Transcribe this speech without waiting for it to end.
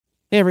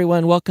Hey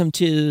everyone, welcome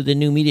to the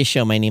New Media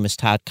Show. My name is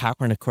Todd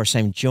Cochran. Of course,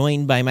 I'm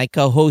joined by my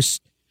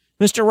co-host,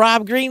 Mr.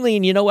 Rob Greenlee.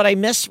 And you know what I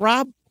miss,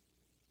 Rob?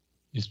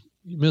 You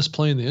missed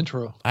playing the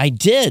intro. I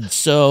did.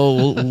 So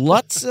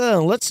let's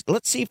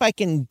see if I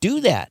can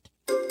do that.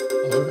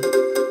 All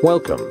right.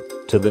 Welcome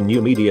to the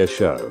New Media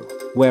Show,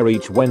 where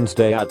each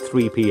Wednesday at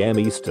 3 p.m.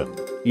 Eastern,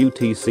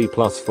 UTC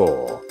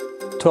 +4,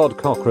 Todd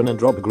Cochran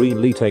and Rob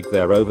Greenlee take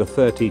their over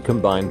 30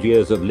 combined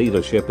years of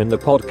leadership in the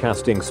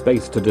podcasting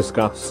space to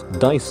discuss,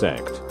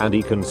 dissect, and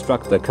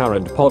deconstruct the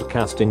current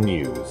podcasting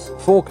news,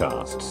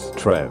 forecasts,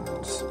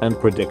 trends, and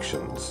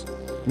predictions.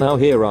 Now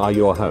here are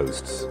your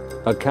hosts,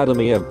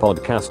 Academy of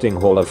Podcasting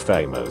Hall of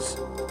Famers,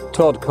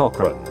 Todd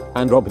Cochran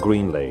and Rob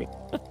Greenlee.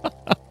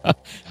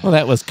 Well,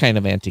 that was kind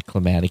of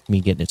anticlimactic, me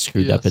getting it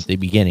screwed up at the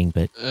beginning,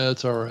 but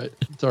it's all right.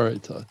 It's all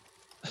right, Todd.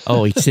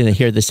 Oh, you see,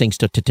 hear this thing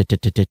still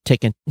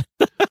ticking.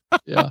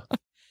 Yeah.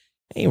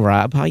 Hey,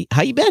 Rob, how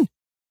you been?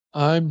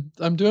 I'm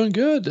doing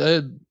good.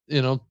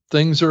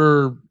 Things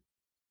are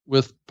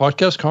with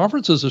podcast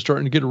conferences are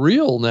starting to get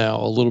real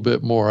now a little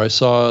bit more. I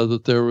saw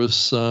that there was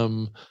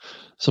some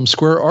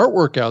Square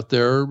artwork out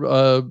there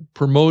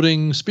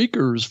promoting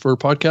speakers for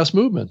Podcast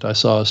Movement. I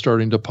saw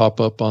starting to pop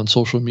up on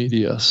social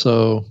media.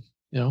 So,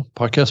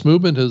 Podcast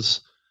Movement is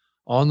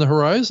on the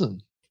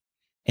horizon.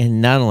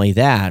 And not only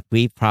that,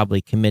 we've probably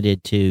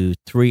committed to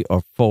 3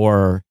 or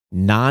 4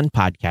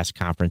 non-podcast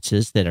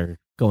conferences that are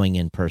going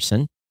in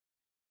person.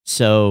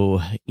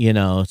 So,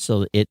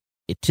 it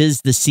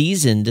is the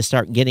season to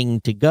start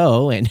getting to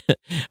go. And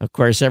of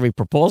course, every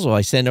proposal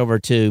I send over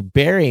to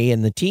Barry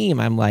and the team,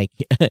 I'm like,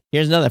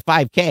 here's another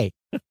 5K.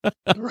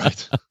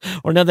 Right.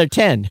 Or another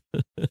 10.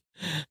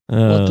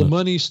 Let the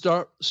money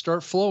start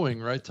flowing,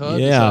 right,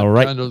 Todd? Yeah,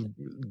 right.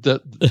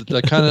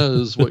 That kind of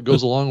is what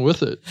goes along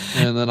with it.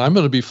 And then I'm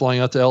going to be flying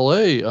out to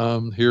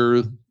LA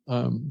here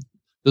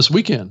this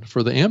weekend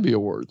for the Ambie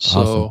Awards.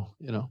 So,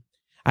 awesome.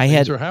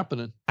 Things are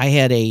happening. I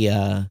had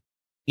a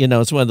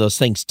it's one of those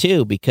things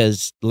too,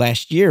 because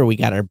last year we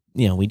got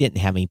we didn't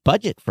have any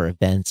budget for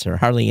events or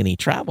hardly any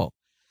travel.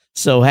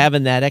 So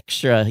having that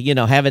extra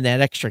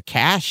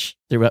cash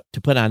to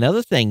put on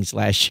other things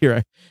last year,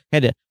 I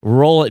had to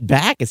roll it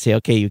back and say,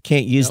 okay, you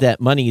can't use that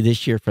money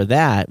this year for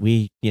that.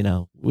 We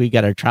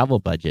got our travel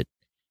budget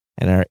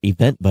and our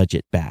event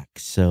budget back.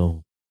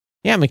 So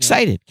yeah, I'm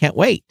excited. Can't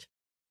wait.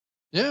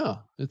 Yeah,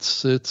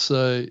 it's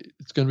going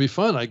to be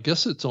fun. I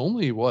guess it's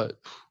only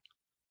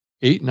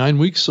 8-9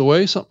 weeks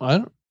away.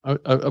 Something. I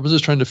was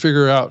just trying to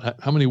figure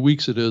out how many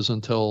weeks it is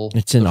until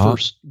it's in the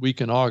first week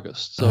in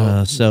August.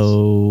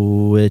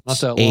 So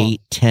it's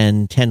 8,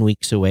 10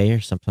 weeks away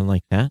or something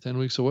like that. 10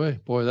 weeks away.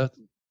 Boy, that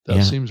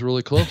seems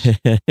really close.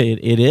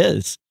 It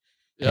is.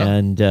 Yeah.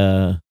 And,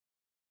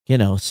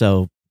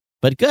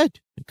 but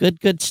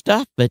good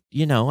stuff. But,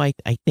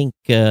 I think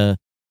for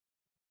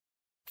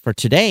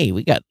today,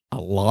 we got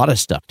a lot of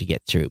stuff to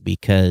get through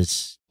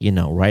because,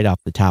 right off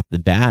the top of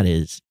the bat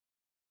is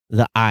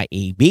the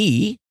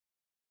IAB.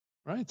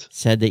 Right.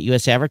 Said that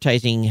U.S.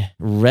 advertising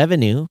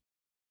revenue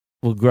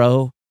will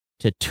grow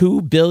to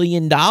 $2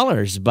 billion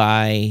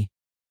by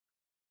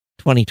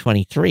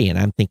 2023. And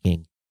I'm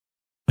thinking,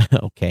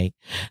 okay,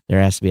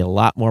 there has to be a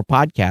lot more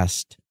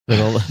podcasts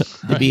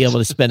to be able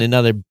to spend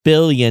another $1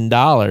 billion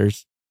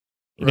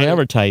in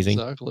advertising.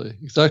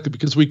 Exactly.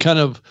 Because we kind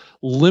of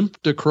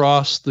limped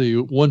across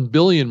the 1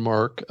 billion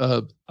mark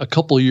a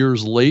couple of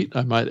years late,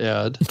 I might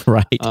add.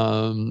 Right.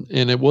 And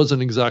it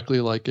wasn't exactly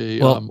like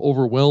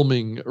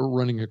overwhelming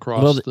running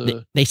across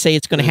they say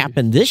it's going to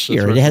happen this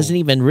year. It hasn't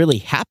even really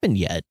happened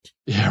yet.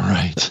 Yeah,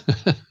 right.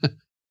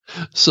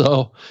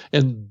 So,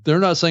 and they're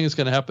not saying it's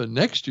going to happen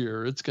next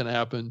year. It's going to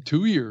happen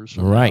 2 years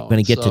from now. Going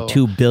to get to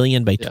 2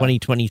 billion by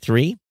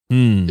 2023.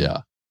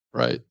 Yeah,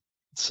 right.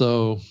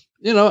 So,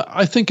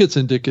 I think it's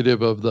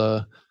indicative of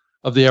the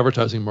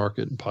advertising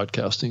market and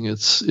podcasting.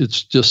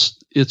 It's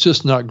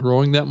just not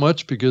growing that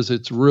much because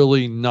it's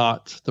really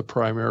not the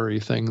primary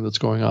thing that's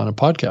going on in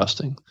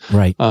podcasting.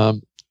 Right.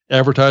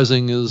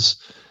 Advertising is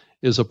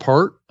a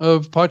part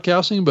of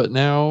podcasting, but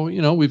now,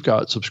 we've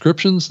got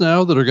subscriptions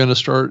now that are going to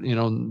start,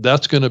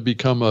 that's going to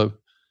become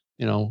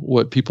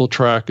what people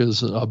track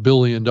as $1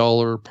 billion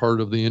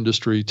part of the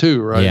industry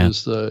too, right? Yeah.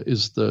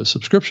 Is the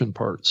subscription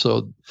part.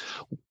 So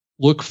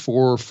look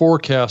for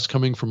forecasts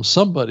coming from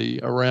somebody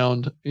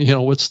around,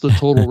 what's the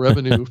total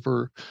revenue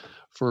for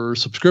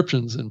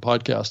subscriptions in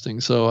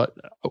podcasting. So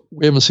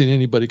we haven't seen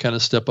anybody kind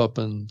of step up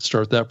and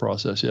start that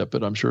process yet,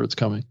 but I'm sure it's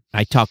coming.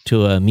 I talked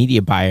to a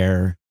media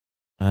buyer,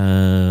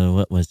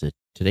 what was it?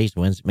 Today's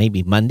Wednesday,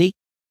 maybe Monday.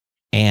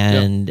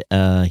 And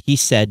he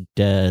said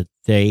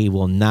they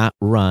will not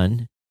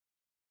run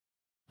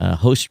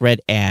host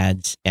read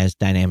ads as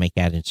dynamic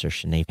ad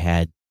insertion. They've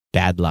had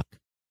bad luck.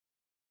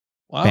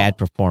 Wow. Bad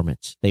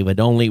performance. They would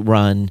only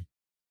run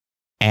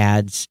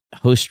ads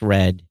host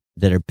read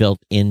that are built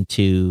in,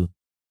 huh?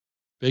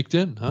 Baked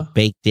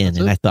in.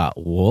 And I thought,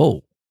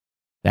 whoa,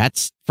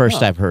 that's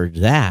first I've heard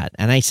that.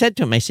 And I said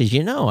to him, I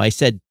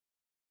said,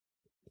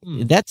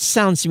 that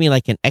sounds to me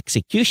like an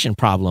execution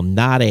problem,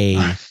 not a,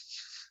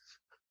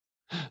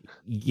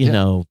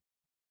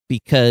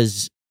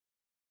 because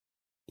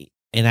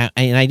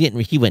I didn't,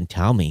 he wouldn't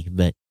tell me,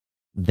 but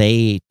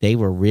they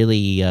were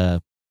really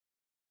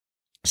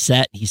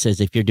set. He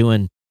says, if you're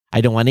doing,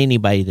 I don't want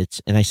anybody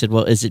that's, and I said,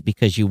 well, is it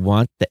because you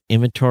want the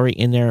inventory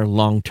in there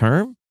long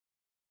term?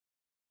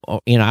 Or,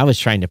 I was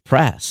trying to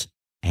press,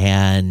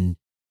 and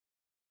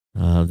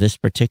this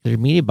particular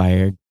media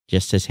buyer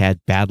just has had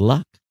bad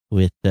luck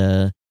with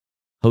the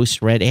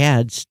host read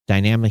ads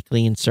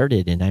dynamically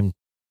inserted. And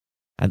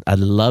I'd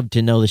love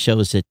to know the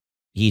shows that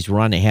he's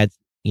run had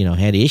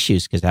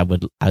issues, because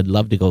I'd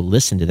love to go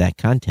listen to that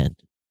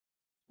content.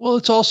 Well,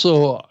 it's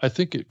also, I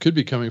think it could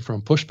be coming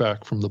from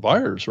pushback from the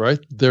buyers, right?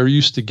 They're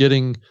used to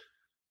getting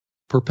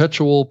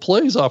perpetual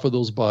plays off of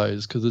those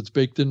buys because it's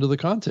baked into the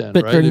content,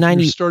 but right? If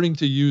you're starting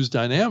to use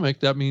dynamic,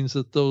 that means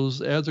that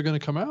those ads are going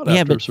to come out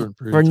after a certain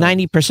period of time.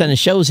 For 90% of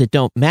shows, it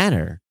don't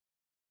matter.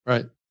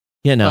 Right.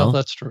 Well,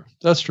 that's true.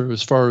 That's true.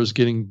 As far as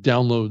getting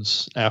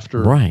downloads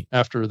after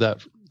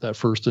that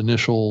first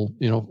initial,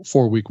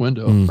 4-week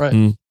window.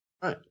 Mm-hmm.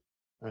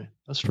 Right.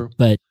 That's true.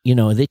 But,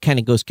 it kind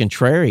of goes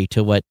contrary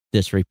to what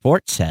this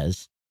report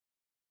says.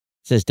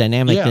 It says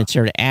dynamic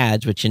insert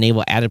ads, which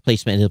enable added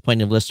placement at the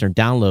point of listener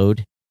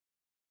download.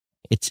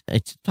 Its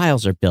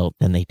files are built,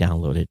 then they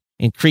download it.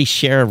 Increased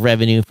share of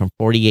revenue from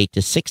 48 to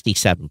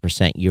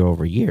 67% year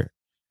over year.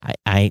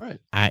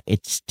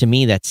 It's, to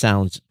me, that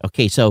sounds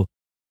okay. So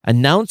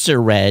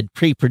announcer read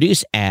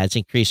pre-produced ads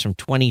increased from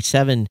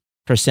 27%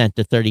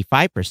 to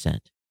 35%.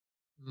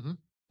 Mm-hmm.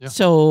 Yeah.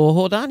 So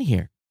hold on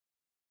here.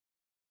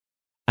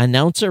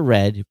 Announcer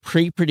read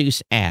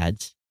pre-produced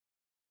ads.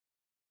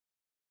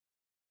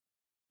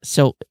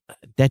 So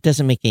that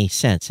doesn't make any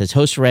sense. As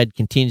host read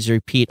continues to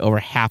repeat over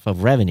half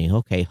of revenue.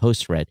 Okay,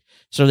 host read.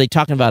 So are they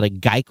talking about a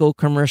Geico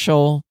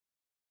commercial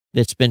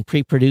that's been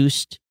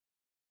pre-produced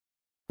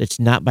that's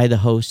not by the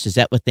host? Is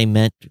that what they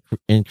meant?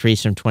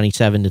 Increase from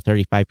 27 to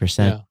 35%?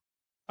 Yeah.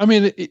 I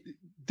mean,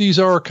 these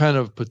are kind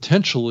of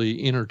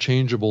potentially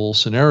interchangeable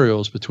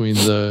scenarios between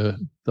the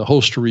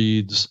host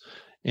reads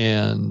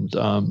and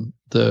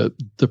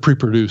the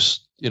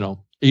pre-produced,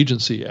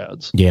 agency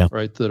ads,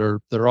 right? That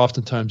are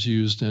oftentimes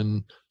used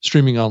in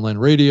streaming online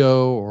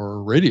radio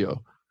or radio.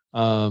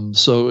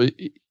 So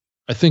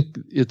I think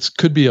it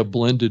could be a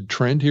blended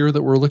trend here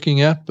that we're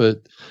looking at,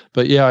 but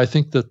yeah, I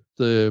think that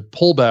the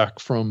pullback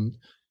from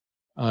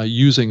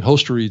using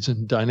host reads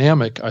and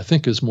dynamic, I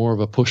think, is more of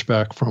a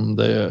pushback from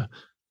the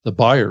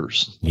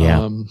buyers.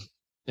 Yeah,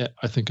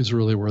 I think is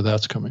really where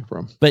that's coming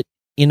from. But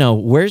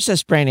where's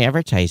this brand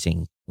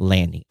advertising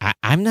landing?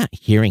 I'm not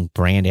hearing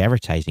brand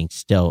advertising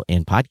still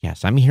in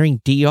podcasts. I'm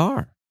hearing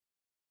DR.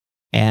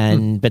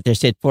 But they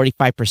said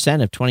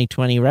 45% of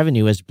 2020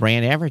 revenue is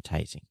brand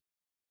advertising.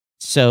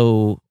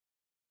 So,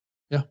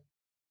 yeah.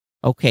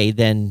 Okay,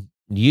 then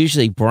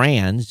usually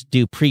brands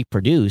do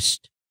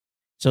pre-produced.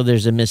 So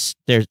there's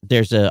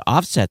a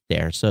offset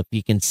there. So if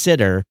you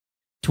consider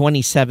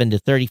 27 to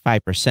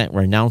 35%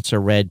 were announcer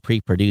read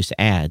pre-produced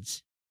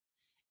ads,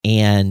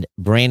 and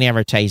brand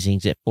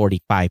advertising's at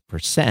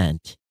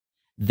 45%,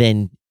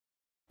 then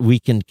we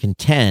can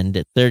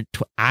contend that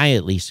I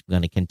at least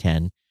going to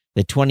contend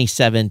that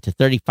 27 to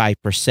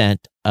 35%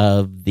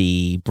 of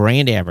the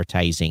brand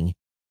advertising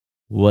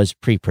was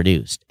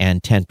pre-produced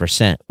and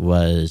 10%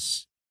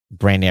 was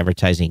brand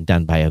advertising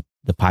done by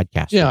the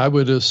podcaster. Yeah, I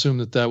would assume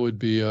that would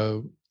be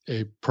a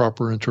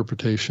proper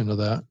interpretation of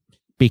that.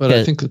 Because, but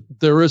I think that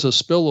there is a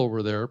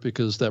spillover there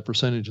because that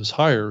percentage is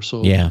higher.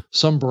 So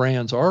some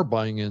brands are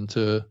buying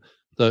into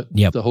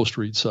the host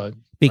read side.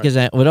 Because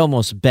I would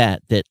almost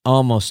bet that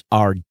almost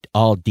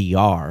all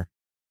DR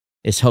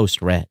is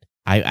host read.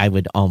 I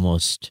would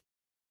almost,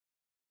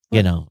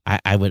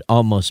 I would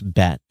almost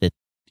bet that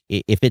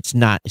if it's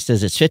not, it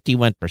says it's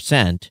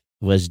 51%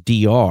 was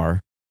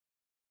DR.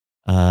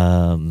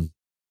 And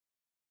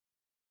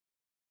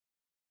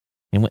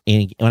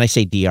when I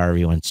say DR,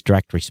 everyone's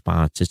direct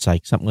response. It's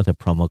like something with a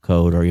promo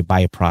code or you buy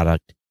a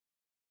product.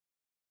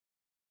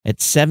 At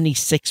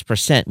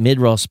 76%,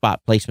 mid-roll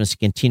spot placements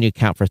continue to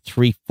account for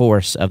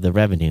 3/4 of the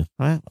revenue.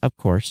 Well, of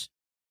course.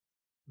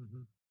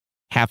 Mm-hmm.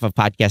 Half of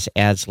podcast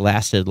ads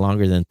lasted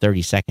longer than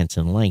 30 seconds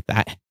in length.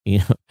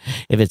 If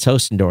it's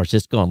host endorsed,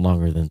 it's going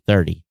longer than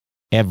 30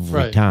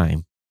 every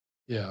time.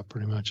 Yeah,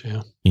 pretty much.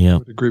 Yeah. Yeah. I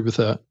would agree with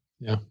that.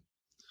 Yeah.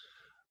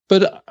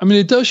 But I mean,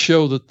 it does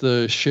show that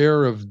the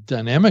share of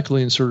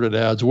dynamically inserted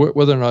ads,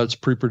 whether or not it's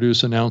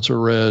pre-produced announcer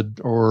read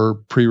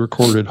or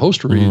pre-recorded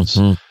host reads,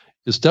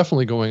 is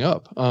definitely going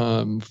up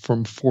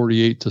from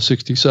 48 to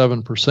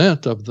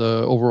 67% of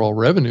the overall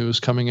revenue is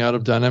coming out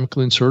of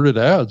dynamically inserted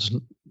ads,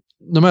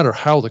 no matter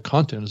how the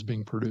content is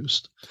being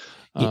produced.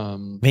 But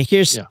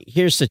here's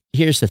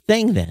the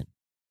thing then.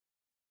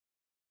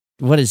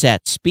 What does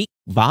that speak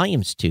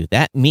volumes to?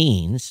 That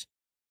means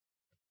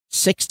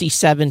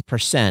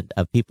 67%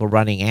 of people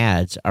running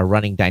ads are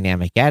running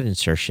dynamic ad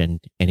insertion.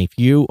 And if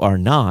you are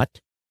not,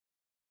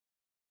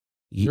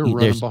 you're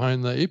running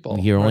behind the 8 ball.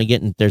 You're only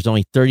getting, there's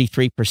only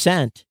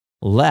 33%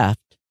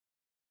 left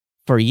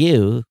for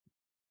you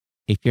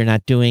if you're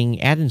not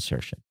doing ad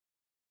insertion.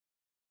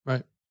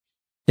 Right.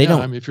 They don't.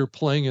 I mean, if you're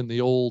playing in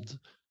the old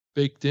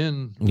baked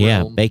in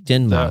realm, baked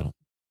in model.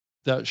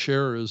 that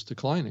share is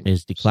declining.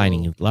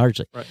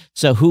 Largely. Right.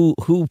 So who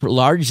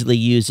largely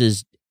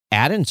uses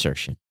ad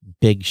insertion?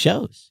 Big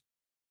shows.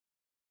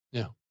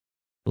 Yeah.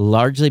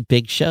 Largely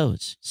big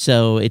shows.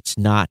 So it's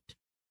not,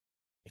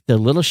 the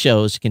little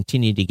shows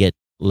continue to get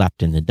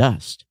left in the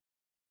dust.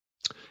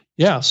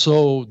 Yeah.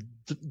 So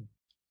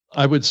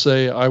I would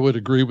say I would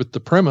agree with the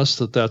premise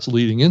that that's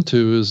leading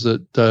into is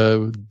that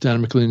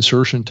dynamic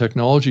insertion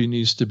technology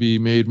needs to be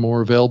made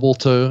more available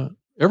to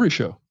every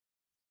show.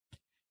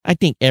 I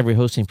think every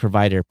hosting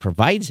provider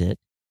provides it,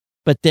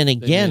 but then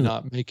again, they may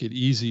not make it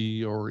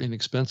easy or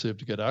inexpensive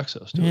to get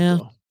access to it.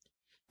 Though.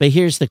 But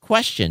here's the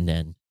question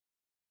then.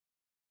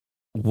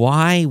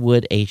 Why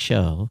would a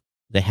show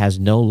that has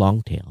no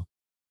long tail,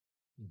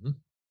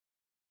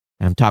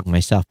 I'm talking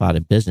myself out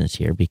of business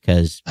here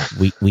because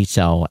we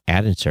sell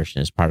ad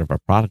insertion as part of our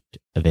product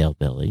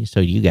availability. So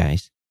you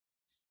guys,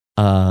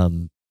 why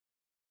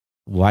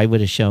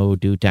would a show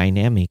do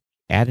dynamic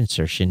ad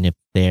insertion if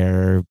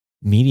their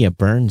media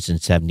burns in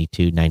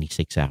 72,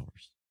 96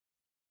 hours?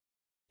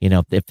 You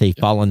know, if they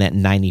fall in that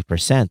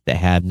 90%, that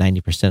have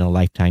 90% of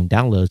lifetime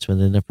downloads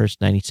within the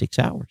first 96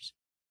 hours.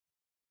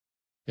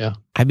 Yeah.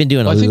 I've been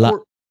doing a lot.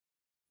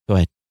 Go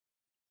ahead.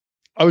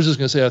 I was just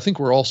going to say, I think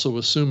we're also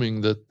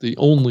assuming that the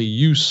only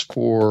use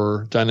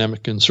for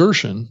dynamic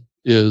insertion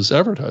is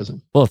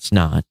advertising. Well, it's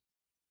not.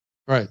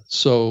 Right.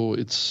 So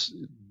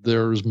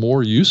there's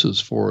more uses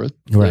for it.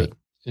 Right.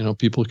 That,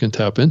 people can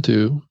tap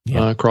into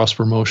cross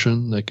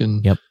promotion. They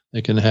can have,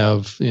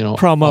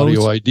 promos,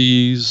 audio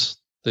IDs.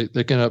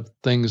 They can have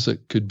things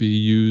that could be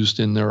used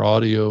in their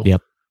audio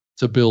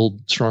to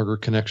build stronger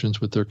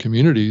connections with their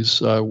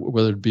communities,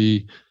 whether it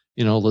be,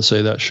 let's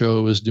say that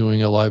show is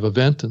doing a live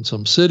event in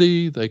some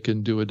city, they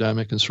can do a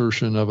dynamic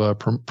insertion of a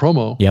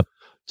promo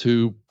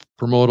to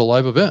promote a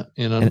live event.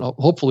 And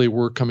hopefully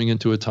we're coming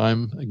into a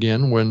time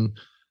again when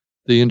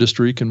the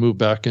industry can move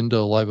back into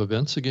live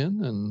events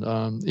again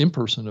and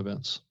in-person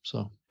events.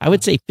 So I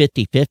would say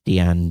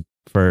 50-50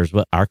 for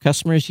what our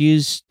customers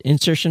use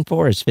insertion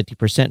for is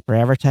 50% for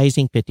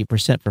advertising,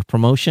 50% for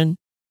promotion.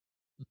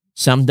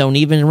 Some don't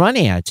even run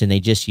ads and they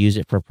just use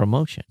it for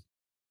promotion.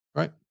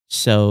 Right.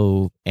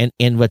 So,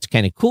 and what's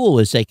kind of cool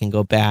is they can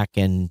go back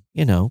and,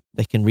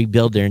 they can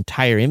rebuild their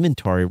entire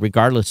inventory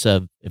regardless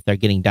of if they're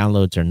getting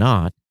downloads or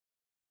not,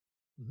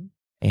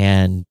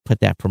 and put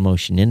that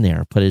promotion in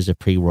there, put it as a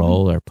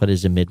pre-roll or put it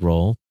as a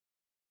mid-roll.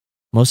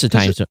 Most of the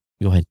time,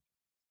 go ahead.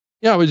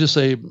 Yeah, I would just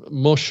say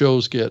most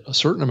shows get a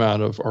certain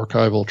amount of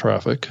archival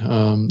traffic,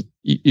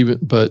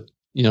 but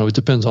it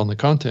depends on the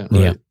content,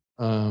 right?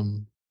 Yeah.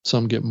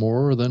 Some get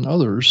more than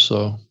others,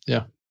 so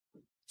yeah.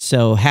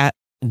 So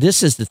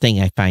this is the thing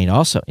I find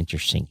also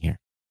interesting here,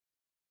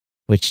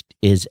 which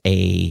is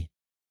if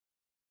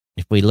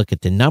we look at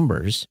the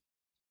numbers,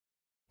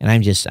 and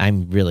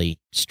I'm really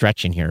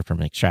stretching here from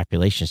an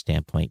extrapolation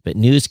standpoint, but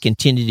news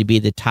continue to be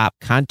the top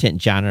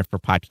content genre for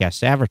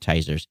podcast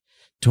advertisers.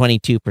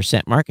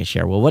 22% market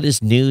share. Well, what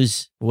is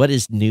news? What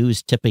is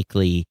news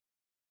typically?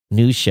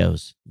 News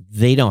shows,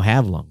 they don't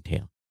have long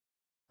tail.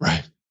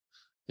 Right.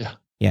 Yeah.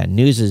 Yeah.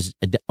 News is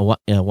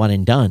one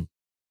and done.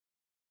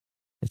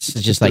 It's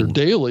just like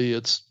daily.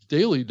 It's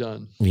daily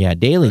done. Yeah.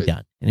 Daily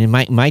done. And in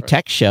my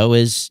tech show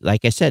is,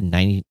 like I said,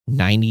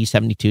 90,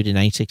 72 to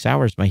 96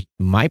 hours.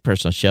 My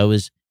personal show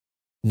is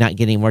not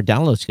getting more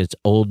downloads because it's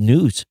old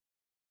news.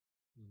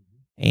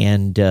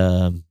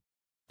 And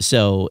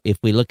so if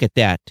we look at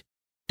that,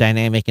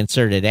 dynamic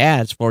inserted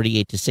ads,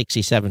 48 to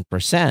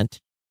 67%.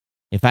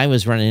 If I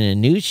was running a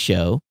news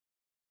show,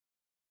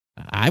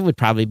 I would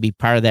probably be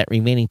part of that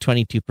remaining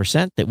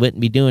 22% that wouldn't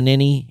be doing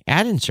any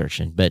ad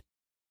insertion. But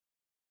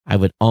I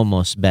would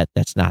almost bet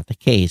that's not the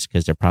case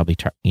because they're probably,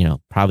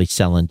 probably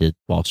selling to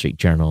Wall Street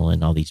Journal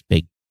and all these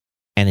big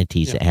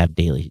entities that have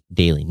daily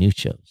news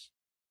shows.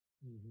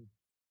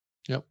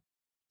 Yep.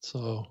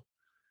 So.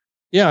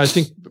 Yeah, I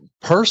think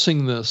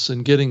parsing this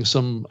and getting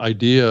some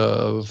idea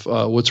of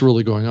what's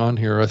really going on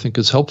here, I think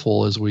is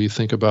helpful as we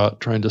think about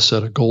trying to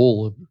set a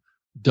goal of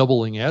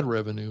doubling ad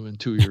revenue in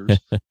 2 years.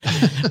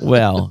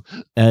 Well,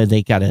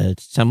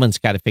 someone's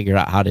got to figure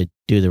out how to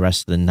do the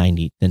rest of the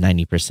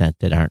 90%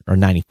 that aren't, or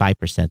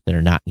 95% that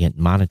are not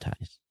getting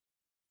monetized.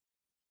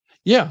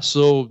 Yeah,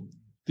 so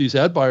these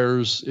ad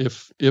buyers,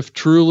 if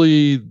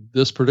truly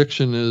this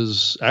prediction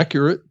is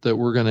accurate that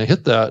we're going to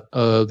hit that,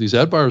 these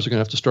ad buyers are going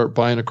to have to start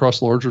buying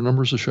across larger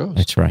numbers of shows.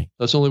 That's right.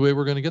 That's the only way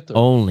we're going to get there.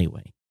 Only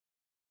way.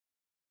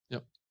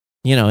 Yep.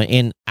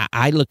 And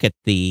I look at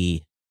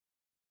the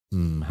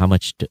how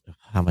much do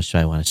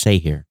I want to say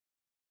here?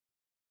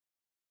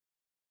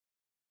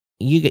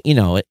 You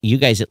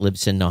guys at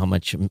Libsyn know how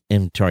much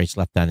inventory is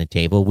left on the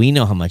table. We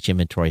know how much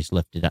inventory is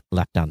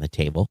left on the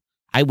table.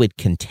 I would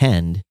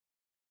contend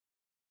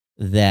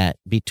that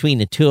between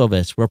the two of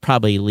us, we're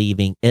probably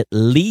leaving at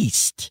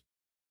least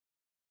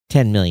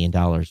 $10 million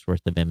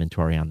worth of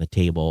inventory on the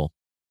table,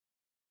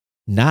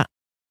 not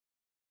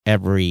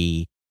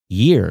every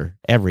year,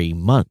 every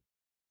month.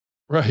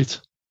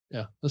 Right.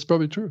 Yeah, that's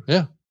probably true.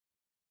 Yeah.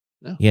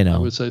 I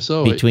would say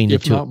so. Between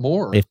if the two, not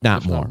more. If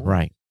not more,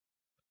 right.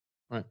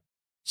 Right.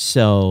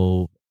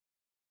 So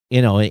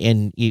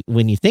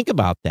when you think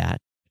about that,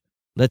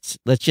 let's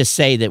just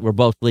say that we're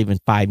both leaving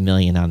 $5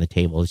 million on the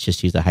table. Let's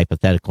just use a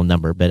hypothetical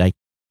number, but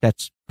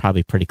that's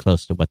probably pretty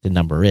close to what the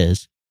number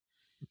is.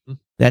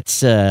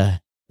 Mm-hmm.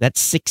 That's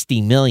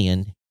 60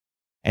 million.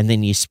 And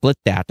then you split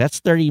that. That's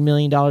 $30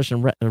 million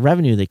in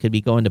revenue that could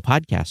be going to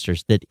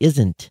podcasters that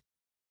isn't.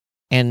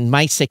 And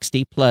my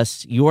 60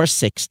 plus your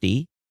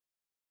 60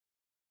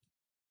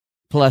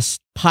 plus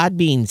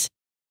Podbean's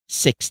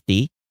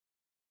 60,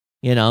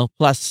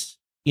 plus,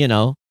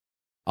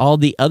 all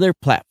the other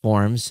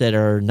platforms that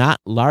are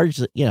not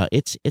largely,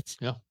 it's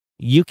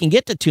you can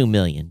get to 2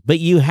 million, but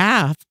you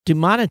have to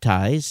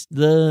monetize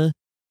the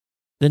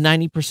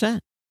 90%.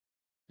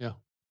 Yeah.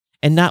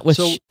 And not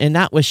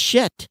with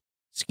shit.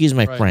 Excuse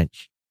my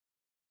French.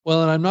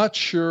 Well, and I'm not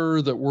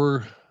sure that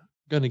we're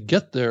going to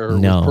get there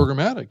No. with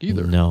programmatic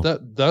either. No.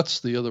 That's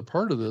the other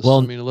part of this.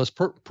 Well, I mean, unless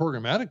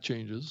programmatic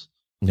changes.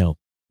 No.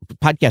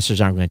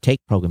 Podcasters aren't going to take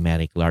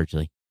programmatic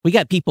largely. We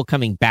got people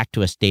coming back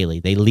to us daily.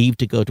 They leave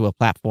to go to a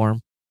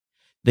platform.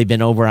 They've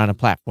been over on a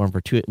platform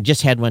for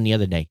just had one the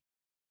other day.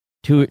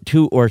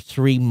 2 or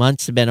 3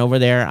 months have been over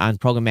there on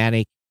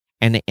programmatic.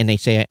 And they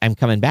say, I'm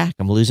coming back.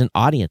 I'm losing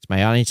audience.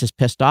 My audience is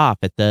pissed off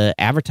at the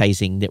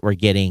advertising that we're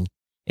getting.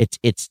 It's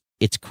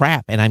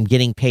crap. And I'm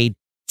getting paid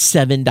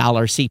 $7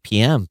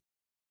 CPM.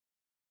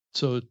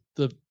 So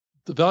the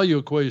value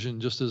equation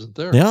just isn't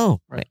there.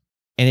 No. Right.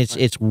 And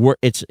it's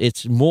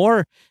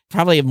more,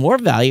 probably more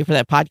value for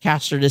that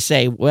podcaster to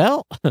say,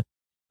 well,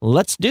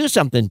 let's do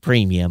something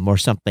premium or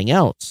something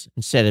else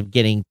instead of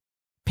getting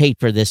paid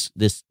for this,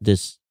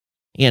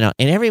 and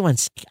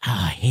everyone's,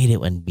 I hate it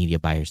when media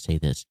buyers say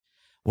this.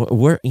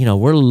 We're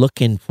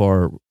looking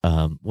for,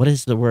 what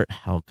is the word?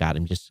 Oh God,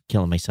 I'm just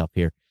killing myself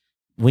here.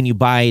 When you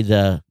buy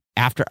the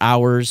after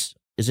hours,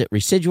 is it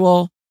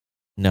residual?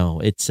 No,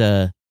 it's,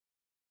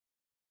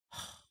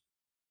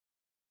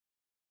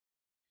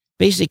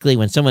 basically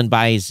when someone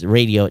buys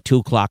radio at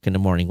 2:00 in the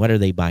morning, what are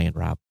they buying,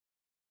 Rob?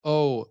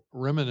 Oh,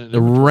 remnant.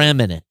 The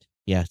remnant.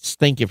 Yes.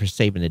 Thank you for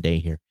saving the day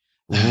here.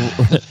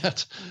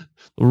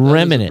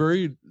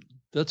 Remnant.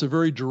 That's a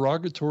very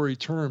derogatory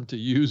term to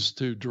use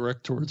to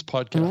direct towards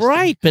podcasting.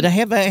 Right. But I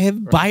have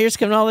buyers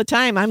coming all the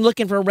time. I'm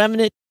looking for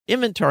remnant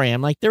inventory.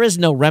 I'm like, there is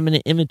no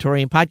remnant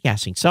inventory in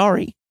podcasting.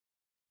 Sorry.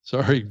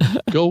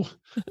 Go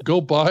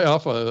buy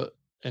off a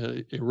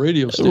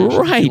radio station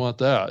if you want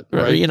that.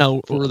 Right.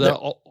 For that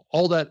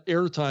all that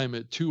airtime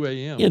at 2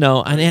 a.m. And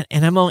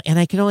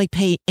I can only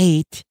pay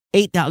 $8.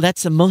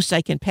 That's the most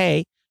I can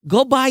pay.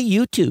 Go buy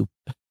YouTube.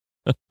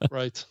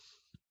 Right.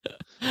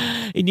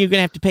 And you're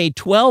gonna have to pay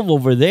 12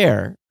 over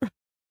there.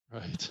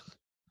 Right.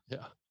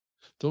 Yeah.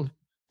 Don't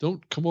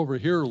come over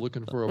here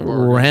looking for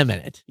a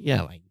remnant.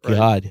 Yeah, my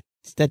God.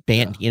 It's that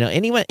band. Yeah.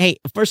 Anyone, hey,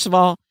 first of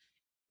all,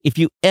 if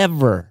you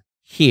ever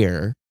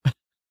hear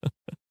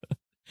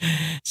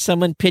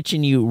someone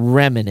pitching you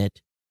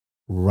remnant,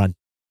 run.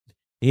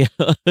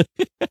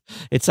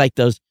 It's like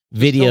those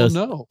videos.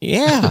 No.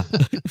 Yeah.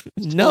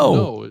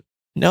 No.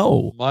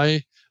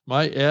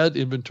 My ad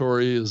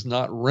inventory is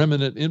not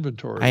remnant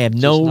inventory. I have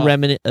no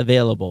remnant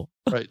available.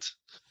 Right.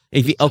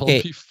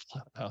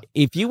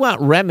 If you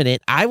want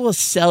remnant, I will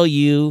sell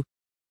you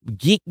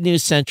Geek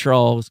News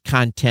Central's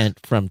content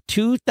from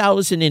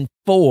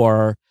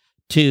 2004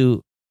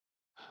 to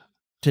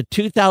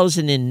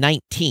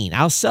 2019.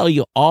 I'll sell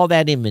you all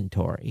that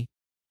inventory,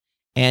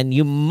 and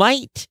you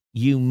might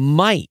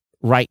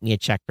write me a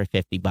check for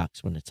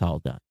 $50 when it's all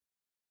done.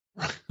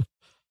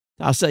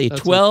 I'll sell you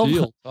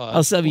 12.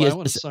 I'll sell you. I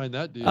want to sign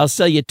that deal. I'll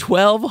sell you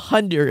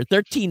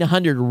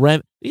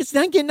 1,300 It's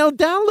not getting no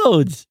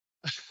downloads.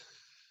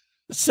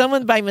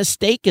 Someone by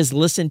mistake has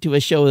listened to a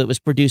show that was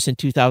produced in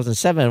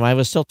 2007 when I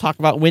was still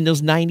talking about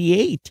Windows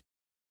 98.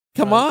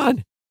 Come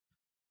on.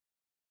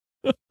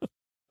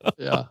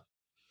 Yeah.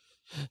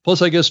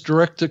 Plus, I guess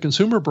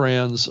direct-to-consumer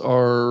brands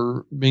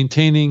are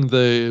maintaining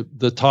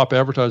the top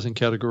advertising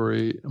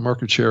category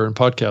market share in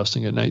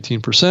podcasting at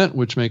 19%,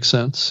 which makes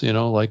sense.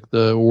 Like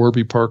the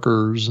Warby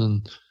Parkers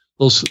and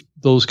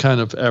those kind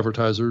of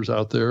advertisers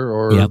out there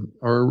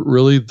are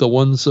really the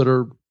ones that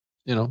are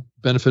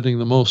benefiting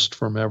the most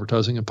from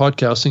advertising and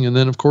podcasting. And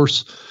then, of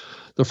course,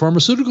 the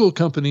pharmaceutical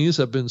companies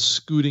have been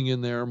scooting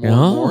in there more and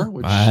more.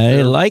 Which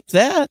I like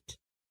that.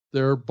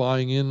 They're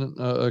buying in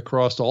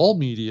across all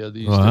media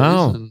these days.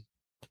 And,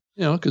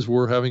 because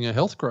we're having a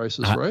health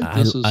crisis, right?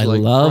 This is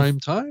prime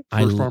time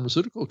for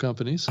pharmaceutical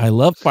companies. I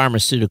love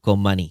pharmaceutical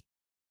money.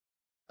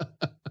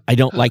 I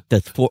don't like the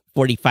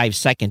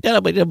 45-second.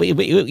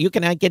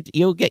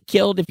 You'll get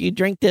killed if you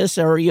drink this,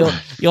 or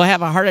you'll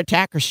have a heart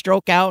attack or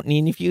stroke out.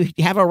 And if you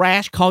have a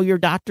rash, call your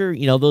doctor.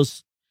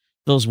 Those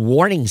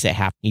warnings that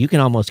happen. You can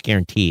almost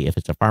guarantee if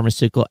it's a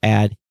pharmaceutical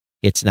ad,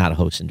 it's not a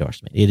host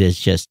endorsement. It is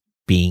just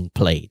being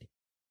played.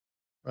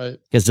 Right.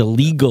 Because the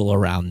legal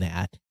around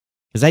that.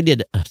 Because I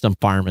did some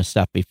pharma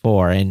stuff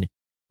before, and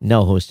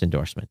no host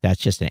endorsement.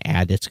 That's just an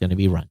ad that's going to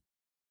be run.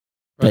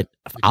 Right.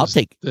 But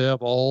they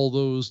have all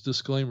those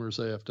disclaimers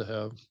they have to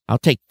have. I'll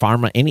take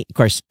pharma. Of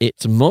course,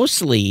 it's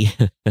mostly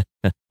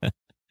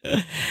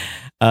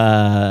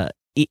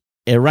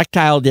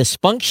erectile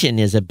dysfunction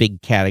is a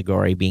big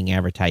category being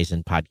advertised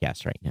in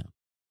podcasts right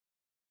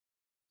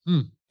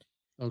now.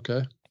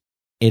 Okay.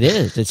 It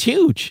is. It's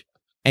huge.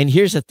 And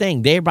here's the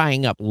thing. They're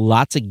buying up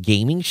lots of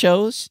gaming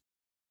shows.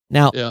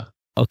 Now, Yeah.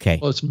 okay.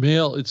 Well, it's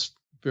male. It's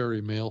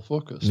very male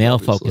focused. Male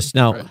obviously, focused.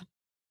 Now, right?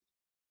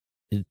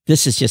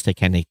 this is just a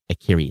kind of a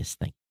curious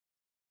thing.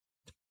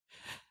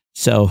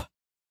 So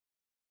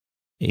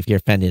if you're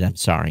offended, I'm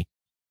sorry.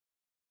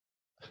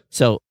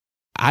 So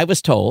I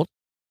was told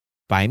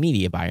by a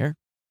media buyer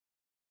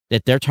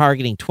that they're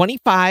targeting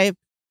 25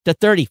 to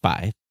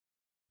 35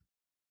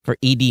 for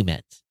ED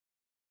meds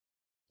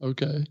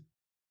Okay.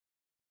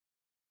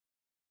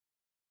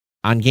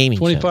 on gaming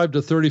 25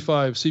 to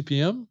 35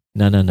 CPM?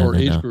 No, or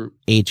age group?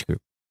 Age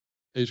group.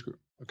 Age group.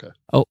 Okay.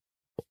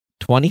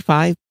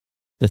 25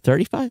 to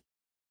 35?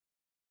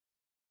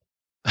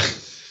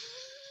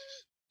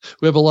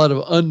 We have a lot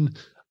of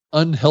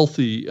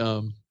unhealthy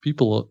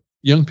people,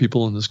 young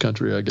people in this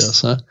country, I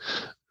guess, huh?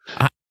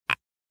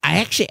 I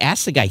actually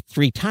asked the guy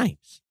 3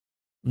 times.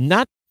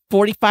 Not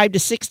 45 to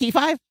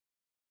 65.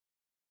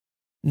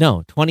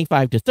 No,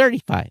 25 to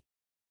 35.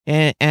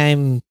 And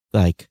I'm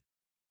like,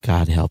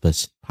 God help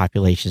us.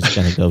 Population's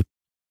going to go.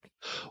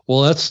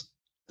 Well,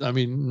 I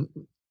mean,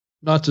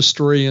 not to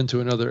stray into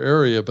another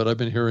area, but I've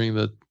been hearing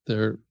that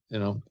their,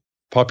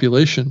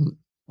 population,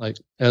 like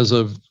as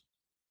of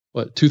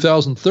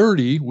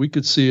 2030, we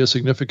could see a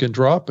significant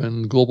drop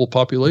in global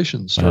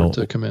population start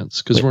to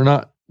commence because we're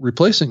not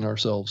replacing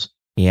ourselves.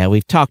 Yeah,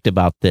 we've talked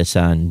about this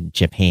on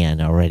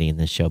Japan already in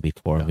this show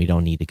before. Yeah. We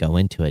don't need to go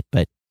into it,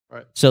 but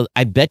right. So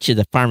I bet you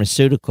the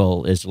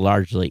pharmaceutical is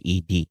largely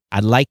ED.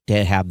 I'd like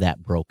to have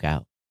that broke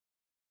out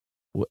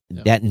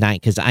that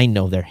night because I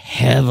know they're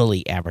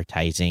heavily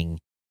advertising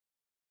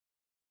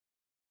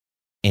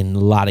in a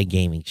lot of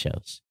gaming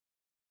shows,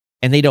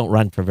 and they don't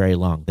run for very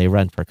long. They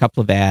run for a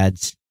couple of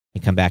ads. They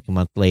come back a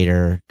month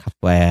later, a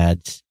couple of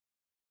ads.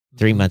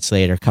 3 months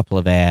later, a couple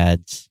of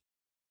ads.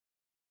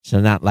 So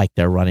not like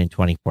they're running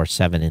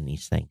 24/7 in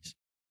these things.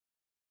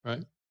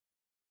 Right.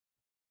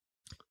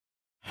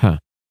 Huh.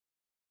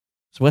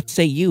 So what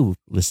say you,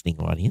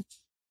 listening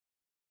audience?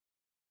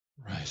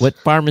 Right. What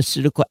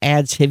pharmaceutical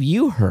ads have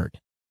you heard?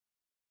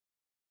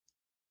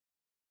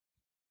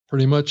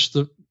 Pretty much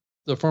the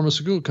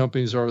pharmaceutical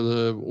companies are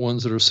the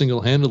ones that are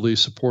single-handedly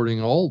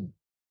supporting all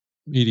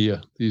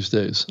media these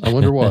days. I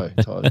wonder why,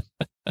 Todd.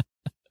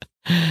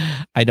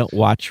 I don't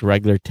watch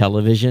regular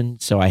television,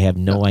 so I have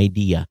no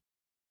idea.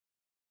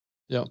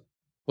 Yeah.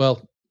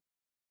 Well,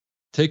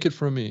 take it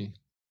from me.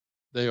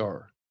 They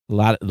are. A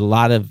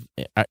lot of.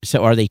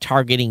 So are they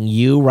targeting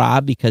you,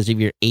 Rob, because of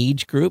your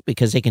age group?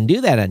 Because they can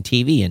do that on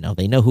TV.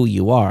 They know who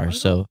you are.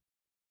 So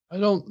I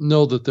don't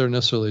know that they're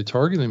necessarily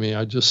targeting me.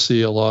 I just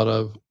see a lot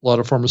of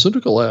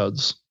pharmaceutical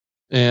ads,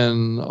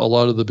 and a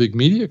lot of the big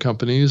media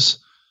companies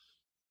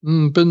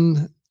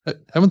haven't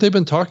they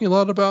been talking a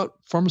lot about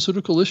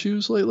pharmaceutical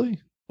issues lately?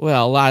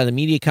 Well, a lot of the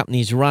media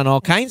companies run all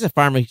kinds of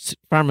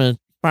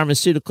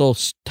pharmaceutical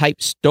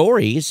type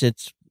stories.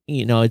 It's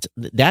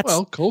that's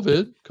COVID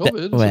is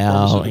a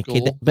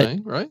pharmaceutical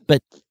thing, right?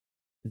 But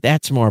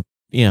that's more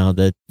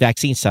the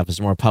vaccine stuff is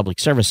more public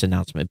service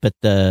announcement. But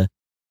the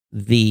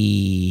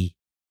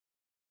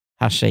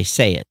how should I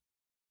say it?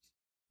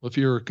 Well, if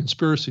you're a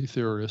conspiracy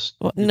theorist,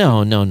 well,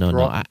 no.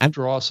 I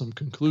draw some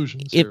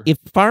conclusions here. If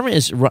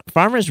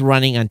pharma is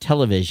running on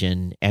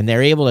television and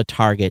they're able to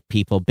target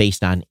people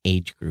based on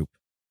age group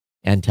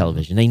and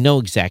television, they know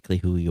exactly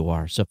who you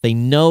are. So if they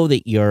know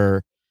that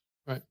you're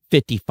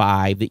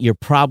 55, that you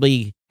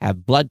probably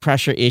have blood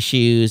pressure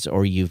issues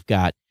or you've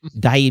got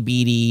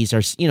diabetes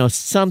or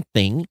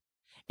something,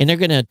 and they're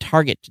going to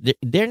target.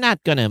 They're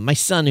not going to. My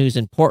son, who's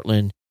in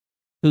Portland,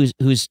 who's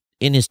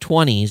in his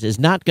 20s, is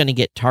not going to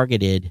get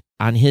targeted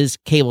on his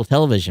cable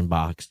television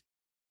box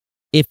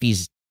if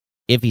he's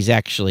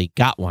actually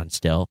got one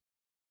still.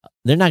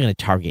 They're not going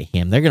to target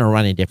him. They're going to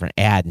run a different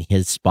ad in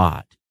his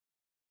spot.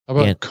 How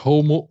about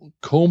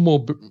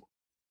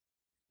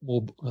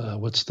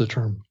what's the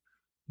term?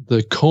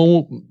 The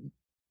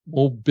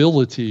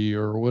comorbidity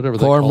or whatever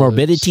they call it.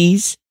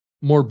 Comorbidities?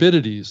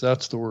 Morbidities,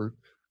 that's the word.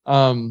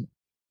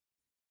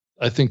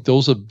 I think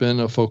those have been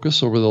a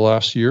focus over the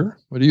last year.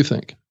 What do you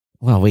think?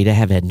 Well, we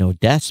have had no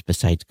deaths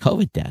besides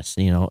COVID deaths.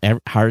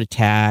 Heart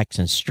attacks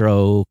and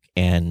stroke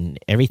and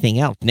everything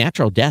else.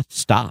 Natural death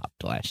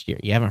stopped last year.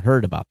 You haven't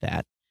heard about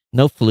that.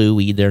 No flu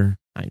either.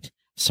 I'm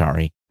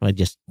sorry. I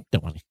just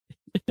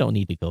don't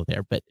need to go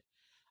there. But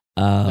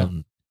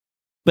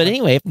but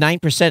anyway, if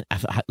 9%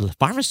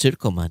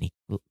 pharmaceutical money,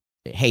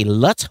 hey,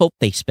 let's hope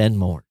they spend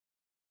more.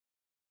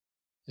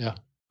 Yeah,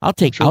 I'll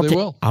take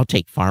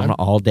pharma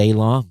all day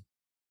long.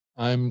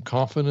 I'm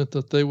confident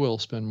that they will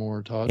spend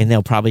more, Todd. And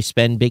they'll probably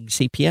spend big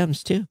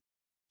CPMs too,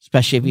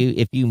 especially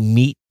if you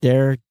meet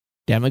their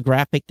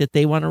demographic that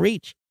they want to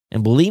reach.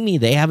 And believe me,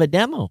 they have a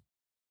demo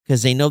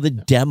because they know the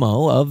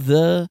demo of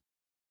the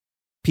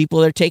people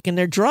that are taking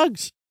their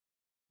drugs.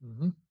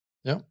 Mm-hmm.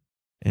 Yeah,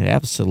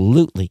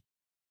 absolutely.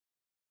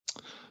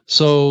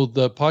 So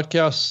the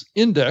podcast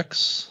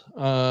index.org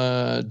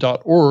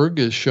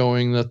is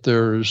showing that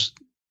there's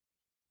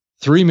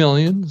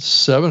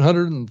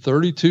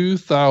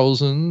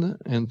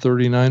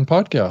 3,732,039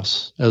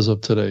 podcasts as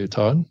of today,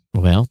 Todd.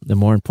 Well, the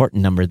more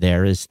important number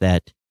there is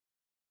that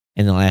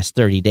in the last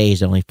 30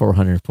 days, only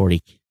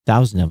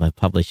 440,000 of them have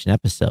published an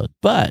episode.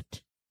 But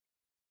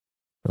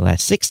for the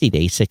last 60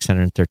 days,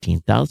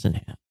 613,000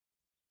 have.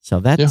 So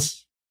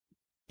that's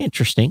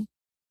interesting.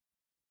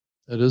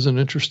 That is an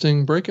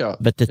interesting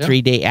breakout. But the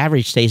 3-day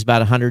average stays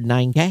about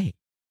 109K.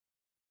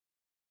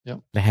 Yeah.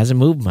 It hasn't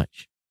moved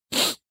much.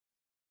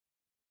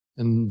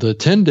 And the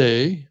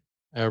 10-day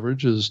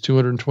average is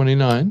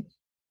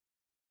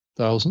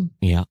 229,000.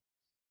 Yeah.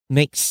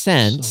 Makes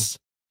sense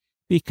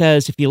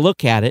because if you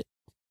look at it,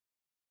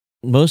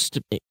 let's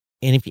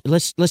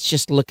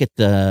just look at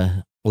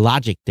the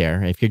logic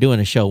there. If you're doing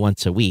a show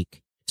once a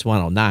week, it's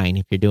 109.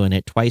 If you're doing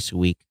it twice a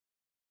week,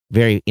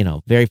 very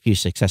few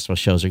successful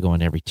shows are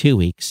going every 2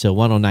 weeks. So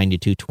 109 to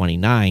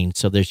 229.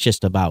 So there's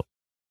just about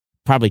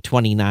probably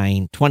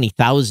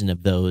 20,000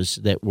 of those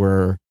that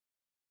were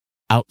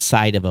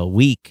outside of a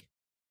week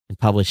in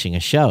publishing a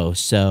show.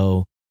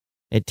 So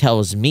it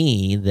tells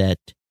me that,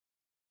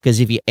 because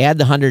if you add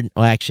the 100,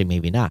 well, actually,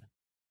 maybe not.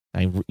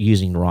 I'm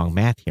using the wrong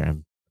math here.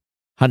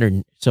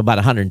 So about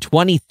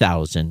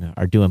 120,000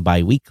 are doing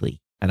biweekly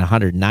and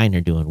 109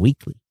 are doing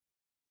weekly.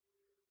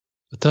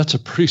 But that's a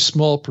pretty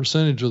small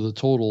percentage of the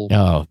total.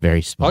 Oh,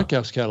 very small.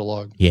 Podcast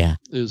catalog. Yeah.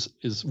 Is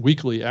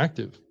weekly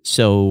active.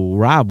 So,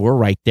 Rob, we're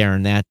right there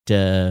in that,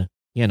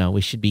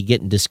 we should be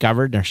getting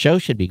discovered and our show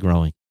should be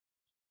growing.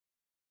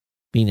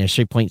 Being a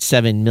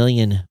 3.7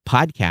 million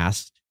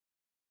podcast.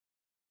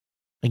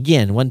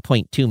 Again,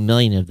 1.2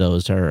 million of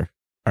those are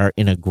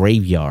in a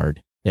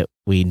graveyard that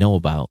we know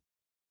about.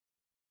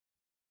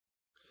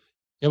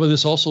 Yeah, but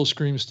this also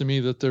screams to me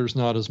that there's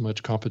not as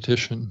much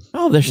competition.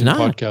 Oh, there's in not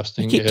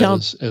podcasting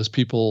as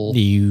people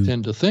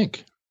tend to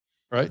think,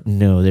 right?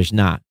 No, there's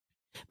not.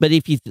 But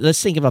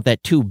let's think about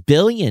that $2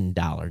 billion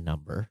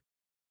number.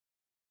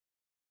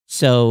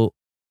 So,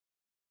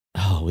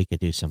 we could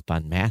do some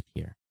fun math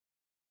here.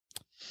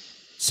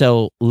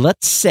 So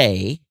let's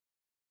say,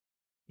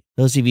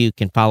 those of you who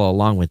can follow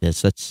along with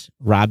this,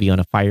 Rob, you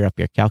want to fire up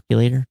your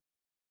calculator?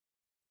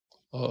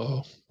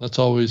 Uh-oh, that's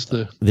always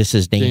this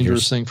is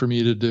dangerous thing for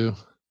me to do.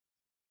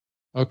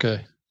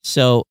 Okay.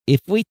 So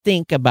if we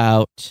think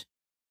about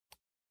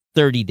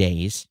 30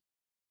 days,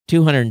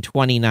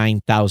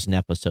 229,000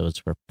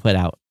 episodes were put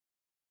out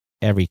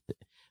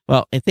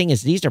well, the thing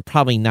is, these are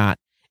probably not,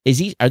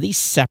 are these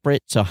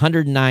separate? So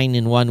 109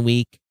 in 1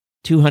 week,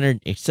 200,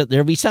 so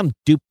there'll be some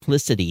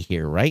duplicity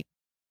here, right?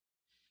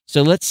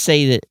 So let's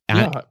say that.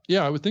 I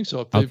would think so.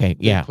 If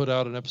they put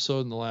out an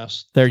episode in the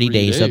last 30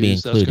 days, they'll be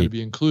included. That's going to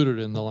be included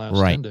in the last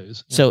 10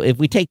 days. Yeah. So if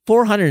we take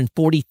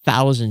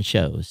 440,000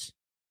 shows,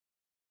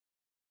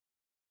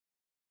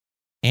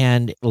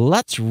 and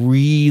let's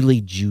really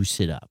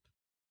juice it up.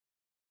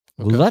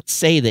 Okay. Let's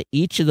say that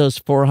each of those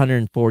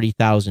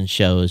 440,000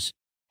 shows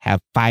have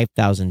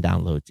 5,000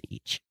 downloads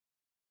each.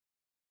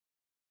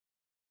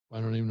 I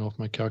don't even know if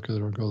my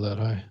calculator will go that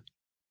high.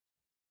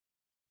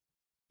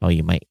 Oh,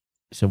 you might.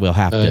 So we'll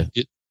have to.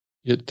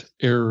 It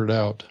errored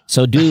out.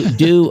 So do it's like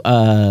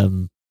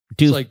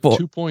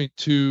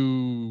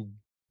 2.2.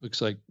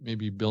 Looks like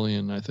maybe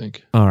billion. I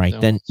think. All right,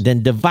 then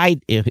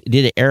divide. Did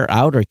it error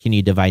out, or can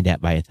you divide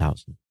that by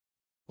 1,000?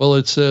 Well,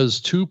 it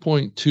says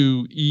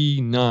 2.2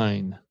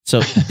 E9.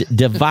 So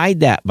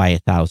divide that by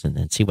 1,000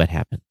 and see what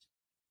happens.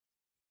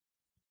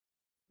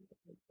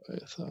 By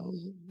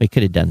 1,000. We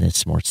could have done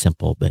this more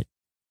simple, but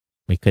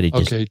we could have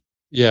just. Okay.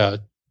 Yeah.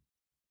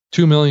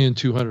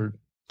 2,200,000.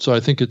 So I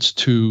think it's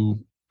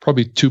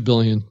probably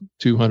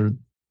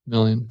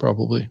 2,200,000,000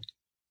 probably.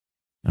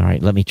 All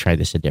right. Let me try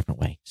this a different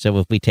way. So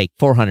if we take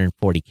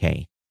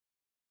 440K,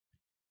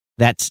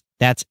 that's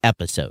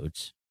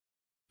episodes.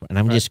 And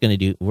I'm just going to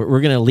do,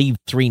 we're going to leave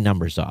 3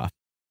 numbers off.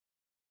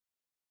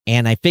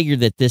 And I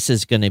figured that this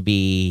is going to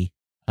be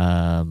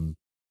 5,000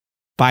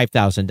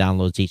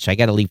 downloads each. So I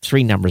got to leave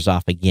 3 numbers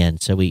off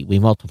again. So we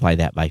multiply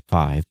that by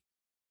 5.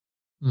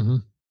 Mm-hmm.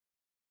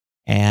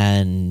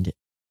 And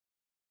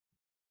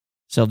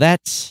so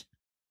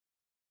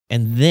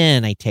and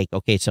then I take,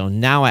 so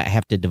now I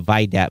have to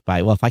divide that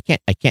by, well, if I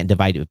can't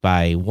divide it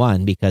by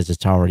 1 because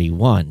it's already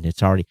 1.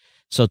 So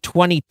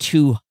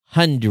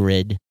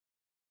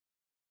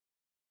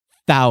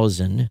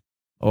 2,200,000,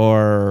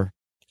 or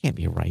it can't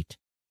be right.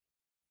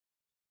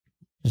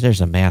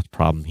 There's a math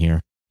problem here.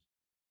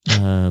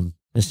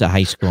 This is a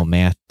high school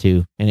math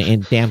too,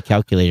 and damn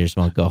calculators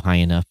won't go high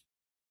enough.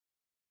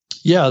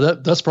 Yeah,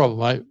 that's the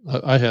problem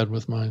I had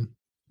with mine.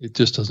 It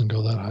just doesn't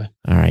go that high.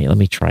 All right, let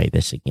me try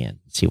this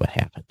again. See what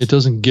happens. It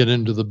doesn't get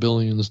into the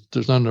billions.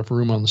 There's not enough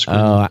room on the screen.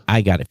 Oh,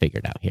 I got it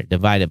figured out here.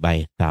 Divide it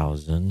by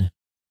 1,000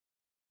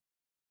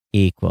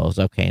 equals,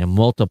 and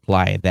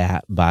multiply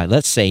that by,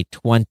 let's say,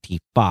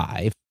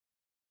 25.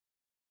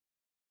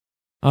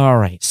 All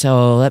right,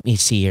 so let me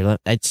see here.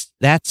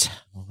 That's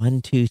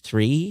 1, 2,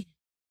 3.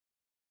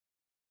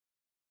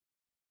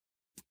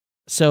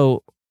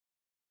 So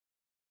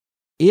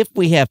if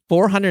we have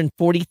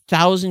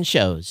 440,000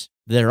 shows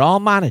that are all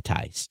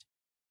monetized,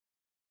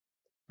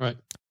 right?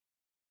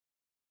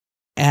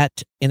 and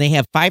they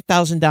have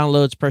 5,000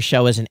 downloads per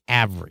show as an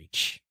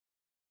average.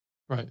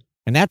 Right.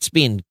 And that's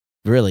being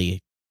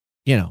really,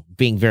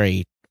 being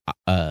very,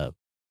 that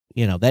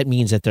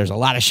means that there's a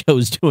lot of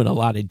shows doing a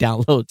lot of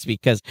downloads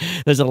because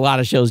there's a lot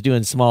of shows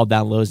doing small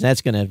downloads. And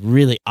that's going to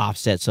really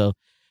offset. So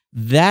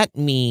that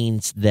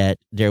means that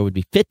there would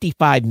be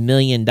 $55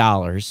 million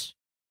that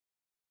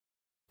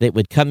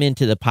would come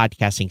into the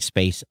podcasting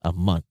space a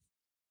month.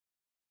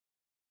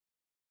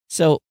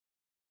 So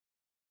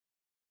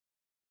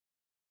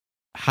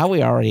how are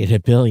we already at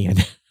 $1 billion?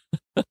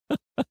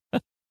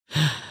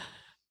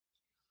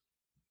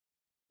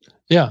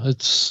 Yeah,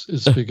 it's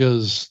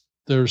because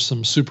there's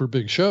some super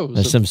big shows.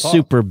 There's some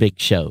super big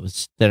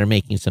shows that are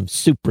making some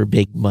super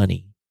big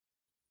money.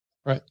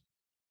 Right.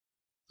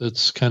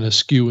 That's kind of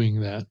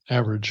skewing that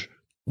average.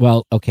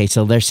 Well, okay,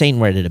 so they're saying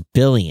we're at $1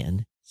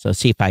 billion. So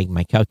see if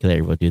my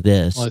calculator will do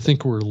this. Well, I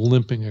think we're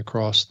limping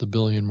across the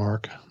billion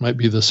mark. Might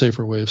be the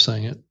safer way of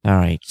saying it. All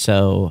right.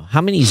 So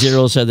how many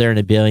zeros are there in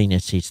 $1 billion?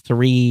 It's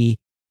 3,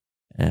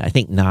 I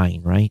think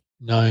 9, right?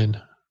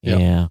 9. Yep.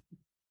 Yeah.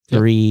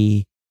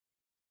 3.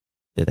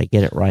 Did I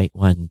get it right?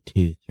 1,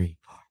 2, 3,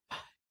 4, 5,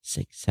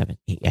 6, 7,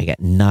 8. I got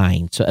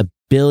 9. So $1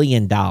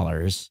 billion.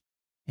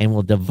 And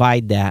we'll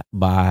divide that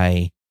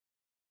by,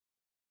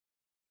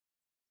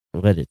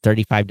 what is it,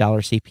 $35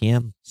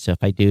 CPM? So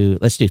if I do,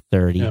 let's do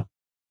 30. Yeah.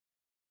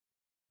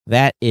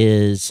 That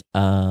is,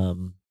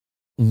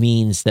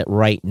 means that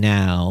right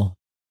now,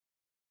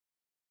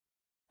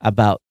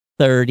 about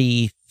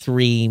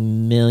 33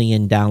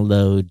 million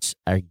downloads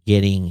are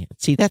getting,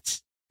 see,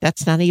 that's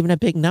not even a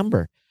big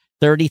number.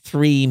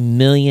 33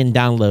 million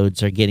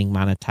downloads are getting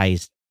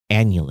monetized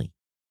annually.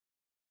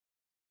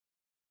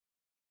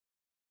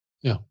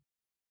 Yeah.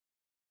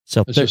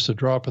 So it's just a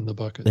drop in the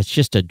bucket. That's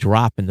just a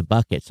drop in the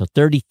bucket. So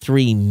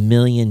 33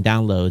 million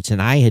downloads.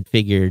 And I had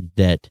figured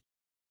that,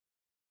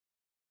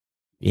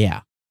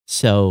 yeah.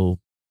 So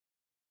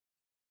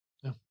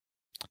yeah.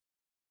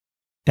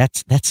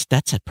 That's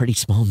a pretty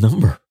small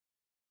number.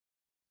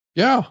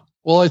 Yeah.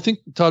 Well, I think,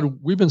 Todd,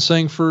 we've been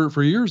saying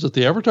for years that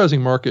the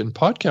advertising market in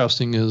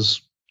podcasting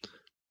is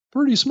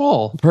pretty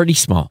small. Pretty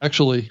small.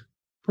 Actually,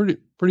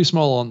 pretty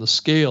small on the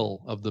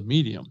scale of the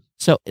medium.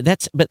 So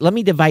but let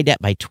me divide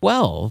that by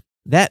 12.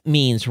 That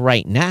means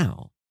right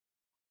now,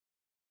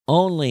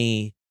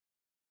 only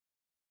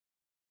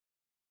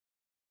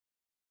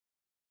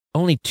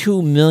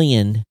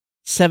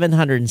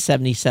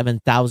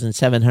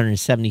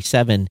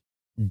 2,777,777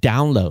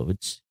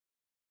 downloads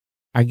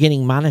are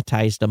getting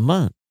monetized a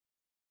month.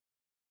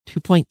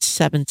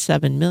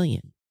 2.77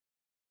 million.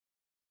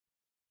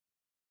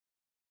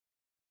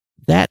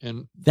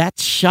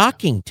 That's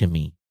shocking to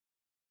me.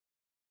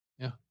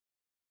 Yeah.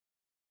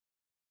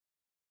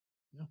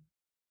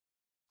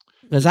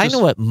 Because I know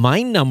what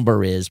my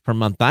number is per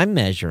month I'm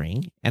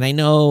measuring, and I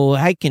know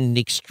I can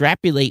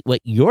extrapolate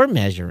what you're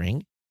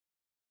measuring.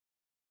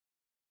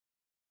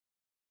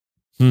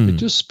 It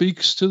just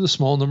speaks to the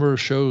small number of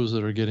shows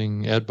that are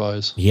getting ad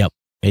buys. Yep,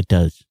 it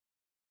does.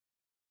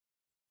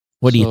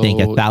 What do you think,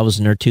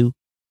 1,000 or 2?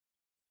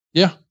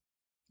 Yeah,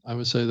 I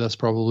would say that's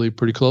probably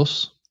pretty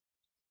close.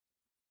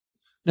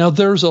 Now,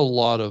 there's a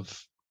lot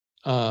of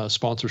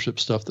sponsorship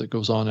stuff that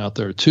goes on out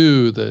there,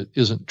 too, that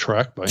isn't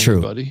tracked by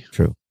anybody.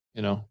 True.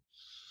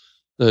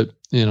 A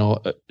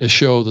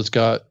show that's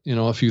got,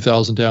 a few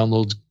thousand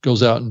downloads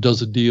goes out and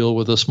does a deal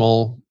with a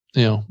small,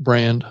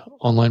 brand,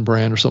 online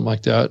brand or something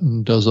like that,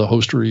 and does a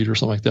host read or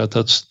something like that.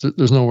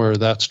 There's nowhere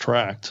that's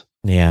tracked.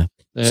 Yeah.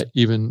 That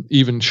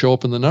even show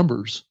up in the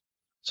numbers.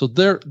 So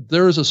there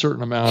is a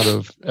certain amount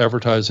of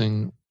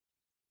advertising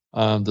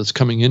that's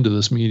coming into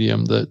this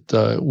medium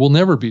that will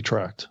never be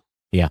tracked.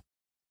 Yeah.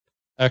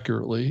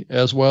 Accurately,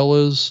 as well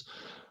as,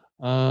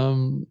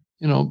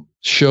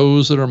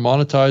 shows that are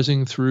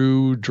monetizing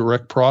through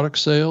direct product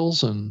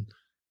sales and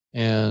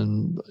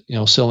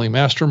selling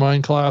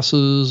mastermind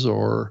classes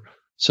or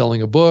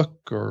selling a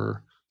book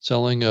or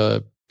selling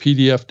a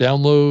PDF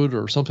download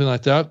or something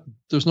like that.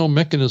 There's no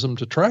mechanism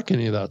to track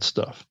any of that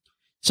stuff.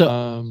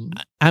 So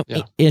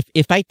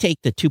if I take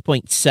the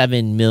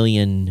 2.7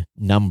 million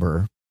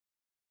number,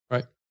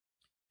 right,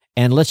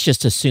 and let's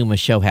just assume a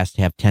show has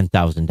to have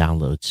 10,000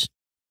 downloads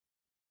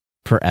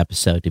per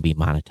episode to be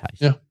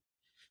monetized. Yeah.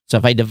 So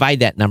if I divide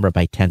that number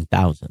by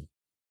 10,000,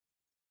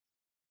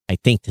 I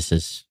think this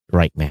is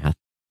right math.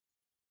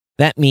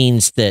 That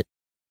means that,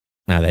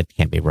 no, that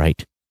can't be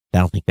right. I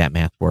don't think that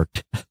math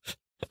worked.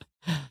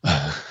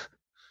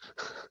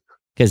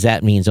 Because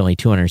that means only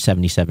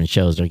 277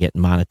 shows are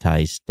getting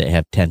monetized that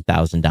have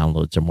 10,000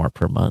 downloads or more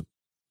per month.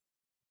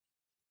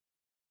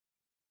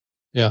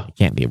 Yeah. It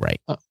can't be right.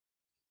 I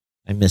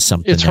missed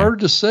something. It's hard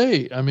to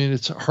say. I mean,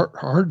 it's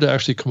hard to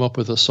actually come up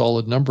with a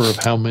solid number of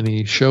how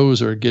many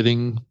shows are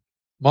getting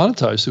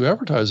monetized through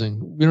advertising.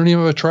 We don't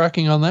even have a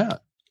tracking on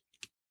that.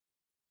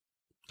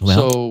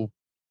 Well,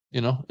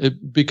 so,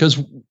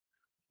 because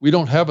we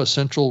don't have a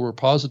central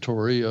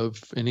repository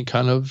of any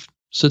kind of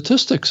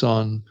statistics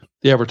on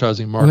the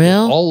advertising market.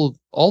 Well,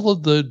 all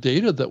of the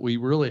data that we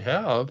really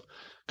have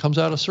comes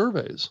out of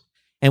surveys.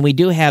 And we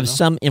do have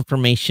some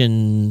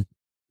information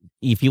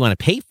if you want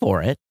to pay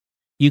for it,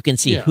 you can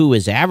see who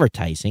is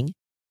advertising.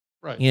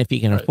 Right. And if you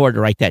can afford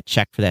to write that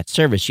check for that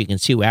service, you can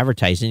see who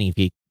advertising. If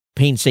you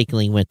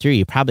painstakingly went through,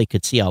 you probably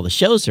could see all the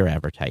shows they're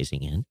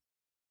advertising in.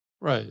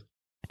 Right.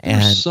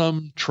 And there's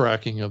some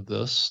tracking of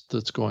this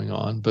that's going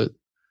on, but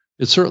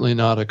it's certainly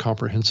not a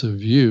comprehensive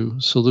view.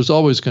 So there's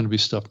always going to be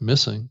stuff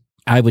missing.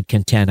 I would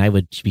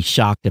be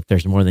shocked if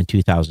there's more than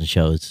 2,000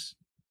 shows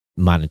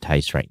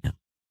monetized right now.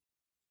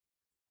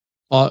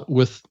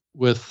 With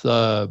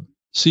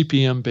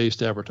CPM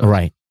based advertising.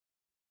 Right.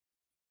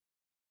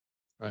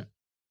 Right.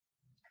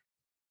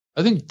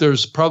 I think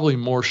there's probably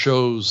more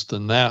shows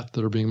than that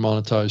are being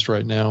monetized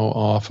right now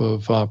off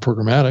of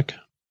programmatic.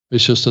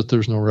 It's just that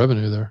there's no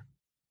revenue there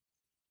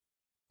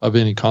of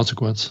any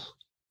consequence.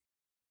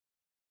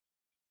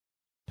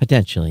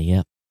 Potentially,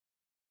 yeah.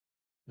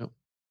 Yep.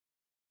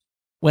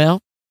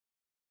 Well,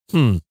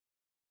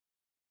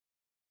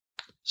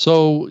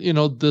 So,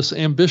 this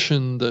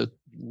ambition that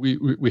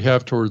we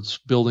have towards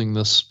building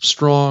this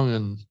strong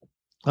and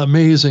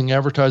amazing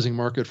advertising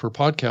market for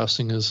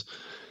podcasting is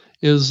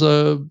it's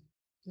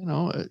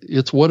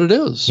what it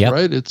is,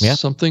 right? It's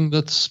something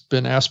that's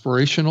been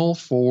aspirational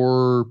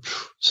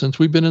since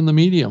we've been in the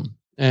medium.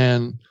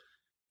 And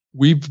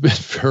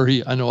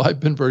I've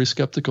been very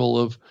skeptical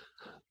of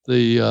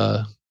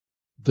the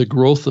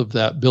growth of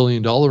that $1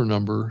 billion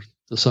number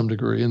to some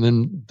degree.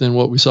 And then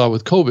what we saw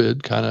with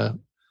COVID kind of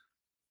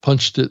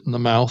punched it in the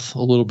mouth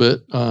a little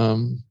bit a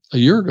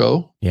year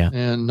ago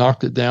and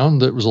knocked it down.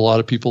 There was a lot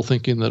of people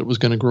thinking that it was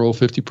going to grow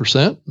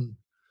 50%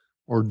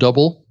 or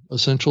double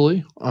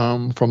essentially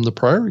from the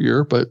prior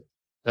year, but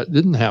that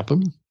didn't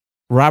happen.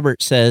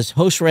 Robert says,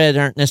 host read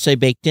aren't necessarily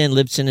baked in.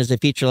 Libsyn as a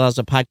feature allows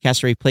a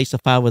podcast to replace a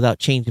file without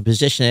changing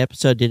position of the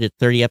episode. Did it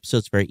 30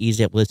 episodes, very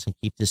easy at Libsyn.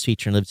 Keep this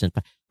feature in Libsyn.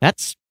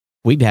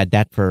 We've had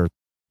that for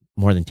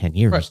more than 10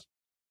 years. Right.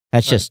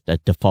 That's just a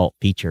default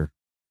feature.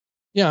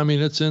 Yeah, I mean,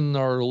 it's in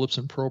our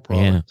Libsyn Pro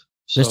product. Yeah.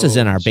 So this is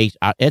in our base.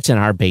 It's in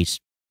our base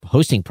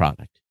hosting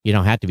product. You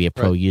don't have to be a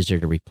pro user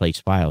to replace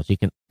files. You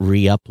can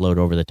re-upload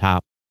over the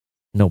top,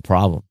 no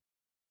problem.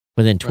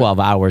 Within 12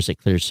 hours, it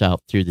clears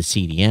out through the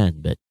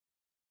CDN. But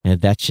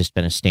that's just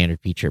been a standard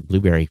feature at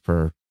Blueberry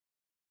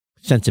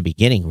since the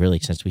beginning, really,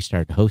 since we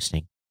started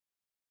hosting.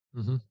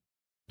 Mm-hmm.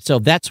 So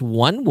that's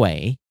one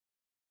way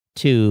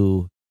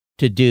to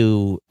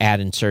do ad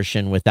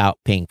insertion without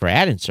paying for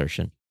ad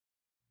insertion.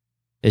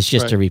 It's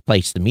just to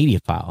replace the media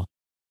file.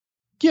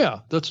 Yeah,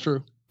 that's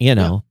true.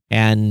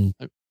 And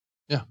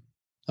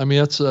I mean,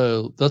 that's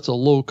a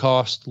low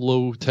cost,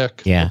 low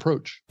tech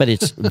approach. But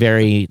it's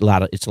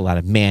a lot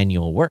of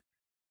manual work.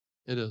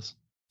 It is.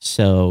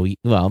 So,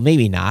 well,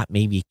 maybe not.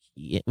 You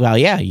got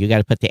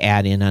to put the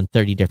ad in on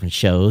 30 different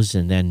shows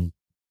and then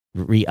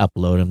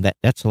re-upload them.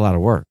 That's a lot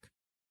of work.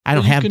 I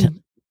don't have to.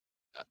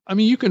 I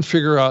mean, you can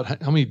figure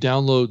out how many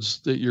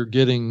downloads that you're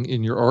getting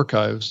in your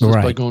archives just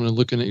by going and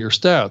looking at your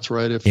stats,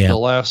 right? If the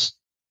last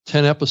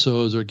 10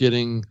 episodes are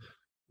getting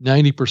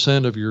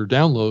 90% of your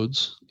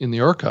downloads in the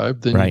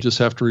archive, then you just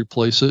have to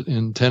replace it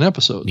in 10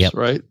 episodes,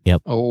 right?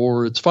 Yep.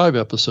 Or it's 5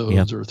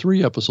 episodes or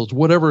 3 episodes,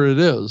 whatever it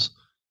is.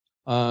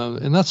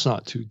 And that's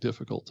not too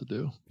difficult to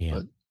do.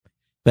 Yeah.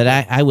 But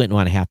I wouldn't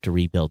want to have to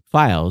rebuild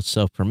files.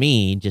 So for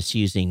me, just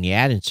using the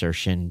ad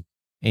insertion,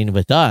 and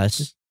with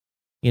us,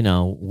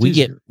 we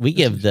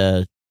give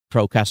the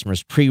pro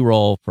customers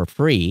pre-roll for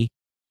free,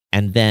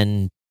 and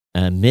then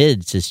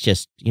mids is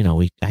just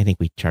I think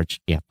we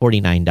charge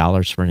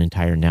 $49 for an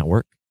entire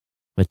network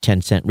with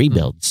 10-cent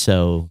rebuilds.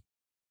 So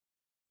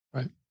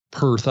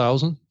per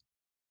 1,000.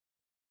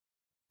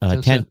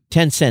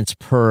 10 cents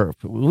per.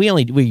 We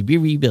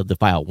rebuild the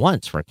file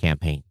once for a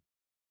campaign.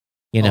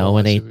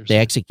 When they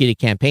execute a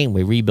campaign,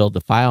 we rebuild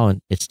the file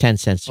and it's 10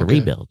 cents to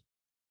rebuild.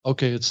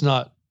 Okay, it's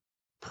not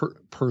per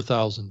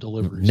 1,000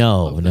 deliveries.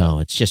 No,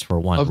 it's just for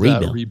one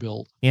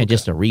rebuild. Yeah,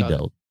 just a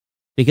rebuild.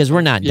 Because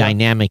we're not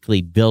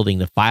dynamically building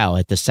the file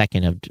at the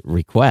second of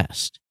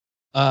request.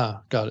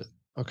 Got it.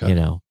 Okay.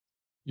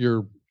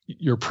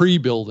 You're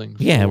pre-building.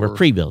 We're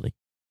pre-building.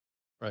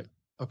 Right.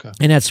 Okay.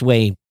 And that's the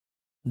way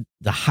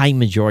the high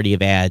majority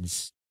of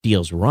ads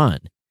deals run.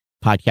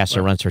 Podcasts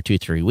are runs for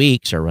 2-3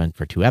 weeks or run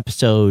for 2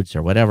 episodes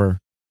or whatever.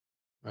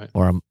 Right.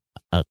 Or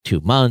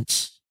 2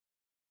 months.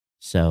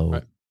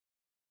 So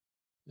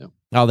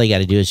all they got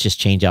to do is just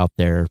change out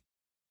their,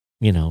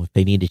 if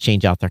they need to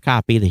change out their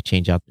copy, they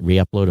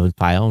re-upload a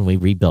file and we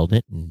rebuild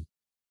it. And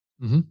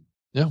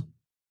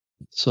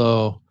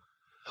So,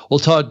 well,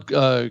 Todd,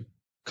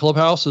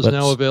 Clubhouse is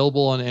now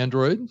available on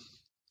Android.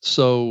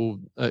 So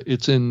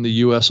it's in the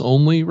US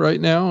only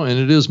right now, and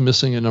it is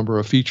missing a number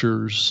of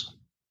features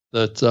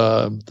that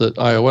the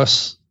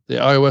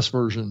iOS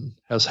version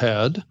has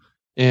had.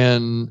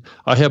 And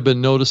I have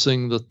been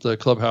noticing that the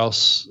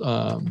Clubhouse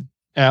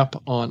app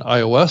on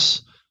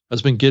iOS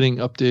has been getting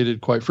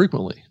updated quite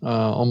frequently,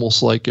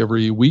 almost like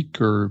every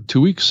week or 2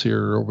 weeks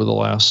here over the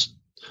last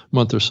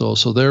month or so.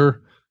 So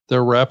they're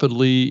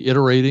rapidly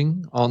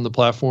iterating on the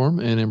platform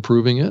and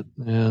improving it,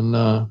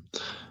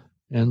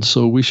 and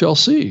so we shall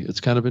see. It's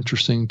kind of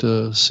interesting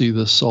to see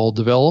this all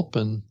develop,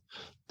 and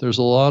there's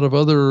a lot of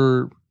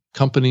other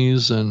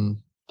companies and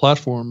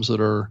platforms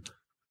that are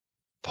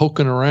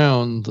poking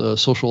around the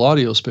social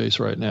audio space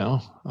right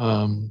now.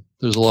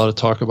 There's a lot of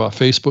talk about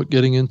Facebook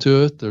getting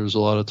into it. There's a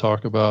lot of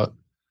talk about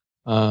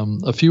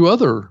a few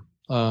other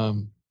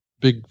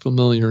big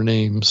familiar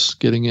names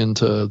getting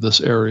into this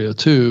area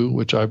too,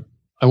 which I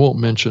won't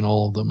mention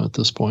all of them at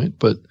this point,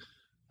 but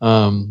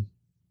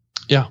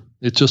yeah,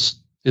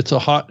 it's a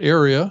hot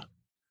area,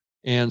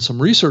 and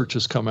some research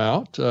has come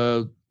out.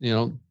 The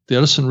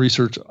Edison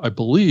research, I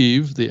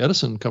believe the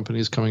Edison company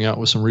is coming out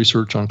with some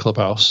research on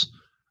Clubhouse,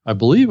 I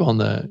believe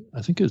I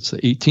think it's the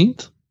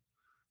 18th.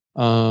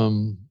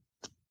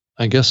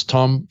 I guess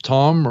Tom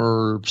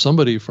or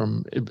somebody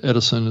from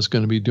Edison is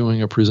going to be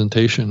doing a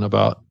presentation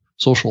about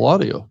social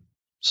audio.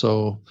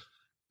 So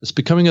it's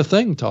becoming a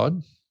thing,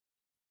 Todd.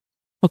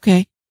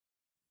 Okay.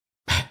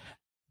 I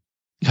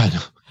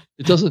know.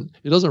 It doesn't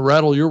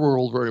rattle your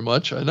world very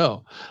much, I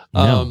know.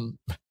 No.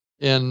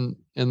 And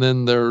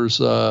then there's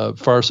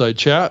Fireside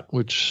Chat,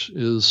 which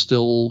is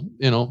still,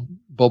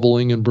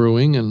 bubbling and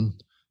brewing and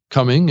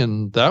coming,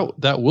 and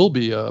that will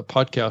be a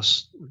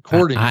podcast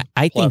recording.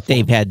 I think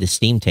they've had the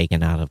steam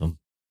taken out of them.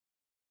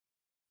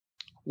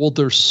 Well,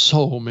 there's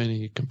so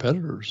many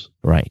competitors.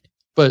 Right.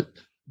 But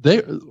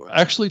they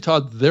actually,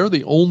 Todd, they're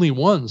the only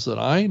ones that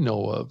I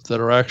know of that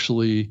are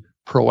actually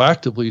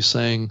proactively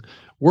saying,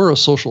 we're a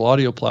social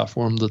audio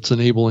platform that's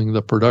enabling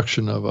the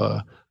production of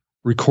a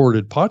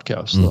recorded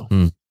podcast, though.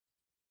 Mm-hmm.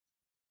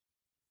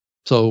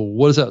 So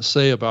what does that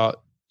say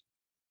about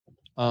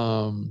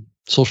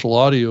social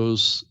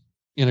audio's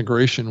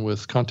integration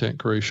with content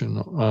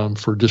creation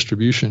for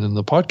distribution in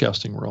the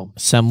podcasting realm?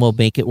 Some will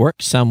make it work,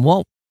 some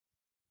won't.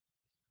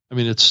 I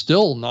mean, it's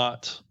still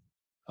not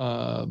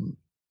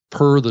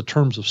per the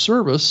terms of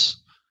service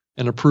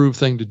an approved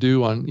thing to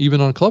do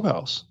even on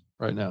Clubhouse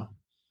right now.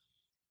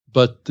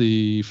 But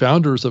the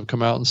founders have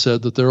come out and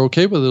said that they're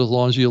okay with it as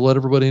long as you let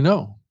everybody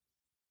know.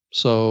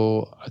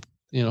 So,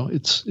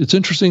 it's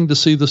interesting to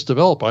see this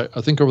develop. I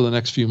think over the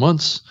next few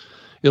months,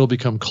 it'll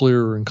become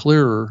clearer and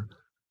clearer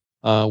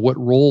what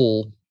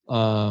role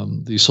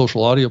these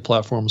social audio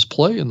platforms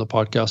play in the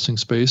podcasting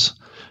space.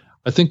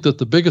 I think that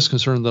the biggest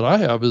concern that I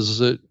have is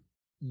that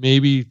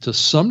maybe to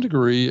some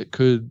degree it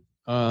could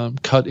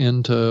cut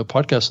into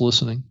podcast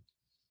listening.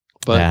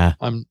 But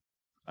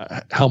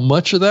how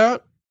much of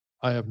that?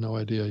 I have no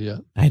idea yet.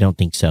 I don't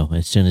think so.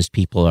 As soon as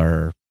people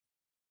are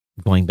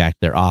going back to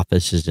their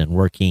offices and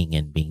working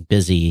and being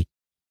busy,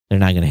 they're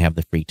not going to have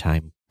the free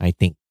time. I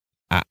think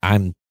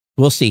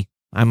we'll see.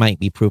 I might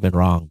be proven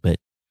wrong, but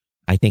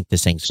I think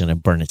this thing's going to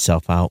burn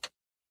itself out.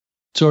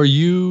 So are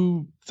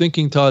you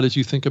thinking, Todd, as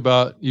you think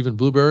about even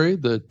Blueberry,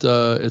 that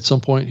at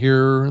some point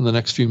here in the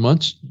next few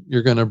months,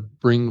 you're going to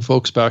bring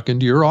folks back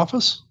into your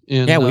office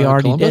in Yeah, we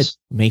already Columbus?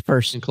 did. May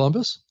 1st. In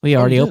Columbus? We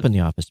already you did? opened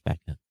the office back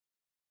then.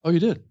 Oh, you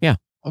did? Yeah.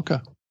 Okay.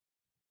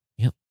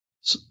 Yep.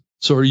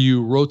 So are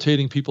you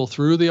rotating people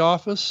through the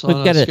office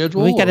on a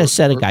schedule? We've got a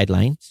set of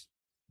guidelines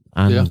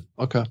on,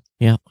 okay.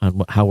 Yeah,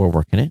 on how we're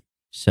working it.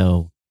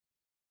 So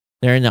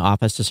they're in the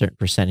office a certain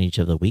percentage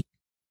of the week.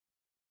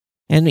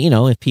 And,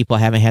 if people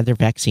haven't had their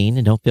vaccine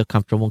and don't feel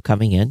comfortable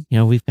coming in,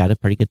 we've got a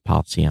pretty good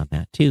policy on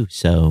that too.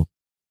 So,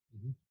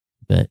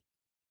 but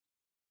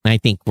I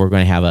think we're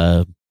going to have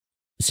a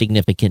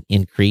significant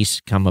increase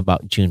come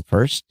about June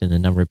 1st in the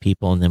number of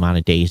people and the amount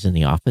of days in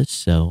the office.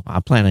 So I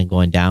plan on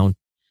going down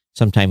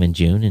sometime in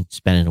June and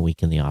spending a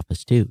week in the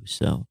office too.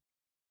 So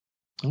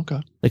okay,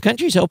 the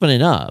country's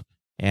opening up,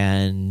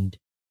 and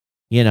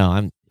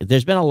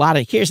there's been a lot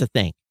of, here's the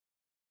thing.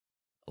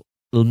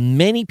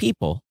 Many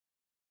people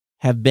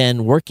have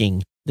been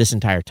working this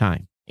entire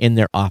time in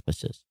their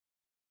offices.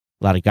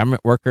 A lot of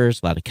government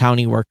workers, a lot of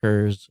county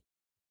workers,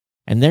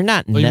 and they're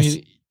not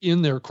necessarily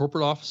in their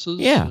corporate offices.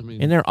 Yeah,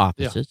 in their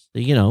offices.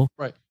 Yeah.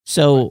 Right.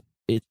 So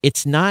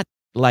it's not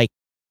like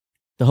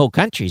the whole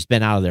country's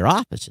been out of their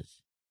offices.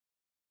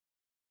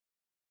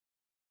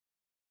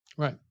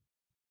 Right.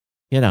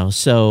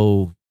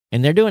 So,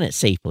 and they're doing it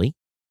safely.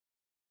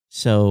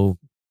 So,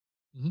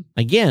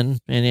 again,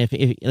 and if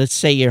let's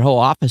say your whole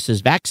office is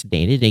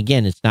vaccinated,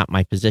 again, it's not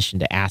my position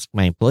to ask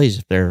my employees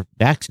if they're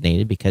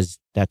vaccinated because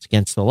that's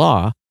against the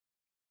law.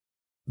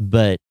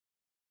 But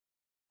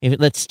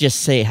let's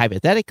just say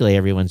hypothetically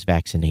everyone's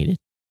vaccinated,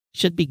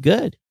 should be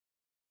good.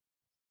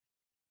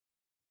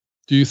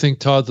 Do you think,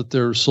 Todd, that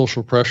there's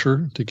social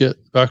pressure to get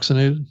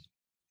vaccinated?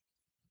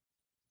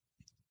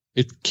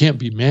 It can't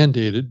be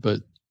mandated, but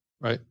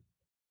right.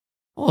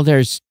 Well,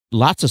 there's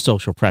lots of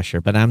social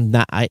pressure, but I'm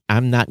not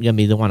going to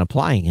be the one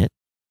applying it.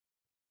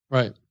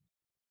 Right.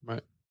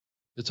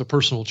 It's a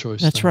personal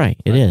choice. That's right.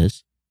 It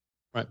is.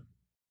 Right.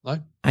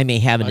 I may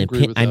have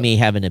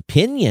an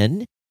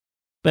opinion,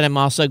 but I'm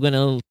also going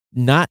to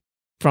not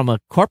from a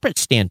corporate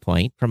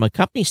standpoint, from a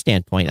company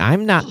standpoint,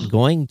 I'm not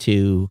going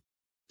to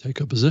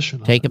take a position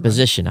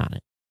on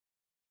it.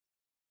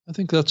 I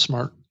think that's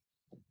smart.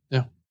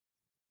 Yeah.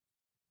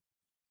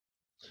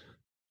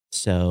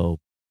 So,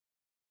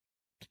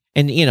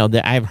 and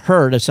I've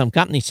heard of some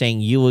companies saying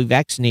you will be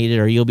vaccinated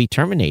or you'll be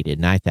terminated.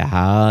 And I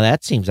thought,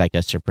 that seems like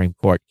a Supreme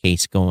Court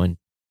case going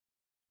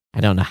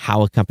I don't know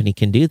how a company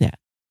can do that.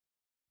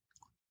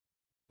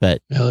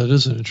 But yeah, that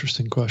is an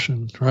interesting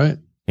question, right?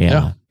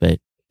 yeah. But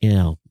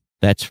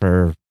that's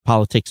for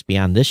politics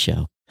beyond this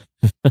show.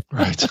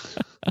 Right.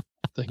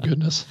 Thank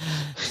goodness.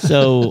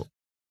 So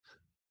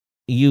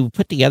you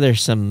put together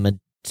some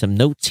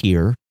notes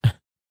here.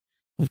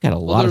 We've got a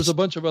lot. There's a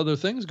bunch of other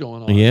things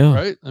going on. Yeah.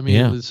 Right. I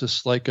mean, it's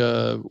just like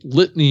a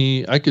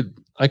litany. I could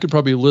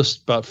probably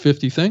list about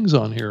 50 things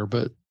on here,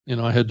 but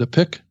I had to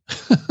pick.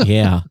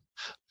 Yeah.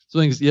 So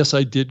things. Yes,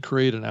 I did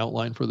create an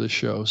outline for this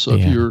show. So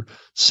if you're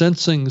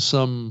sensing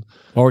some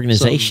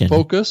organization,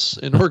 focus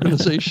and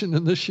organization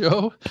in this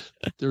show,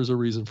 there's a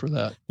reason for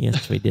that.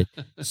 Yes, we did.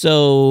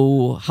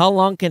 So how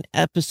long can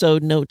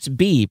episode notes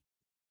be?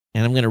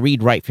 And I'm going to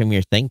read right from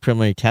your thing.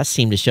 Preliminary tests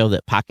seem to show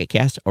that Pocket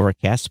Cast,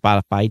 Overcast,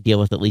 Spotify deal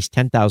with at least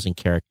 10,000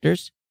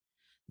 characters.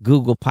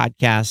 Google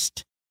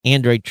Podcast,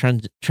 Android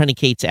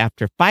truncates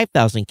after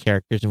 5,000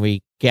 characters, and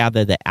we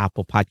gather that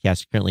Apple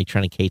Podcast currently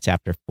truncates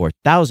after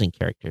 4,000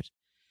 characters.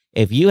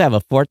 If you have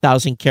a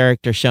 4,000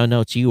 character show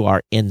notes, you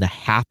are in the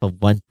half of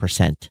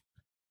 1%.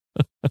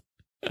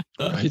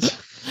 Right.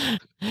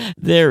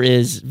 There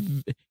is,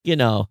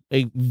 a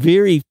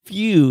very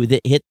few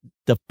that hit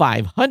the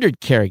 500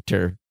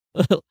 character.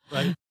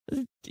 Right.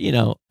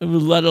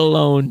 Let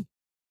alone,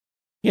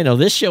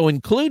 this show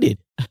included.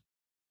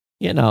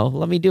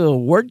 Let me do a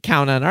word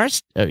count on our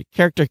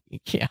character.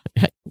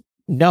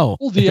 No.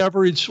 Well,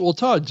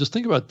 Todd, just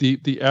think about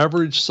the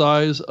average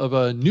size of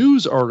a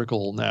news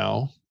article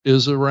now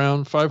is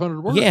around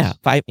 500 words. Yeah,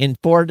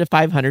 4 to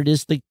 500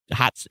 is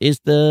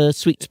the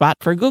sweet spot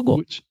for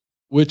Google.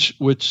 Which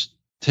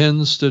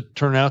tends to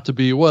turn out to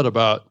be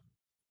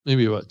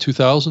maybe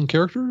 2,000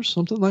 characters,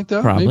 something like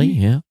that. Probably,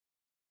 maybe?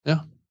 Yeah.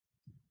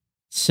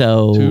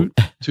 So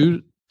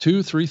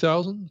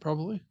 3,000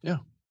 probably. Yeah.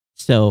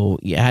 So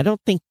I don't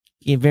think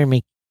very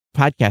many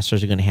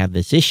podcasters are going to have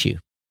this issue,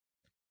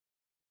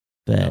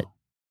 but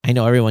I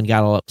know everyone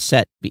got all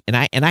upset, and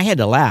I had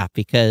to laugh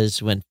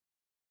because when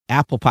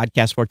Apple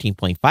Podcast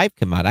 14.5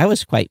 came out, I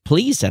was quite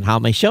pleased at how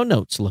my show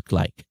notes looked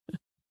like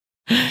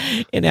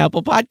in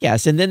Apple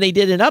Podcasts, and then they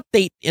did an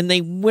update and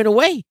they went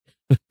away.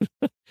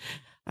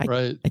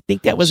 Right. I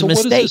think that was a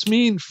mistake. What does this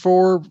mean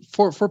for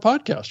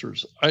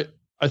podcasters?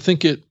 I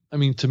think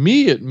to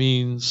me, it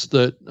means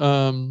that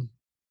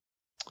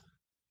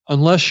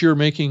unless you're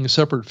making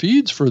separate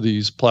feeds for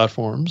these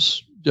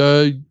platforms,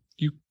 if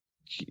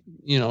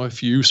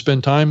you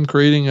spend time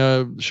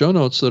creating show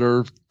notes that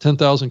are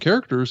 10,000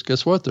 characters,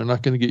 guess what? They're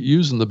not going to get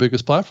used in the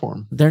biggest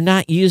platform. They're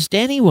not used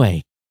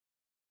anyway.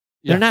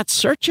 They're not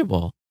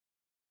searchable.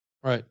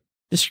 Right.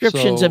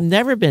 Descriptions have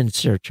never been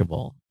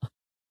searchable.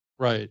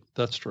 Right.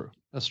 That's true.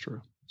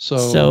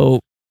 So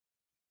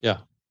yeah.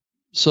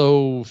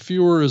 So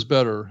fewer is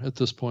better at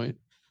this point.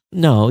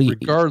 No,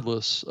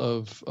 regardless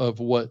of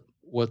what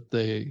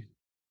they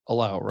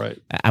allow, right?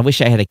 I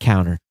wish I had a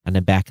counter on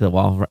the back of the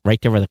wall,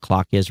 right there where the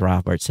clock is,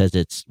 Rob, where it says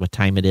it's what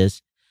time it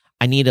is.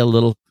 I need a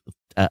little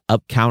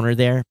up counter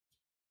there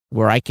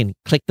where I can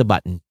click the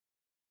button.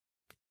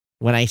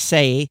 When I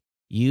say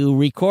you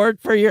record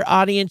for your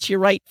audience, you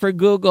write for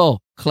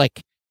Google,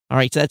 click. All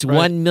right, so that's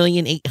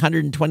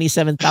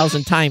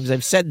 1,827,000 times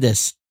I've said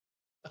this.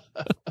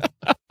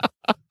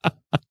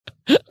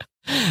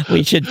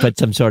 We should put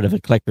some sort of a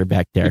clicker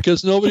back there.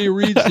 Because nobody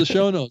reads the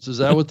show notes. Is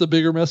that what the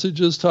bigger message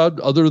is, Todd,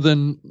 other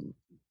than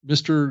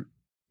Mr.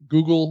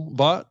 Google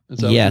bot? Is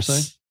that what you're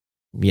saying?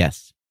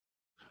 Yes.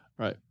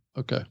 Right.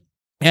 Okay.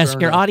 Ask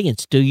your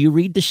audience, do you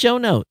read the show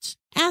notes?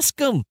 Ask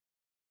them.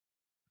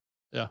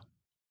 Yeah.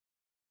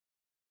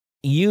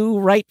 You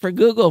write for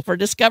Google for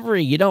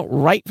discovery. You don't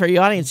write for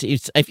your audience.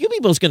 A few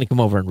people is going to come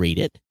over and read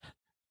it.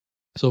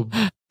 So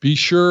be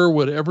sure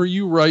whatever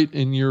you write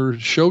in your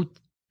show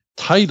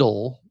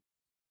title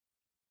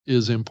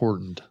is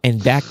important.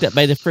 And backed up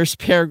by the first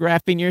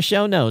paragraph in your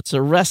show notes.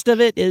 The rest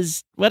of it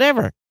is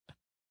whatever.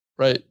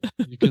 Right.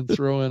 You can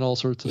throw in all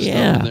sorts of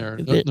stuff in there.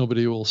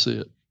 Nobody will see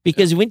it.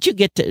 Because once you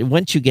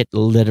get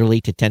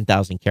literally to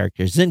 10,000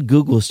 characters, then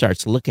Google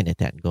starts looking at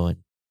that and going,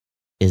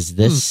 is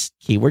this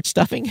keyword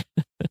stuffing?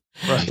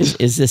 Right.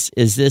 Is this,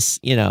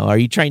 are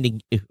you trying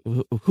to,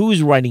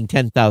 who's writing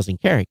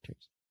 10,000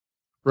 characters?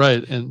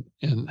 Right. And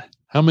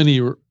how many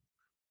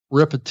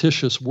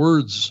repetitious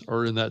words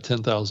are in that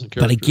 10,000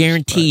 characters? But I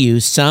guarantee you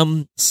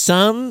some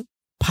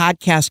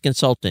podcast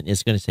consultant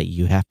is going to say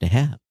you have to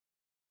have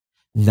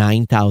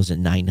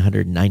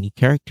 9,990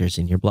 characters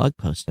in your blog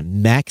post to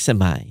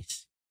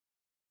maximize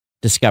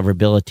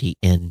discoverability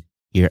in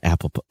your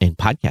Apple in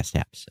podcast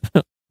apps.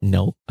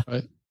 No.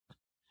 Right.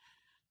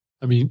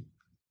 I mean,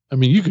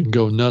 you can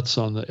go nuts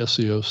on the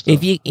SEO stuff.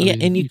 If you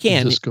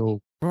can just go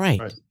right.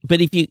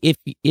 But if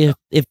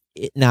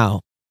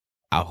now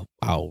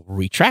I'll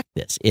retract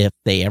this. If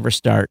they ever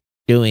start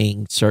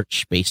doing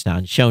search based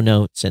on show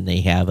notes and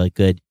they have a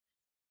good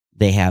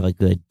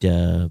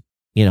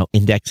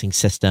indexing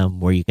system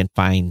where you can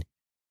find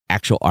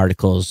actual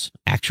articles,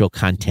 actual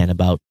content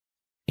about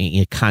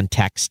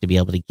context to be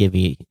able to give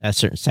you a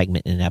certain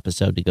segment in an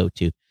episode to go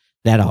to,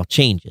 that all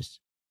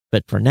changes.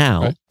 But for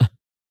now,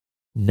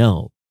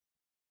 no.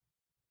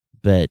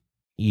 but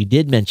you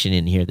did mention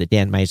in here that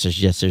Dan Meiser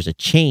suggests there's a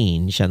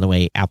change on the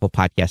way Apple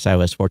Podcasts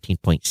iOS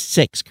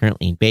 14.6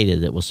 currently in beta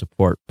that will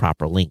support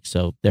proper links.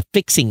 So they're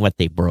fixing what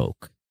they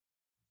broke.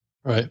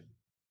 Right.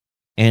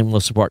 And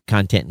will support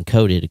content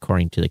encoded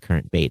according to the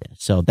current beta.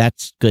 So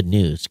that's good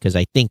news, because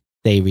I think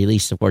they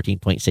released the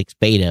 14.6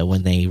 beta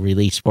when they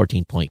released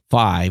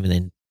 14.5 and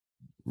then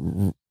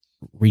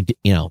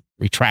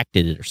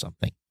retracted it or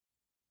something.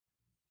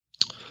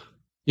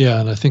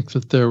 Yeah, and I think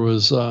that there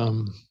was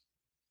I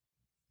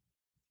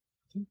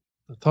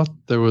thought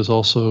there was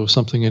also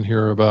something in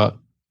here about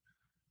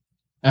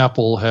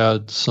Apple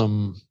had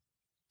some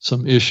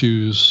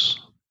issues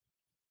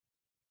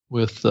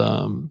with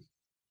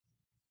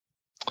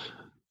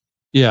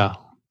yeah.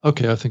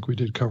 Okay, I think we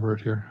did cover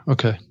it here.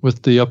 Okay,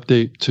 with the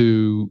update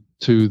to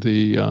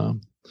the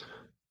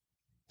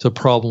to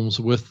problems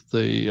with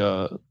the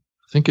I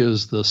think it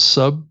was the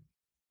sub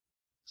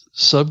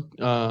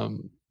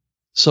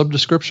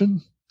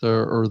description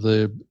or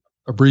the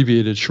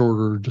abbreviated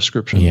shorter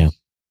description. Yeah.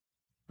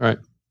 Right.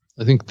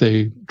 I think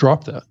they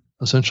dropped that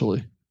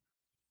essentially.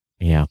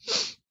 Yeah.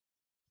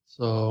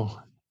 So,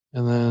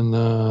 and then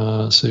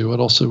let's see, what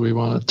else do we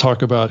want to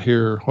talk about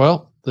here?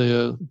 Well,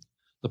 the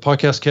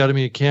Podcast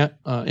Academy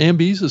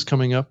Ambies is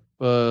coming up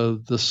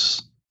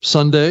this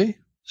Sunday.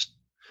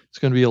 It's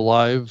going to be a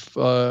live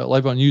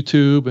on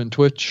YouTube and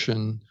Twitch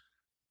and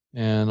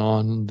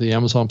on the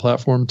Amazon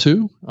platform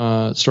too.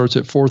 It starts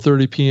at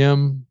 4:30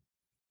 p.m.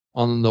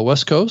 on the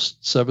West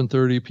Coast,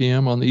 7:30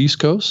 p.m. on the East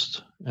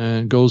Coast,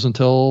 and goes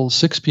until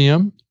 6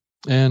 p.m.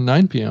 and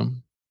 9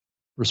 p.m.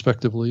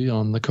 respectively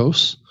on the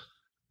coast.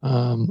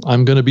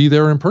 I'm going to be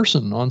there in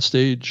person on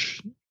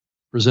stage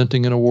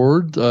presenting an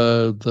award,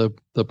 the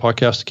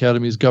Podcast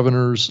Academy's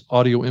Governor's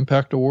Audio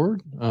Impact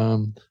Award.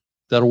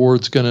 That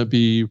award's going to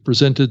be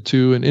presented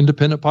to an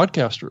independent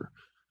podcaster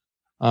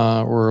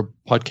or a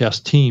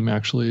podcast team.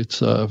 Actually, it's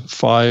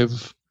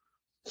 5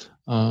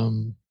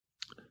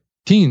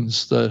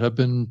 teens that have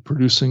been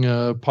producing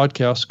a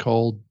podcast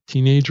called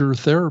Teenager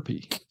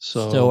Therapy.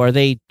 So are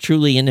they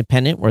truly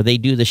independent where they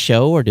do the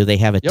show, or do they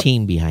have a Yep.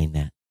 team behind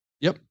that?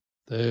 Yep,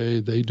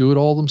 they do it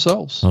all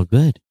themselves. Oh,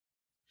 good.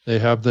 They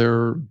have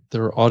their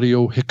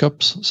audio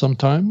hiccups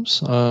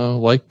sometimes,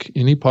 like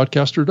any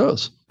podcaster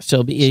does.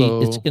 So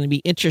it's going to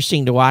be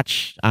interesting to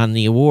watch on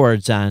the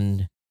awards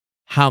on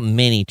how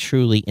many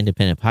truly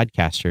independent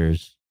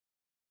podcasters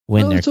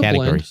win their it's a blend.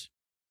 categories.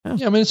 Oh.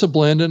 Yeah, I mean, it's a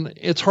blend, and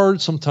it's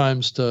hard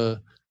sometimes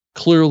to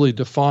clearly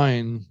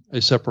define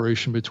a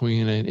separation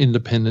between an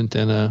independent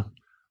and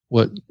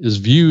what is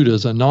viewed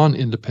as a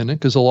non-independent,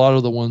 because a lot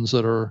of the ones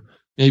that are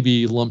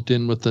maybe lumped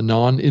in with the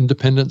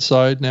non-independent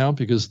side now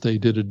because they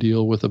did a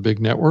deal with a big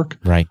network,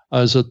 right?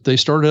 Is that they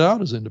started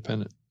out as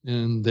independent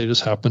and they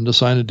just happened to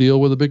sign a deal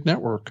with a big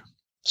network.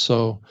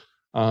 So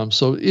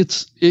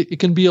it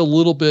can be a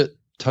little bit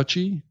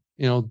touchy,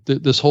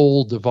 this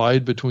whole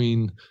divide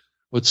between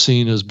what's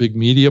seen as big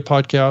media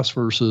podcasts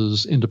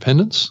versus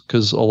independents,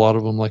 because a lot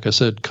of them, like I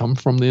said, come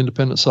from the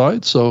independent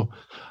side. So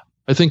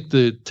I think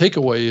the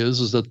takeaway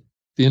is that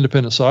the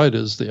independent side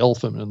is the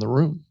elephant in the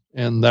room,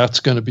 and that's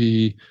going to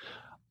be.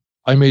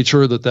 I made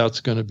sure that that's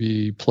going to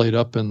be played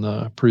up in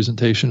the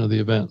presentation of the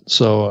event.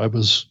 So I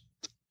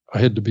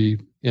had to be,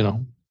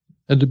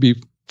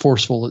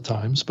 forceful at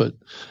times, but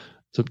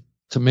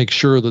to make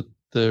sure that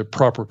the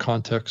proper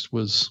context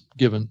was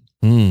given.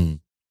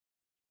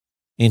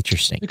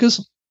 Interesting.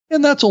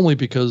 And that's only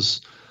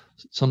because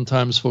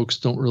sometimes folks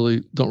don't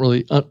really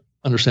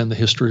understand the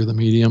history of the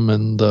medium,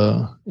 and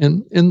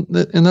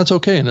that's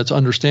okay, and it's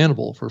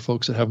understandable for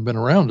folks that haven't been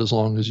around as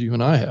long as you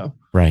and I have.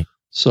 Right.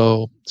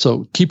 So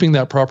keeping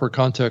that proper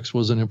context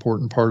was an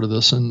important part of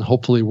this, and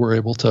hopefully we're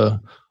able to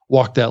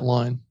walk that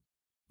line.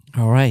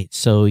 All right.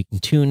 So you can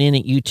tune in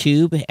at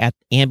YouTube at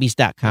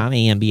ambies.com,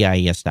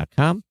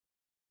 ambies.com.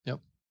 Yep.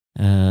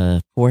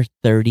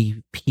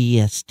 4:30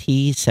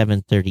 PST,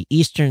 7:30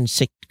 Eastern,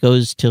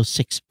 goes till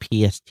 6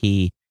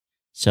 PST.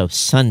 So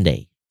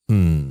Sunday.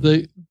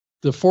 The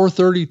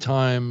 4:30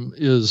 time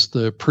is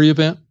the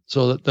pre-event,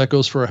 so that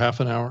goes for a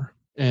half an hour,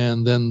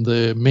 and then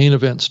the main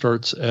event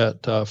starts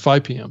at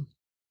 5 p.m.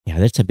 Yeah,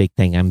 that's a big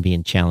thing I'm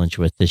being challenged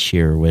with this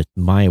year with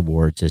my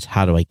awards is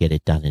how do I get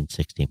it done in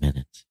 60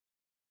 minutes?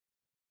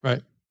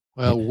 Right.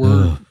 Well,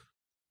 we're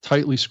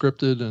tightly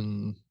scripted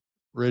and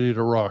ready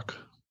to rock.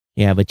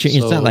 Yeah, but it's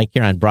not like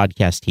you're on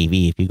broadcast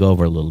TV. If you go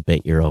over a little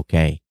bit, you're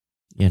okay.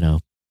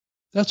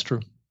 That's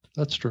true.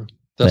 That's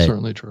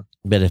certainly true.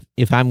 But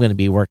if I'm going to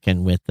be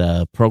working with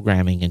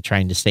programming and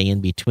trying to stay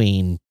in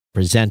between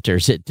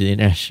presenters at the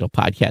International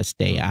Podcast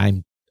Day,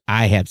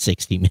 I have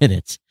 60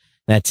 minutes.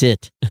 That's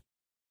it.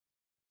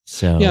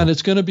 So yeah, and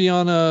it's going to be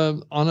on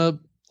a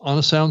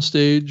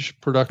soundstage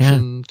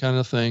production kind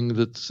of thing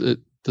that's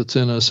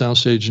in a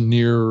soundstage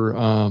near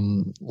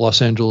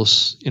Los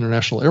Angeles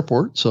International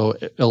Airport. So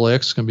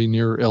LAX is going to be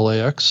near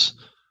LAX,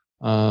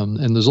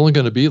 and there's only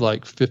going to be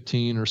like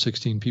 15 or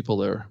 16 people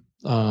there.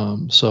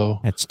 So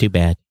that's too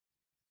bad.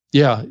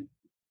 Yeah,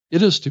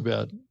 it is too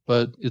bad.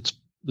 But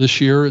this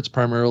year it's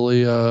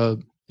primarily a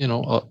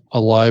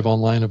live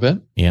online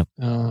event. Yeah.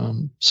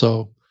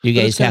 So Do you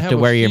guys have to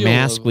wear your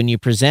mask when you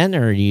present,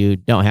 or you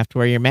don't have to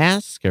wear your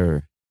mask?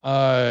 Or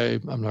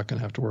I'm not going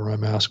to have to wear my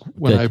mask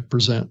when I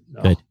present.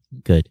 No.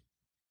 Good.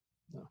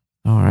 No.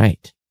 All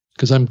right.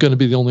 Because I'm going to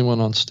be the only one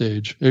on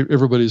stage.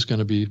 Everybody's going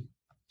to be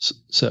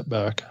set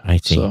back. I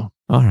see. So,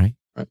 all right.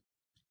 Right.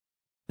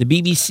 The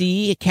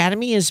BBC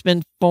Academy has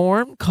been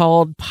formed,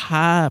 called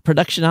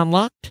Production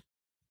Unlocked.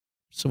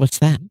 So what's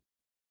that?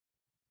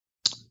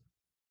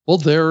 Well,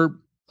 the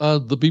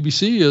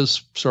BBC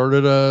has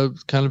started a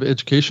kind of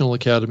educational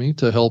academy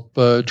to help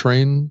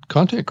train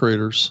content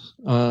creators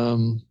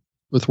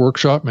with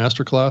workshop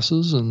master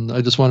classes. And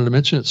I just wanted to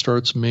mention it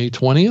starts May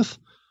 20th.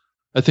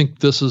 I think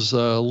this is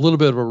a little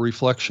bit of a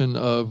reflection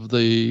of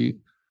the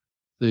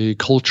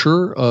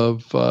culture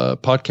of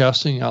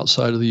podcasting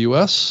outside of the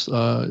U.S.,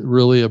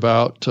 really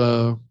about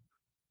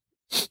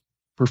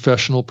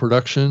professional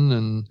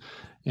production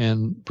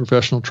and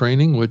professional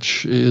training,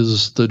 which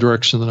is the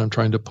direction that I'm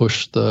trying to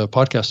push the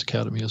Podcast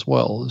Academy as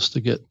well, is to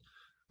get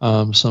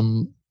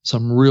some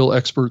real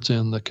experts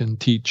in that can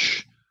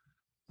teach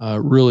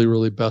really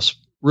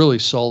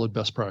solid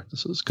best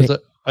practices. Because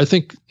I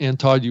think, and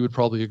Todd, you would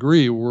probably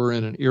agree, we're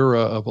in an era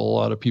of a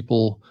lot of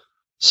people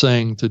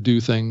saying to do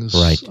things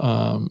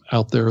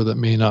out there that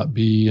may not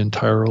be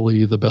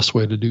entirely the best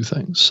way to do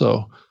things.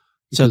 So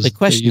the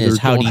question is,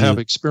 how do you have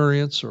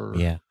experience, or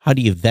how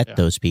do you vet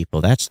those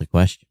people? That's the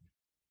question.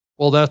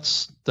 Well,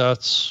 that's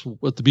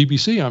what the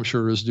BBC, I'm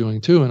sure, is doing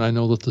too. And I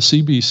know that the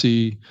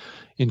CBC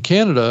in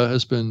Canada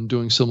has been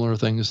doing similar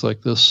things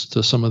like this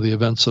to some of the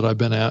events that I've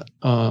been at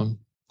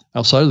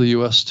outside of the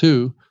US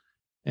too.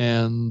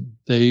 And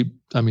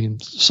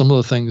some of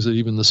the things that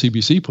even the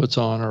CBC puts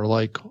on are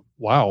like,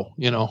 wow,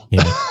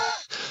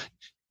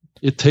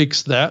 it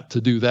takes that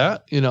to do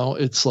that.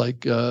 It's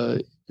like,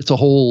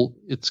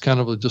 it's kind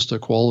of just a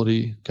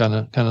quality kind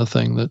of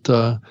thing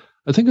that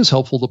I think is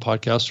helpful to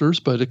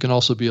podcasters, but it can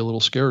also be a little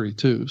scary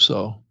too.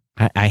 So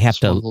I have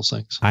to, one of those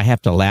things. I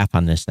have to laugh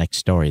on this next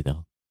story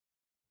though.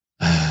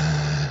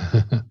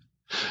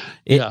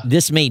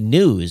 This made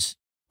news,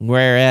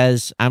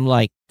 whereas I'm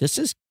like, this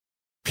is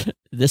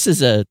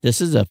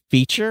a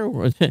feature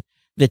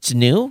that's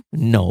new.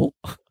 No,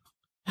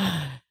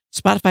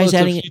 Spotify's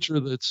adding a feature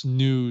that's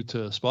new to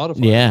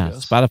Spotify. Yeah,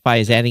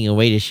 Spotify is adding a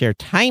way to share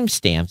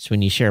timestamps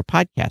when you share a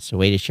podcast, a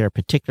way to share a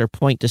particular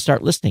point to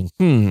start listening.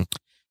 I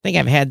think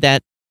I've had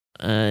that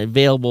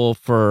available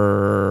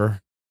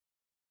for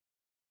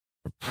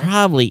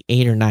probably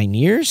 8 or 9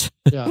 years.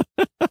 Yeah.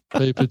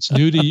 If it's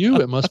new to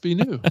you, it must be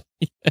new.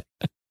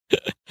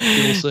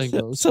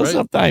 So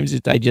sometimes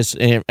I just,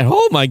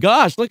 oh my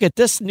gosh, look at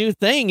this new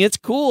thing. It's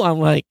cool. I'm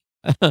like,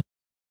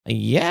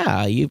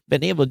 yeah, you've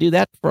been able to do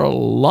that for a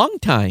long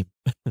time.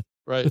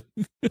 Right.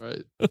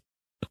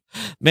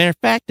 Matter of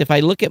fact, if I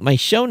look at my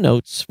show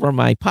notes for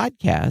my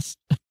podcast,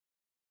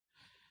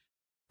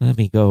 let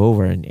me go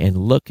over and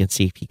look and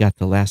see if he got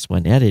the last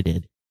one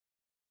edited.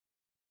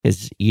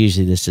 Because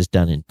usually this is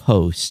done in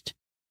post.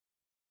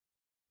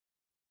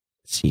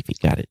 Let's see if he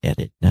got it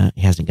edited. No,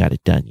 he hasn't got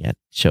it done yet.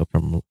 Show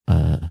from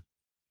a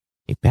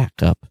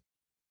backup.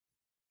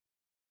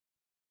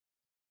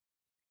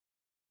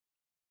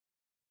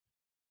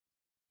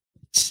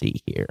 Let's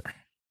see here.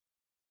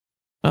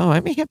 Oh,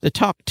 I may have to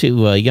talk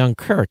to young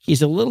Kirk.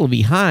 He's a little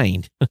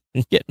behind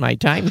getting my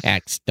time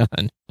hacks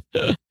done.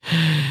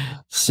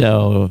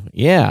 So,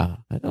 yeah,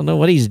 I don't know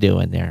what he's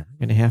doing there. I'm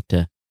going to have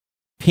to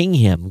ping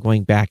him,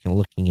 going back and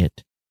looking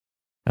at,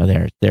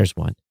 there's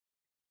one.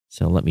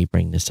 So let me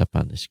bring this up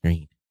on the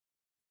screen.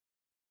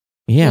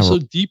 Yeah. So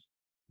deep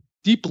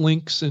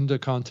links into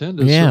content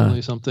is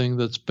certainly something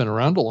that's been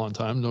around a long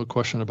time. No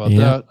question about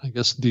that. I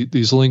guess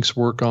these links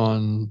work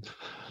on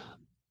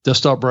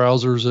desktop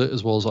browsers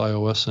as well as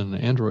iOS and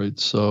Android.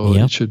 So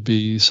it should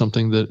be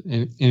something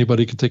that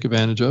anybody can take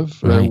advantage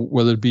of,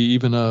 whether it be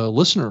even a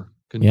listener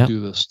can do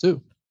this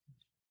too.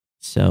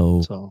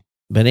 So,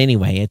 but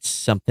anyway, it's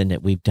something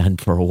that we've done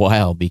for a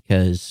while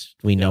because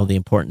we know the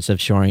importance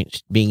of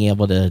being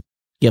able to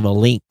give a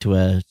link to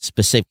a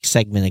specific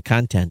segment of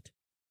content.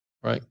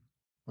 Right.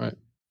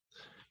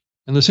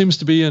 And there seems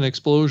to be an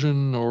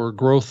explosion or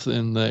growth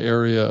in the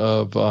area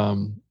of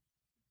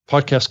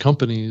podcast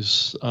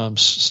companies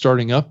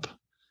starting up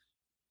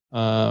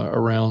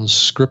around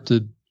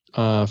scripted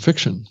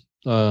fiction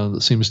that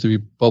seems to be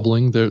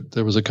bubbling.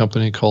 There was a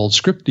company called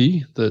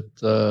Scripty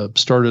that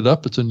started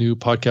up. It's a new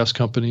podcast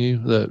company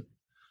that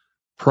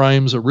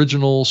primes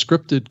original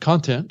scripted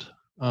content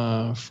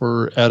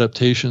for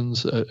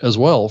adaptations as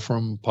well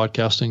from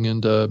podcasting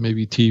into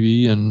maybe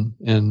TV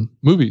and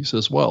movies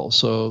as well.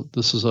 So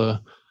this is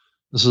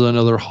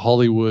another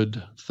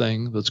Hollywood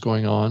thing that's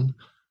going on.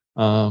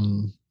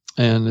 And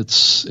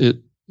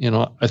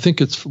I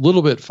think it's a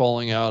little bit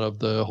falling out of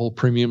the whole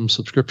premium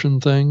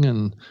subscription thing.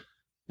 And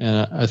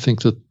I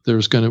think that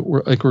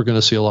we're going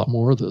to see a lot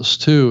more of this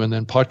too. And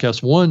then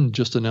Podcast One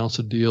just announced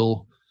a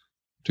deal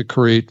to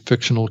create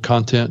fictional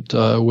content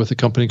with a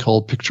company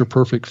called Picture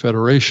Perfect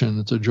Federation.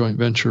 It's a joint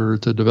venture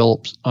to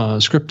develop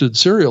scripted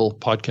serial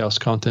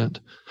podcast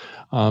content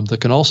that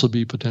can also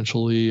be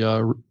potentially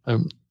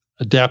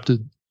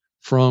adapted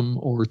from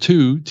or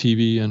to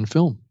TV and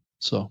film.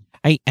 So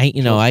I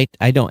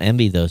don't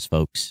envy those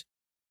folks.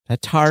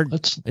 That's hard.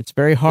 It's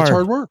very hard. It's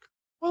hard work.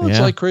 Well, it's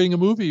like creating a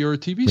movie or a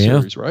TV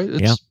series, right?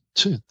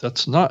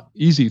 That's not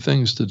easy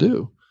things to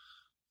do.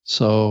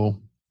 So,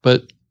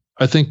 but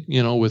I think,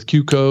 with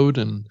Q Code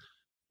and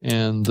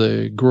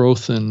the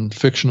growth in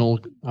fictional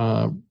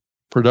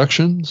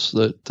productions,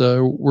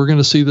 that we're going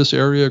to see this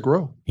area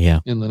grow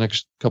in the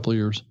next couple of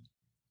years.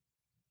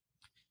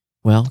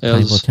 Well,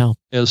 time will tell.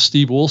 As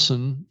Steve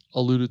Wilson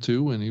alluded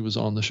to when he was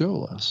on the show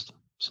last.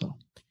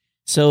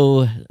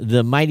 So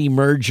the mighty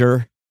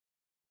merger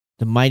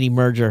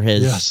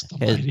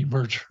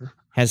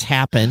has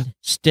happened.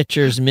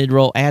 Stitcher's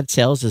mid-roll ad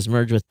sales has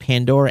merged with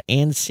Pandora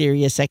and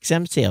Sirius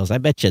XM sales. I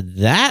bet you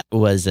that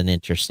was an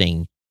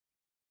interesting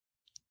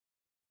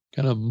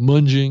kind of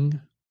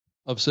munging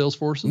of sales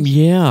forces.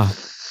 Yeah.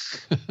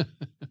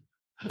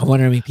 I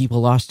wonder how many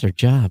people lost their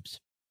jobs.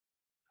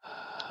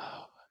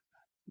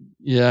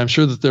 Yeah, I'm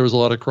sure that there was a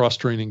lot of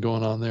cross-training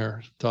going on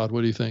there. Todd,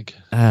 what do you think?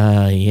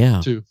 Yeah.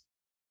 Too.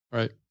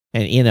 Right.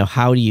 And,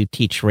 how do you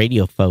teach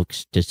radio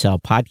folks to sell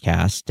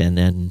podcasts and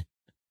then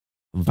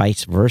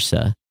vice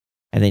versa?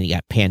 And then you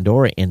got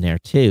Pandora in there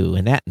too,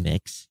 in that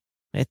mix.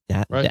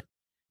 That would,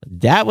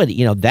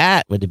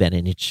 that would have been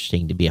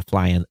interesting to be a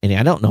fly in. And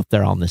I don't know if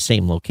they're all in the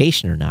same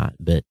location or not,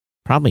 but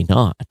probably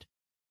not.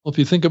 Well, if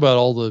you think about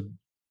all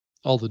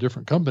the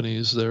different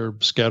companies, they're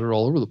scattered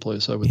all over the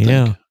place, I would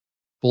think.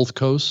 Both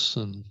coasts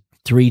and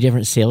 3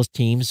 different sales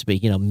teams,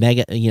 but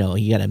mega,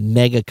 you got a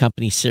mega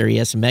company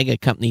Sirius, mega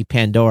company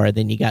Pandora,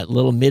 then you got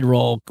little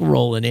mid-roll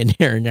rolling in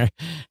there, and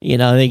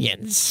they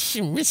get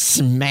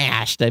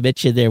smashed. I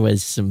bet you there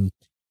was some,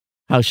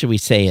 how should we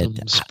say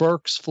it?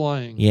 Sparks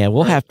flying. Yeah,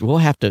 we'll have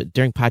to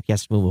during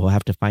podcast movie, we'll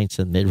have to find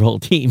some mid-roll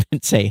team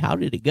and say, how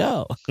did it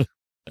go?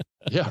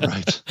 Yeah,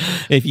 right.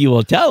 If you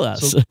will tell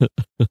us.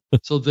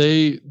 So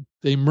they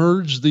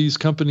merged these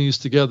companies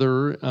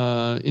together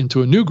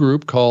into a new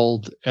group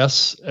called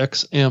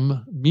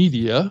SXM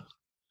Media.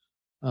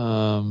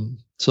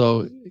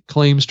 So it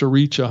claims to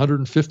reach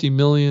 150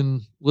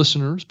 million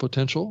listeners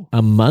potential.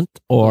 A month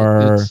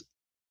or?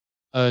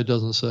 It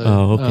doesn't say.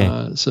 Oh,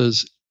 okay. It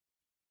says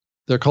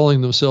they're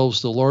calling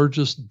themselves the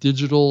largest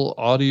digital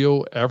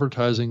audio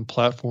advertising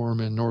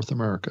platform in North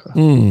America.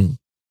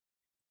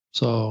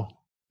 So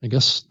I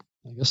guess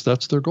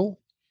that's their goal.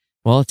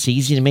 Well, it's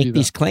easy to make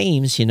these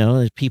claims.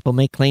 People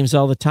make claims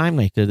all the time,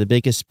 like they're the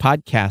biggest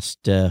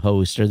podcast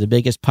host or the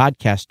biggest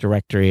podcast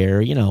director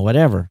or,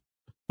 whatever.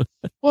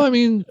 Well, I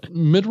mean,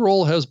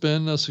 Midroll has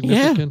been a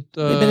significant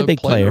been a big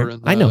player in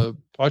the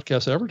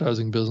podcast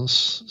advertising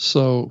business.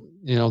 So,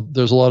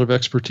 there's a lot of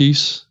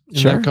expertise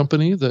in that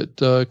company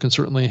that can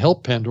certainly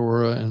help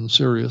Pandora and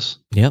Sirius.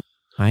 Yep,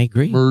 I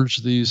agree.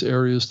 Merge these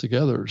areas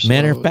together. So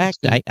Matter of fact,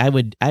 I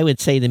would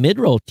say the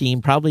Midroll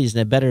team probably is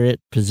in a better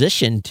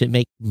position to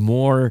make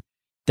more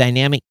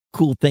dynamic,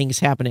 cool things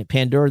happen at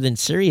Pandora than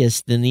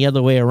Sirius than the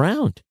other way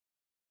around.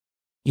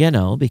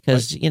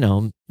 Because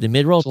the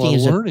mid-roll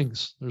teams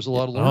learnings. There's a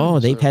lot of learnings. Oh,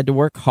 they've had to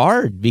work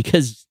hard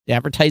because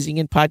advertising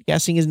and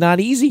podcasting is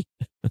not easy.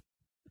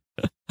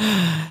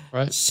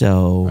 Right.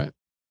 So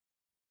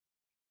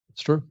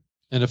it's true.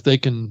 And if they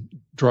can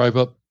drive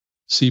up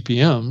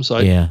CPMs,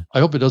 I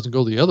hope it doesn't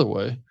go the other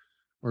way,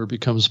 where it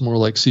becomes more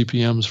like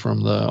CPMs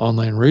from the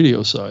online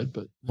radio side.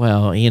 But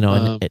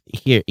and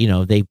here,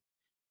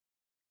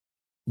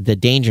 the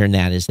danger in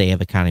that is they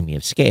have economy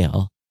of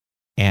scale,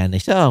 and they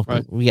say,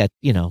 we got,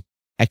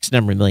 X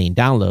number of million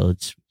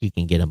downloads, you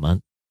can get a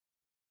month.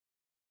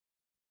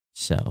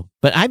 So,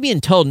 but I'm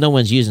being told no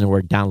one's using the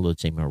word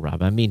downloads anymore,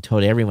 Rob. I'm being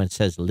told everyone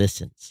says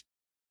listens.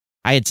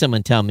 I had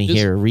someone tell me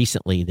here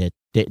recently that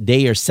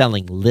they are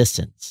selling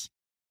listens.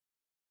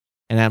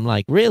 And I'm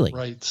like, really?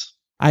 Right.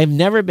 I've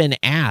never been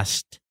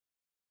asked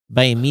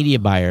by a media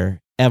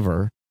buyer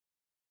ever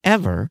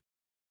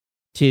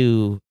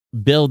to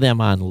bill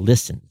them on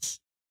listens.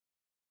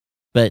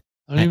 But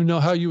I don't even know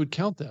how you would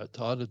count that,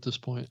 Todd, at this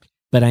point.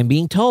 But I'm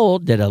being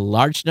told that a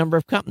large number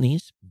of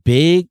companies,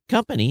 big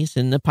companies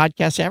in the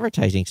podcast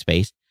advertising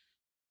space,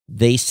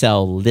 they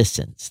sell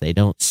listens. They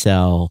don't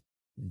sell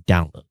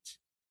downloads.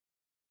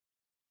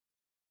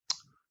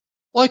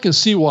 Well, I can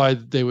see why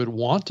they would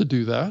want to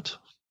do that,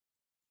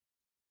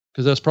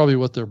 because that's probably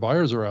what their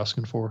buyers are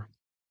asking for.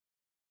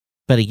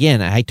 But again,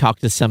 I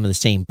talked to some of the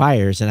same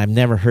buyers, and I've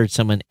never heard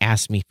someone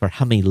ask me for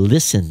how many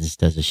listens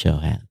does a show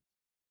have.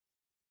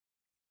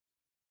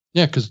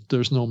 Yeah, because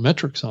there's no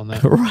metrics on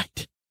that.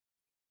 Right.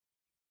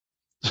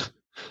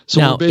 So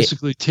now, we're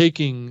basically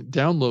taking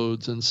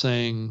downloads and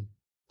saying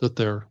that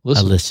they're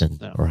listening. A listen,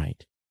 now.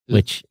 Right.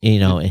 Which,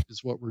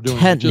 is what we're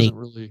doing. Which isn't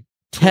really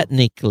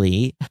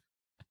technically,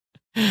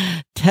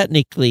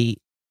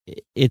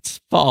 it's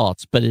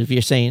false. But if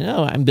you're saying,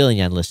 I'm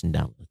billing on listen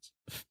downloads.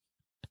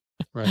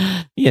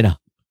 Right.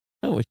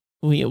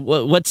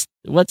 What's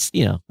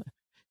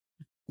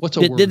What's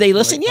a word? Did they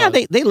listen? Yeah,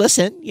 they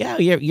listen. Yeah,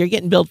 you're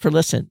getting billed for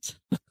listens.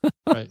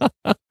 Right.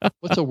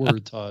 What's a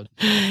word, Todd?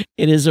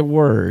 It is a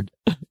word.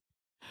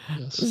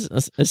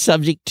 Yes.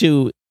 Subject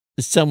to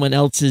someone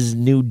else's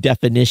new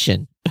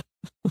definition.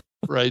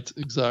 Right,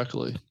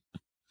 exactly.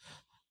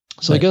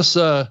 So I But- guess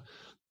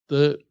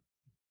the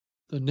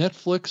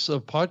Netflix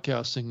of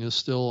podcasting is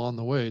still on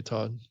the way,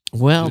 Todd.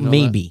 Well, you know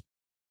maybe.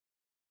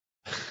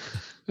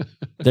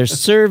 They're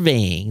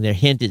surveying, they're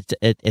hinted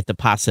at the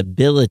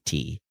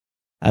possibility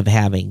of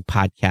having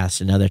podcasts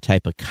and other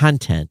type of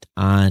content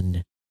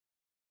on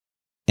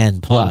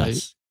N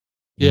Plus.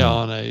 Yeah,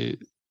 on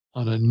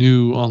a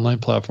new online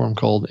platform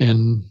called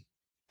N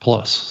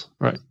Plus,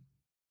 right?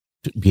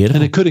 Beautiful.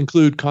 And it could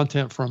include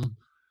content from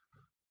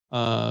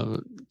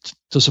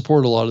to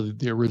support a lot of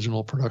the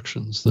original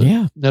productions that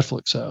Yeah.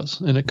 Netflix has,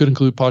 and it could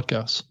include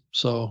podcasts.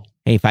 So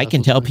Hey, if I that's can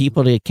what's tell going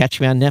people to catch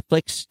me on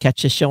Netflix,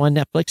 catch this show on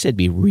Netflix, it'd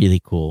be really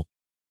cool.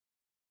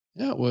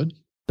 yeah, it would.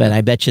 But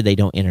I bet you they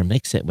don't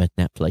intermix it with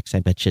Netflix. I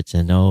bet you it's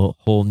a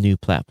whole new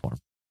platform.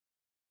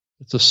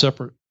 It's a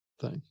separate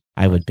thing.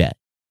 I would bet.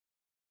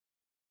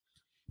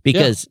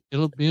 Because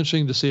It'll be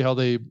interesting to see how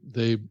they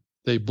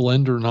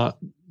blend or not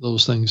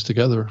those things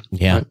together.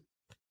 yeah. Right?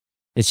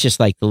 It's just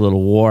like the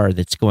little war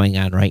that's going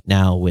on right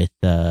now with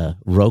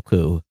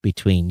Roku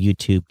between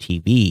YouTube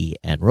TV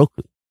and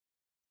Roku.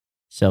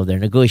 So their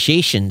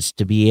negotiations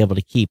to be able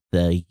to keep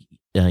the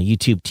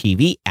YouTube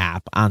TV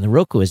app on the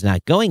Roku is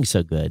not going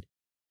so good.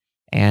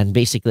 And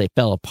basically it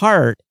fell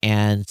apart.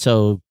 And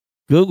so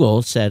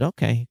Google said,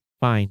 okay,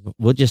 fine.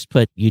 We'll just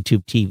put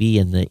YouTube TV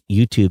in the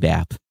YouTube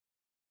app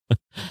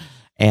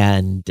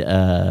and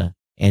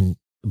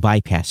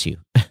bypass you.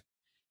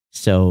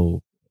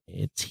 So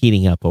it's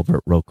heating up over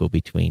at Roku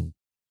between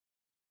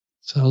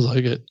Sounds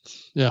like it.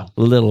 Yeah.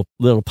 little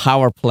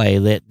power play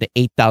that the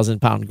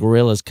 8,000-pound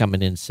gorillas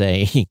coming in and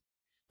say,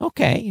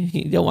 okay,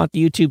 you don't want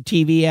the YouTube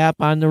TV app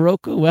on the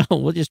Roku? Well,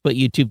 we'll just put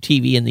YouTube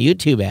TV in the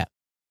YouTube app.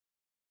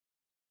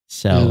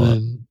 So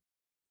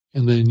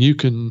and then you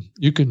can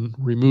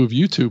remove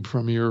YouTube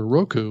from your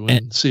Roku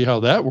and see how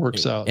that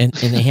works out. and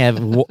they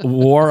have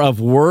war of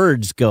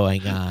words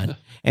going on.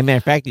 And matter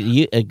of fact,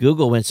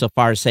 Google went so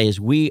far as to say is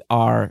we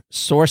are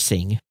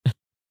sourcing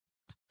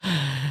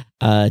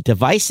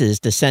devices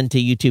to send to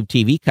YouTube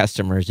TV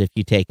customers if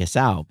you take us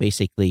out.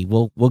 Basically,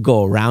 we'll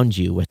go around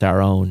you with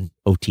our own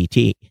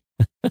OTT.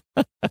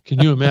 Can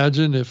you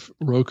imagine if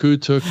Roku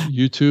took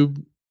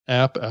YouTube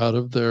app out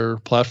of their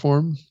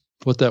platform?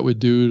 What that would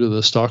do to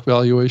the stock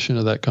valuation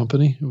of that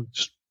company? It would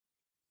just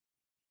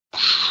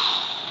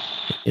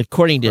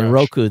According to crash.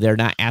 Roku, they're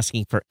not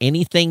asking for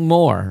anything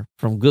more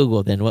from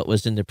Google than what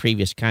was in the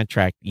previous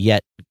contract.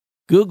 Yet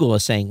Google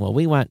is saying, well,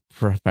 we want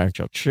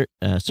preferential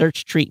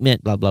search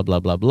treatment, blah, blah, blah,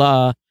 blah,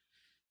 blah.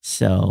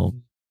 So,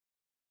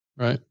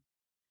 right.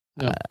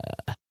 Yeah.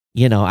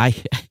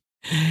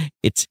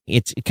 It's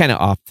kind of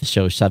off the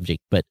show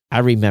subject, but I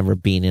remember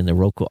being in the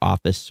Roku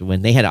office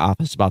when they had an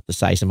office about the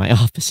size of my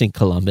office in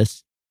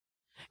Columbus.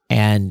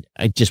 And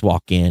I just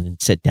walk in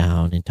and sit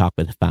down and talk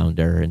with the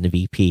founder and the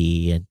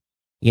VP and,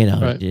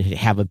 Right.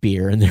 have a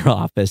beer in their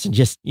office and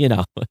just,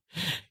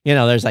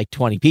 there's like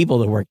 20 people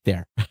that work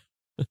there.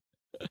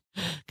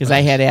 Because I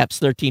had apps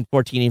 13,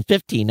 14, and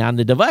 15 on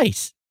the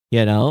device,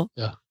 Yeah.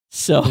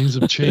 So Things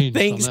have changed.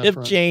 on things that have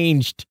front.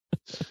 changed.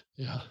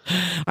 Yeah.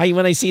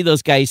 When I see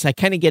those guys, I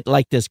kind of get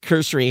like this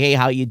cursory, hey,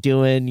 how you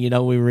doing?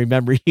 We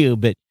remember you,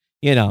 but,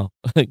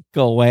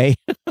 go away.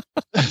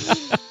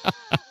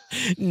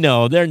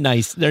 No, they're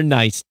nice. They're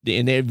nice.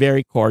 And they're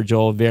very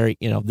cordial, very,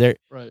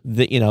 Right.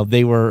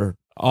 they were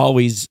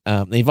always,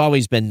 they've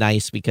always been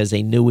nice because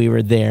they knew we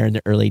were there in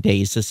the early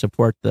days to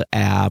support the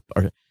app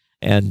or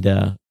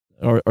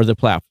the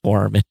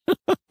platform.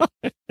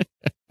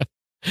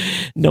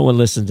 No one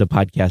listens to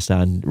podcasts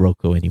on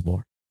Roku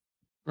anymore.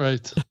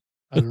 Right.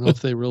 I don't know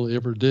if they really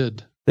ever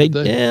did.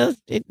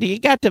 You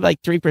got to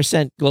like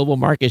 3% global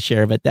market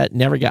share, but that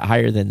never got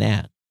higher than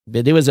that.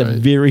 But it was a Right.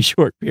 very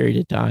short period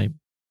of time.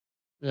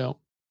 Yeah.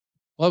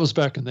 Well, that was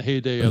back in the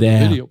heyday of Yeah.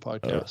 the video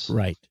podcasts.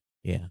 Right.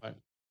 Yeah. Right.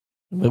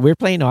 But we're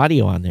playing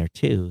audio on there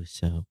too.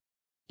 So,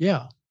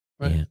 Yeah.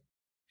 Right. yeah.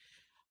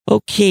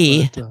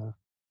 Okay.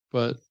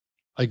 But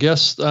I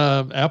guess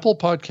Apple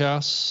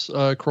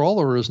Podcasts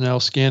crawler is now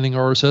scanning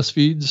RSS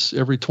feeds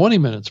every 20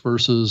 minutes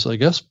versus, I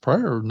guess,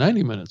 prior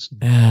 90 minutes. Do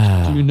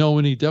you know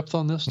any depth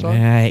on this,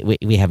 Todd?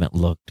 We haven't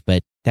looked,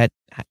 but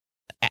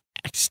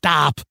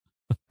stop.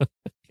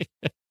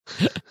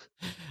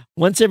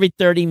 Once every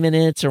 30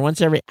 minutes or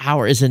once every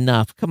hour is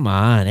enough. Come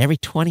on. Every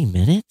 20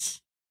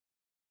 minutes?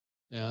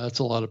 Yeah, that's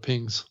a lot of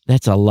pings.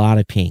 That's a lot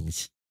of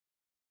pings.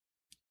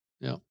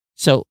 Yeah.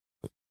 So,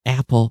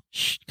 Apple,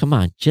 come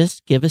on,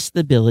 just give us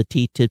the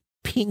ability to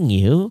ping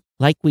you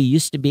like we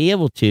used to be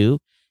able to,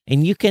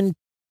 and you can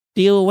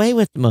deal away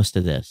with most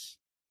of this.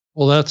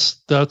 Well, that's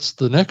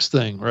the next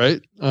thing,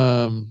 right?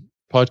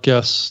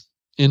 Podcast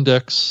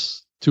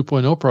Index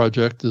 2.0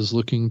 project is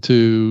looking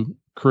to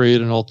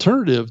create an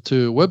alternative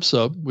to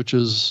WebSub, which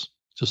is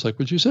just like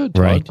what you said,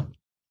 Todd. Right.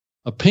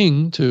 A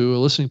ping to a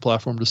listening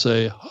platform to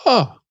say,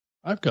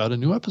 I've got a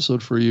new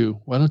episode for you.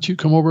 Why don't you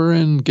come over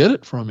and get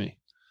it from me?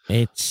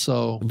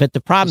 But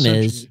the problem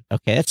is, essentially-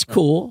 okay, that's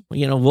cool.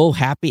 We'll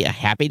happy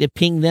to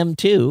ping them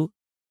too,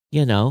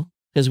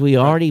 because we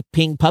already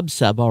ping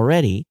PubSub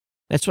already.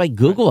 That's why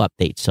Google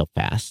updates so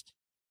fast.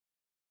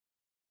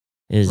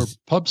 is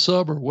Pub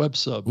Sub or Web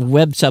Sub?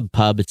 Web Sub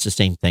Pub. It's the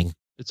same thing.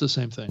 It's the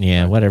same thing.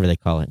 Yeah, right? whatever they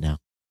call it now.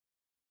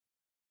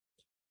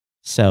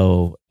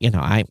 So,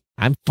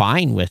 I'm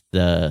fine with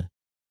that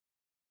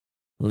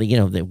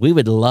we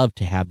would love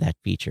to have that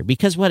feature,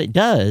 because what it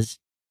does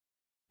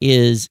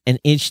is,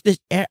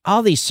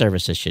 all these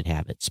services should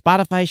have it.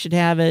 Spotify should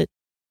have it.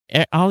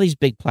 All these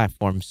big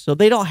platforms, so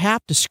they don't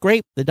have to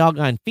scrape the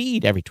doggone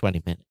feed every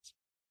 20 minutes.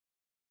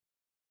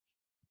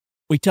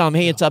 We tell them,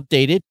 hey, it's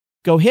updated.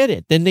 Go hit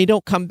it. Then they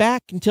don't come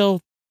back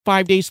until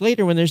 5 days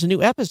later when there's a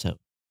new episode.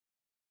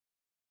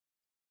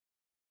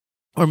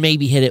 Or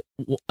maybe hit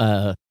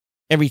it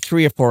every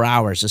 3 or 4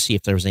 hours to see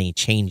if there's any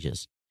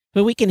changes.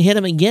 But we can hit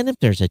them again if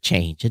there's a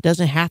change. It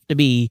doesn't have to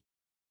be.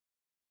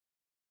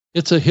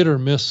 It's a hit or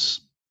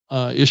miss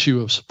issue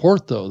of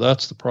support, though.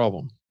 That's the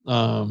problem.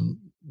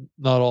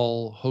 Not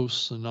all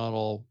hosts and not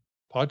all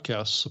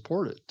podcasts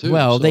support it, too.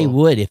 Well, they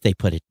would if they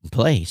put it in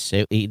place.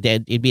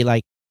 It'd be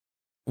like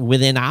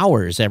within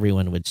hours,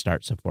 everyone would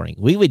start supporting.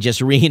 We would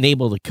just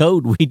re-enable the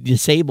code we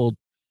disabled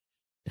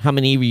how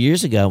many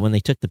years ago when they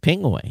took the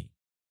ping away.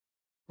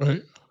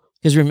 Right.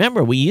 Because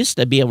remember, we used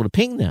to be able to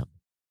ping them.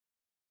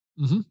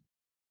 Mm-hmm.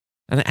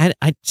 And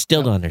I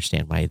still don't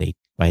understand why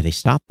they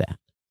stopped that.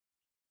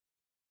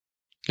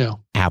 Yeah.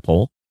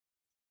 Apple.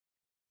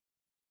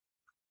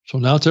 So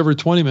now it's every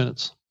 20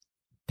 minutes.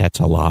 That's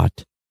a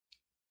lot.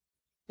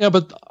 Yeah,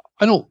 but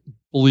I don't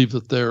believe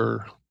that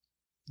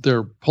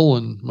they're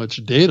pulling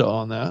much data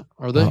on that,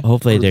 are they?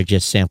 Hopefully, they're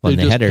just sampling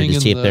the header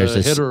to see if there's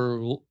a header.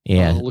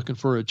 Looking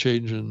for a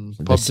change in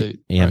pub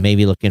date. Yeah, right.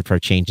 Maybe looking for a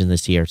change in the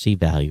CRC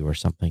value or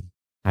something.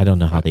 I don't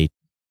know how the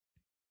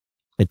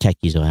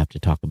techies will have to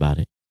talk about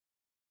it.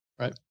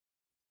 Right.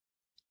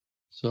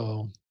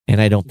 So.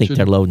 And I don't think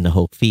they're loading the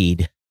whole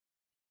feed.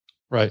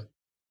 Right.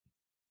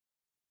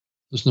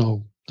 There's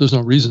no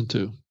reason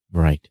to.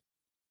 Right.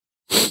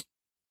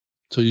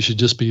 So you should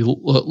just be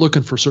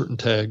looking for certain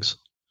tags.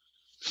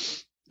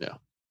 Yeah.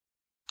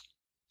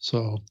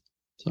 So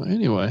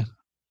anyway,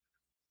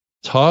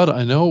 Todd,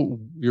 I know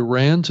you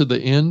ran to the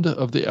end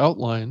of the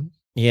outline.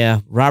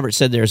 Yeah. Robert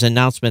said there's an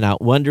announcement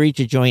out. Wondery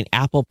to join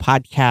Apple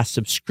Podcast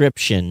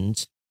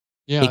subscriptions.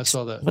 Yeah, I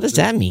saw that. What does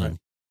that mean? Right.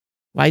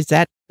 Why is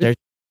that?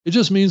 It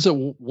just means that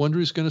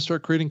Wondery is going to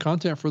start creating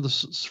content for the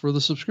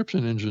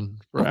subscription engine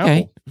for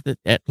Apple.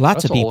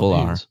 Lots of people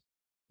are.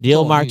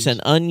 Deal marks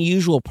an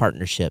unusual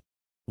partnership.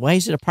 Why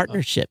is it a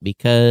partnership?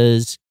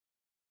 Because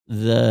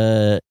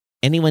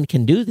anyone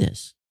can do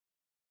this.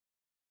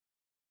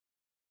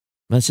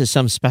 Unless it's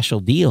some special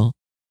deal.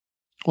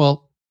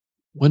 Well,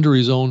 Wondery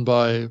is owned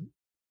by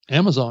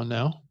Amazon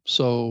now,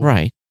 so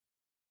right.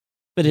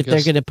 But if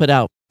they're going to put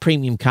out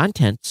premium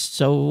content,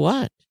 so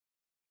what?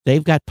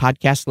 They've got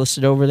podcasts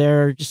listed over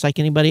there just like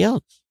anybody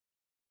else.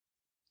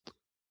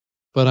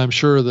 But I'm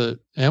sure that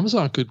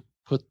Amazon could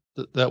put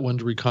that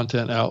Wondery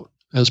content out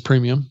as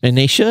premium. And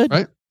they should.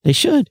 Right? They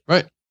should.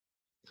 Right.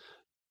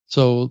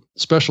 So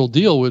special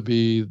deal would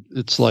be,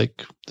 it's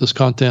like this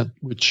content,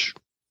 which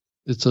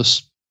it's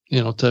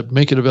to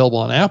make it available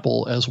on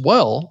Apple as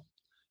well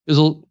is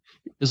a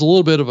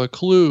little bit of a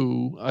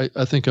clue,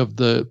 I think, of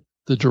the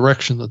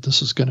direction that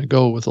this is going to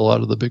go with a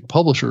lot of the big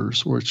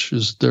publishers, which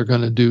is they're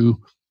going to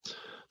do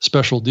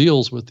special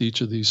deals with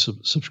each of these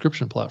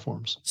subscription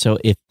platforms. So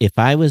if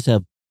I was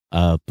a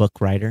book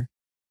writer,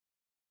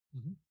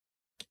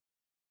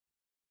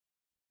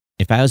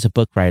 if I was a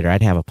book writer,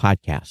 I'd have a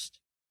podcast.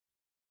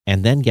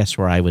 And then guess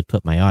where I would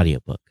put my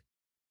audiobook?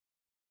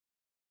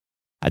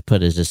 I'd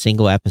put it as a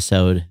single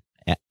episode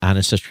on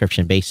a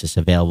subscription basis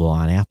available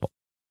on Apple.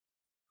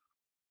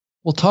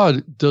 Well,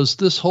 Todd, does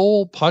this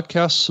whole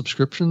podcast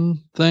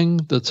subscription thing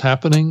that's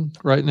happening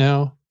right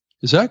now,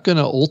 is that going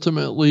to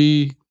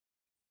ultimately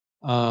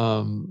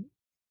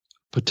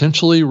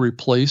potentially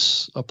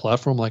replace a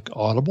platform like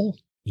Audible?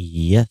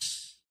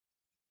 Yes.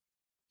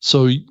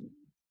 So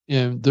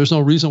there's no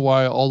reason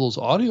why all those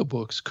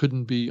audiobooks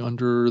couldn't be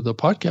under the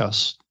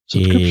podcast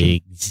subscription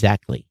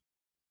exactly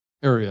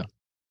area.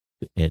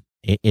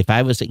 If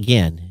I was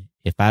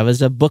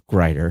a book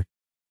writer,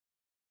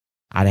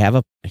 I'd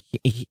have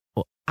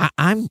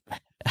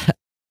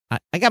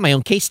I got my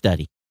own case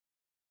study.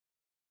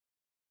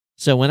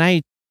 So when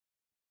I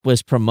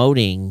was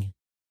promoting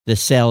the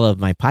sale of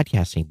my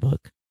podcasting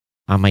book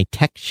on my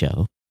tech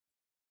show,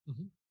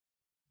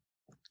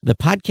 the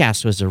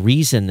podcast was a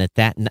reason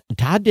that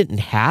Todd didn't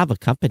have a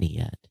company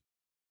yet.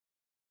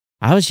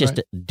 I was just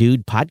a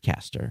dude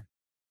podcaster.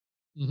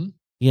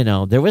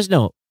 There was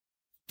no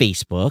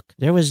Facebook.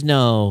 There was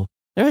no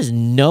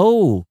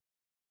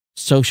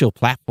social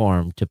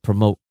platform to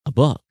promote a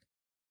book.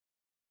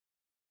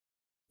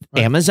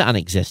 Right. Amazon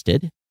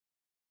existed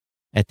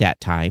at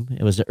that time.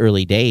 It was the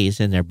early days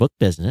in their book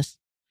business.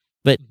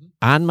 But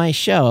on my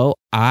show,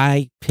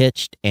 I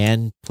pitched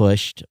and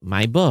pushed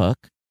my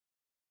book,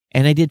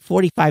 and I did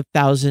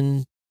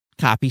 45,000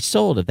 copies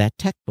sold of that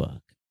tech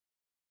book.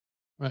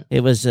 Right.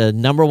 It was a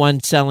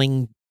 #1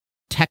 selling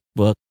tech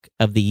book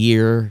of the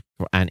year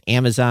on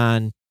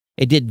Amazon.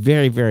 It did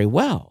very, very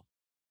well.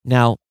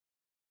 Now,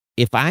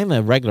 if I'm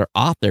a regular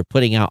author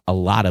putting out a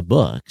lot of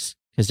books,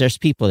 because there's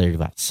people that are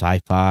about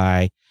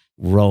sci-fi,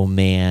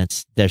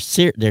 romance. They're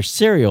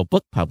serial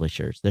book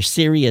publishers. They're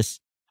serious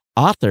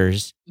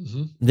authors.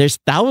 Mm-hmm. There's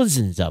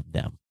thousands of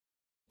them.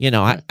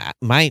 Right.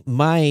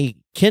 My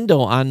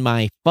Kindle on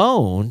my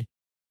phone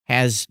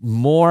has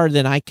more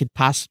than I could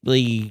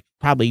probably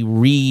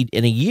read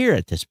in a year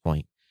at this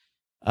point.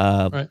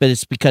 Right. But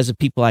it's because of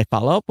people I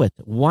follow up with.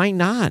 Why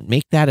not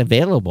make that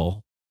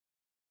available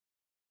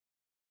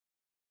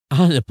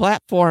on the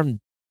platform?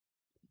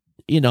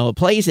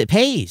 It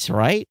pays,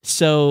 right?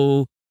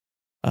 So,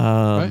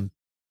 Right.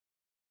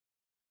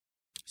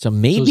 so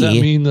maybe. So does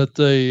that mean that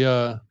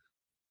the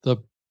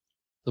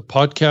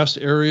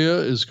podcast area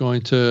is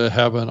going to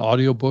have an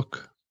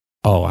audiobook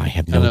Oh, I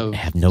have no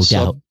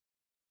doubt.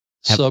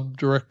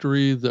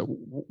 subdirectory that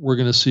we're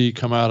going to see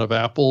come out of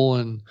Apple,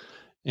 and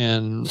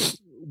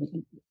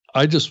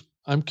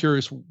I'm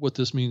curious what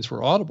this means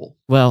for Audible.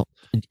 Well,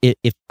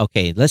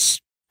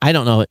 I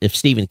don't know if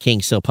Stephen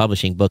King's still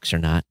publishing books or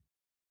not.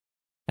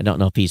 I don't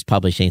know if he's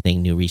published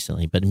anything new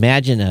recently, but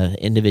imagine an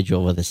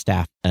individual with a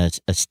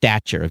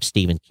stature of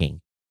Stephen King.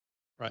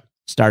 Right.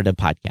 Started a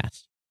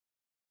podcast,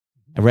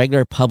 a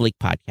regular public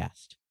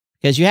podcast,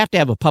 because you have to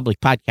have a public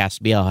podcast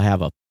to be able to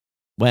have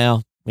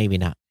maybe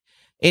not.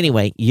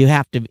 Anyway, you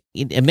have to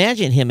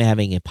imagine him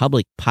having a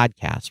public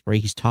podcast where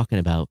he's talking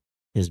about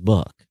his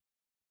book.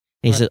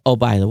 And he says, "Oh,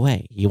 by the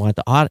way, you want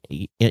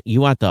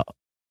the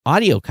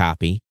audio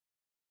copy?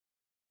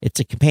 It's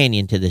a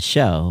companion to the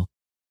show.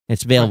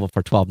 It's available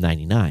for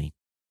 $12.99,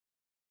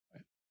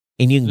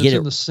 and you can get it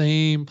in the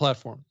same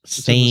platform.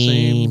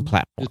 Same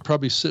platform. It's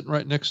probably sitting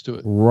right next to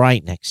it.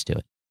 Right next to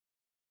it.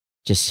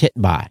 Just hit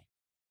buy.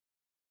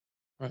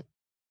 Right.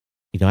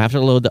 You don't have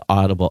to load the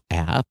Audible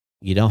app.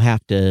 You don't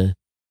have to.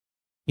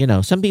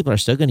 Some people are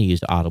still going to use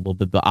Audible,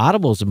 but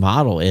Audible's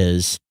model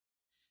is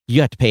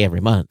you have to pay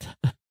every month.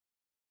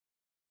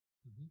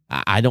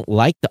 I don't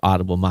like the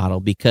Audible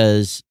model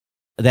because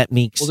that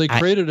makes. Well, they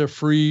created a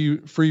free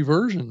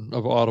version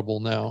of Audible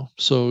now,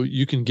 so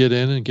you can get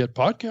in and get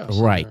podcasts.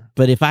 Right,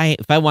 but if I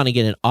want to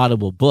get an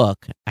Audible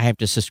book, I have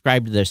to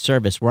subscribe to their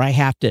service where I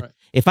have to. Right.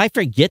 If I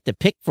forget to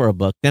pick for a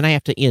book, then I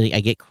have to. I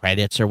get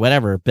credits or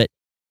whatever, but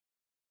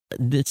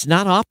it's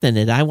not often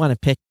that I want to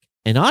pick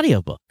an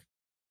audiobook.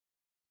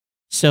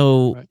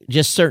 So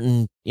just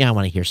certain, I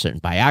want to hear certain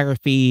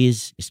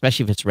biographies,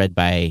 especially if it's read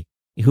by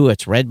who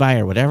it's read by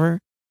or whatever.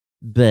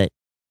 But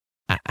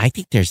I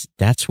think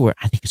that's where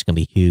I think it's going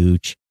to be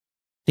huge.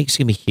 I think it's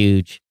going to be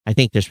huge. I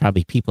think there's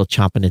probably people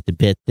chomping at the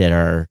bit that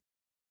are.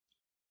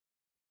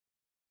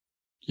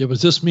 Yeah, but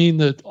does this mean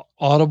that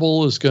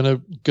Audible is going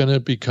to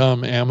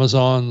become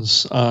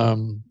Amazon's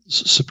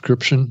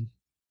subscription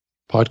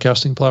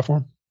podcasting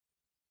platform?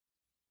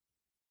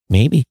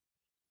 Maybe.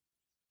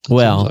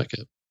 Well, like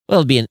it.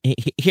 Well,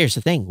 here's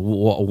the thing.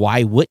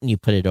 Why wouldn't you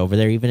put it over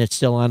there even if it's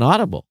still on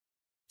Audible?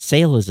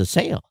 Sale is a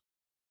sale.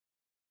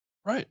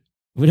 Right.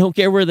 We don't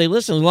care where they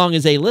listen as long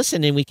as they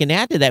listen, and we can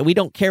add to that. We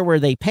don't care where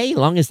they pay as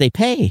long as they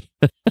pay.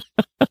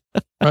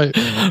 Right.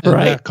 And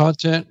that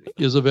content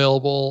is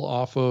available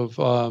off of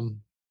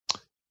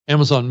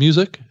Amazon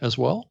Music as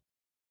well.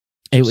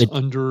 It would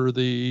under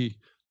the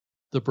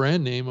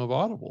brand name of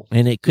Audible.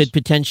 And it could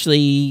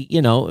potentially,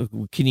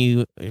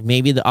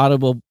 maybe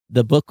the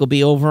book will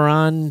be over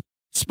on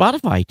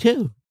Spotify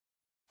too.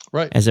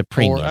 Right. As a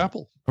premium. Or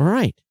Apple.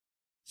 Right.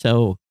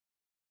 So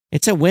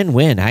it's a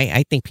win-win.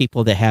 I think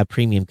people that have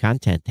premium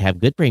content, have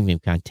good premium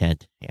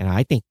content, and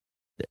I think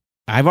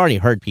I've already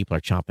heard people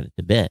are chomping at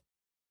the bit.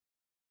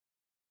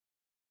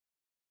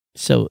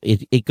 So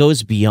it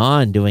goes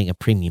beyond doing a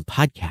premium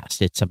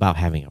podcast. It's about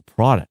having a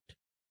product.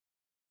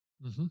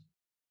 Mm-hmm.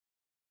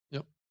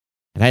 Yep.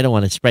 And I don't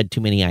want to spread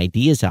too many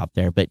ideas out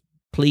there, but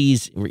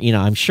please,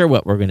 I'm sure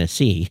what we're going to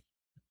see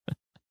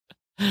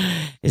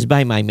is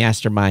by my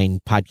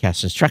Mastermind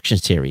podcast instruction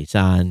series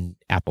on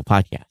Apple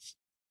Podcasts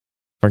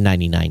for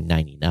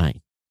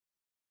 $99.99.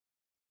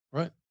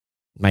 Right.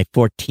 My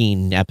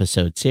 14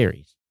 episode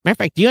series. Matter of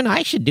fact, you and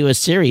I should do a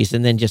series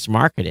and then just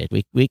market it.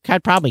 We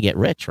could probably get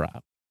rich,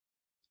 Rob.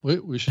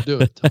 We should do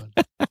it, Todd.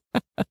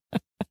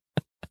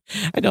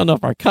 I don't know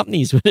if our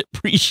companies would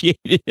appreciate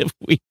it if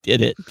we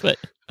did it, but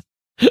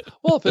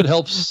well, if it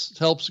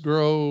helps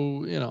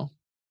grow,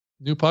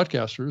 new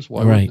podcasters,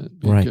 why wouldn't it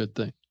be a good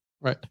thing?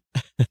 Right.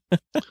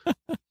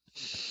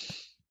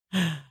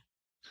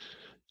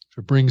 If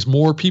it brings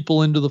more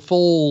people into the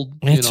fold,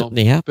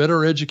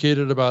 better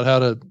educated about how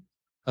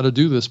to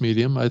do this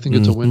medium, I think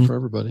it's a win for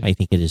everybody. I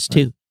think it is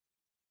too.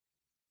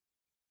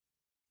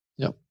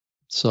 Yep.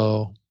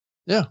 So,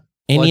 yeah.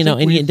 And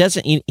it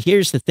doesn't.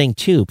 Here's the thing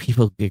too: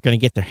 people are going to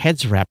get their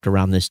heads wrapped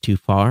around this too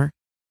far.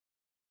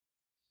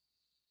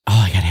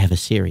 Oh, I got to have a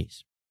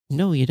series.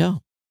 No, you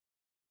don't.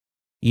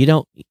 You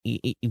don't.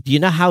 Do you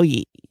know how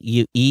you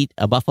eat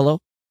a buffalo?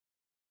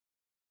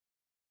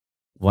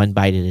 One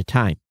bite at a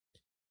time.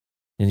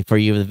 And for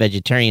you, the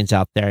vegetarians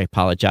out there, I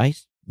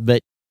apologize,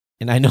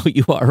 and I know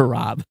you are,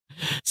 Rob.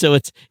 So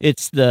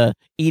it's the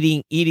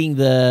eating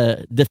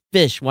the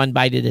fish one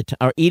bite at a time,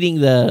 or eating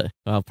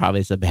probably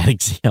is a bad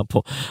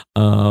example.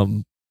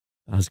 I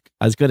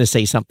was going to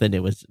say something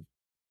that was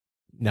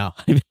No,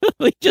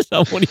 we just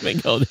won't even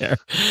go there.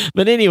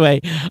 But anyway,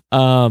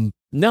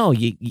 no,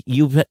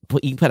 you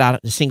put out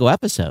a single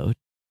episode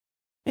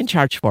and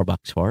charge $4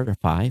 for it or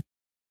 $5.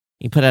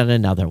 You put out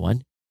another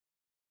one,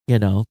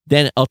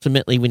 then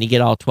ultimately when you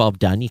get all 12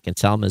 done, you can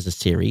sell them as a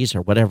series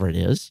or whatever it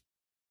is.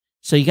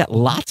 So you got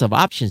lots of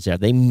options there.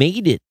 They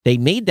made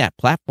that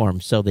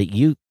platform so that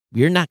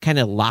you're not kind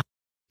of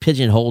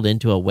pigeonholed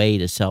into a way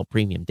to sell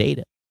premium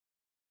data.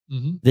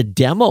 Mm-hmm. The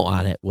demo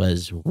on it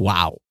was,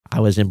 wow. I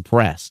was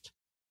impressed.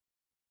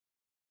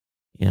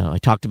 I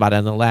talked about it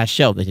on the last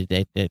show.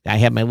 I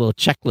had my little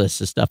checklist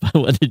of stuff I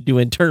wanted to do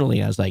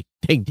internally. I was like,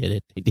 they did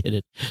it. They did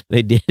it.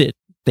 They did it.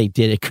 They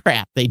did it.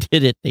 Crap. They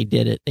did it. They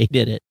did it. They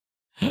did it.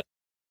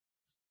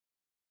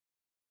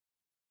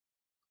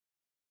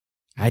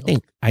 I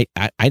think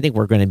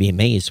we're going to be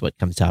amazed what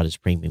comes out as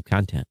premium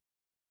content.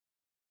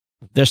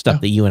 There's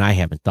stuff that you and I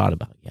haven't thought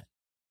about yet.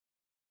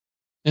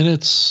 And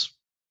it's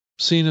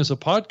seen as a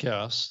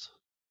podcast.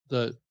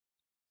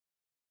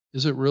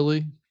 Is it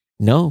really?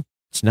 No,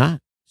 it's not.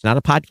 It's not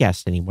a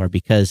podcast anymore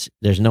because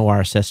there's no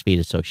RSS feed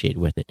associated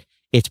with it.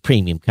 It's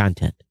premium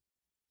content.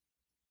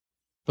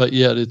 But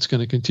yet it's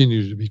going to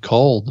continue to be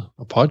called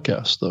a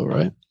podcast though,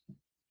 right?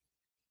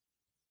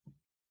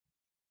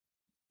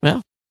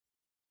 Well,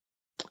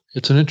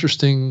 it's an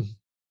interesting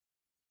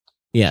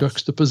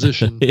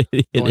juxtaposition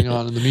going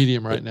on in the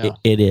medium right now.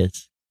 It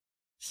is.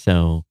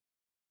 So,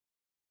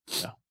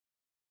 yeah.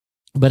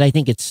 But I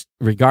think it's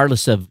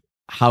regardless of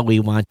how we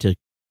want to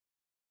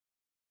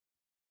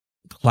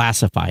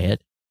classify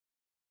it,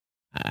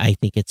 I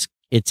think it's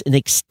an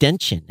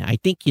extension. I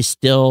think you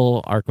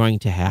still are going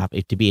to have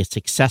it to be a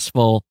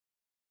successful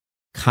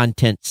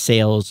content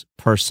sales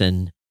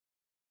person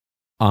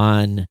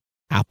on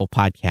Apple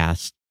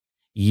Podcasts.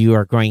 You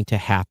are going to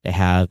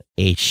have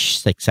a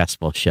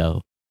successful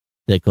show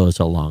that goes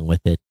along with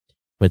it,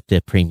 with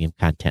the premium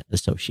content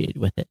associated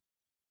with it.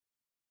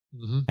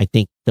 Mm-hmm. I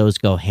think those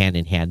go hand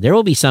in hand. There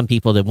will be some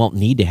people that won't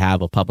need to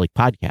have a public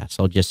podcast.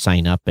 They'll just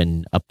sign up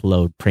and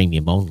upload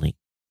premium only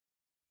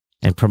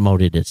and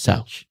promote it as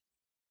such.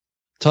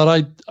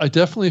 Todd, I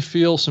definitely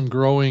feel some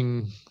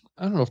growing,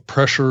 I don't know if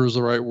pressure is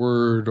the right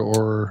word,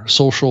 or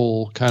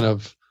social kind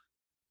of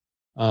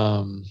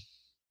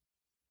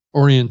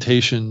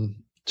orientation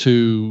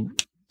to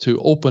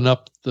open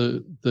up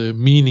the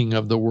meaning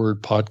of the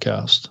word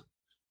podcast.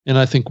 And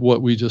I think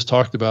what we just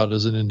talked about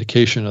is an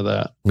indication of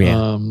that.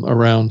 Yeah.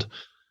 Around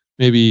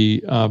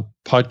maybe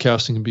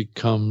podcasting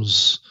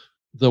becomes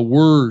the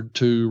word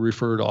to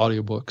refer to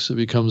audiobooks. It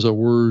becomes a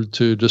word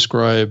to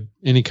describe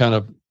any kind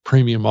of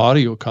premium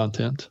audio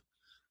content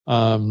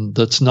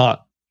that's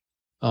not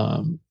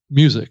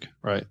music,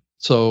 right?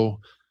 So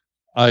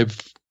I've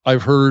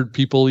heard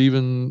people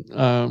even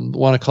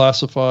want to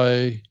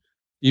classify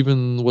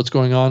even what's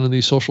going on in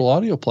these social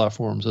audio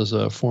platforms as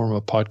a form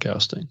of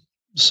podcasting.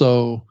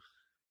 So,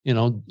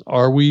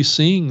 are we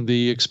seeing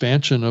the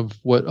expansion of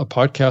what a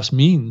podcast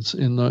means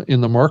in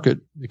the market,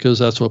 because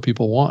that's what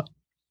people want?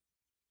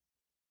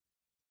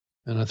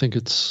 And I think I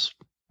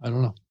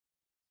don't know.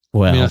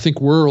 Well, I think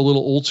we're a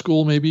little old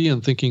school maybe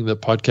in thinking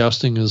that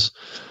podcasting is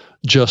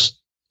just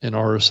an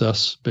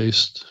RSS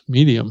based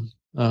medium.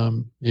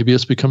 Maybe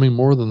it's becoming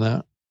more than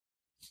that.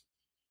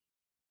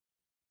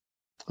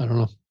 I don't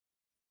know.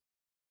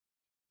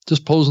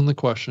 Just posing the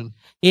question.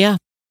 Yeah,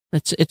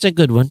 it's a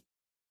good one.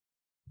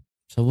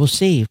 So we'll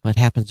see what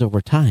happens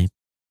over time.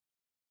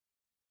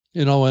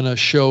 In a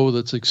show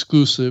that's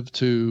exclusive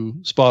to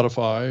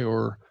Spotify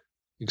or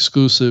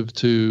exclusive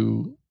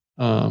to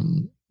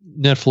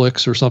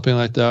Netflix or something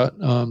like that,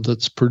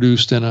 that's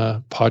produced in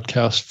a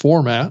podcast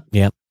format.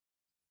 Yep.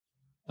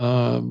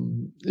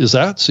 Is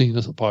that seen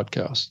as a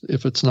podcast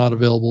if it's not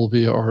available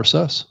via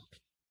RSS?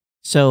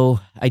 So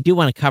I do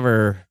want to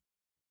cover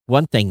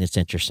one thing that's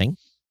interesting.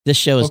 This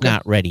show is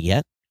not ready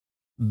yet,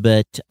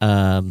 but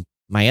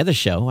my other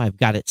show, I've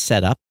got it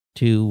set up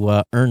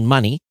to earn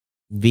money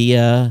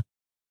via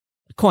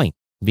a coin,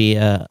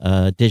 via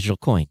a digital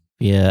coin,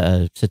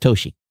 via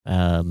Satoshi.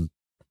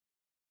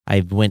 I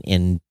went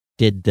and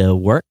did the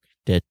work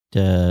that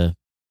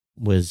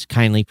was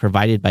kindly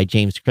provided by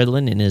James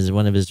Cridlin in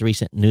one of his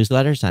recent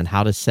newsletters on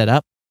how to set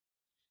up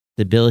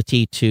the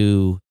ability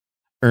to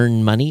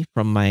earn money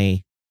from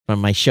my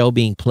show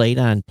being played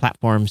on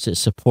platforms that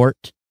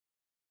support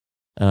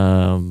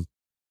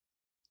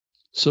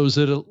so is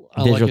it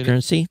digital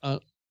currency?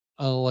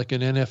 Like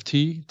an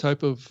NFT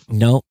type of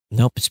Nope.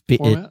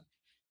 format?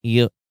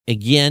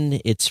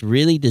 It's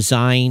really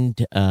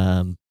designed,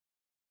 and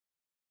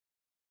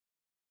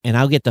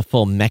I'll get the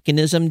full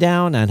mechanism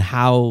down on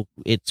how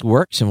it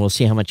works, and we'll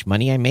see how much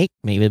money I make.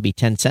 Maybe it'll be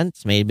 10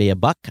 cents, maybe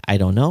 $1. I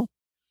don't know.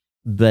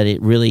 But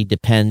it really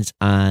depends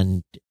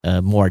on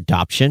more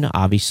adoption,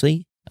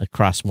 obviously,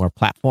 across more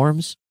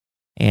platforms.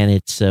 And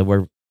it's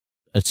where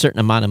a certain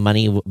amount of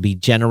money will be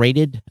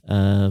generated.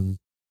 And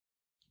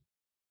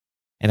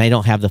I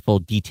don't have the full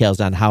details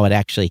on how it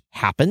actually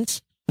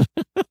happens.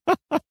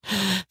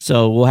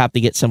 So we'll have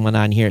to get someone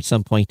on here at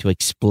some point to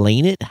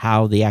explain it,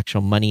 how the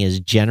actual money is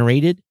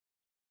generated.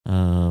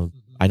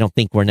 I I don't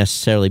think we're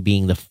necessarily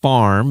being the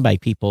farm by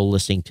people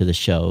listening to the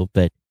show,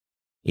 but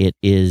it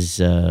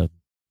is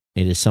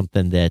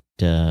something that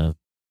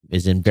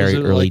is in very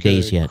early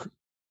days yet.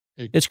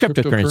 It's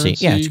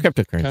cryptocurrency. Yeah, it's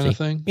cryptocurrency. Kind of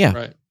thing? Yeah.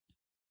 Right.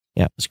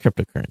 Yeah, it's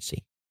cryptocurrency.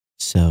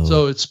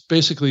 So it's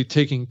basically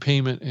taking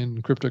payment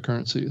in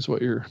cryptocurrency is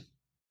what you're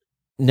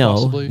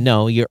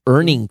No, you're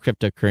earning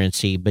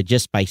cryptocurrency, but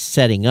just by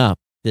setting up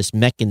this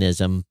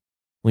mechanism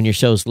when your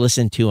show's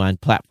listened to on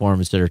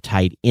platforms that are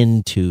tied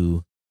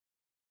into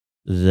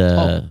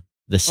the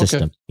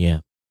system. Okay. Yeah.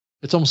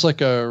 It's almost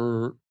like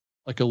a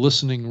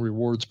listening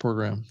rewards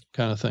program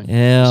kind of thing.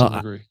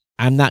 Yeah.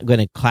 I'm not going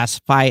to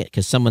classify it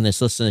because someone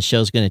that's listening to the show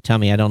is going to tell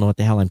me I don't know what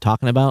the hell I'm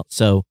talking about.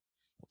 So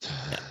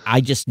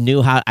I just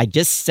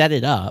set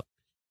it up.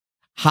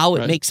 How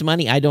it makes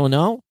money, I don't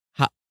know.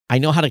 I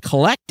know how to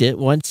collect it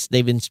once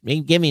they've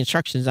given me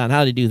instructions on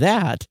how to do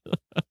that.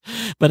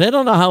 But I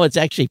don't know how it's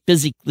actually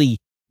physically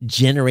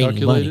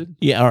generating money.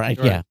 Yeah, all right,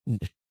 yeah.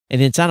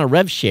 And it's on a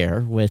rev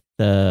share with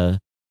the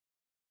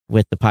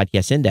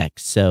Podcast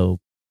Index. So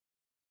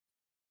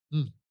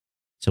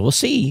we'll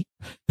see.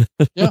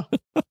 Yeah.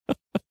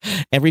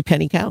 Every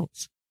penny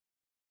counts.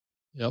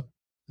 Yep.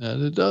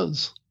 And it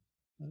does.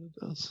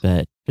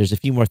 But there's a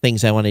few more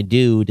things I want to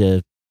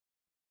do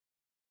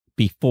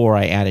before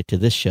I add it to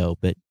this show,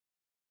 but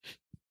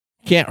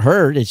can't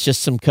hurt. It's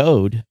just some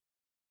code.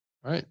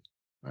 Right.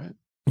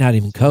 Not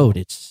even code.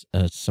 It's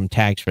some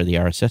tags for the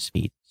RSS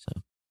feed.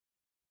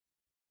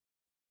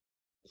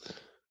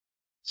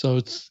 So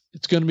it's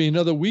going to be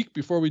another week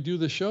before we do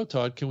the show,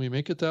 Todd. Can we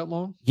make it that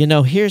long? We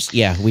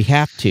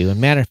have to. As a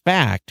matter of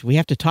fact, we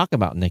have to talk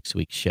about next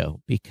week's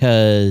show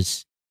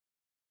because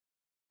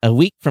a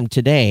week from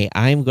today,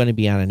 I'm going to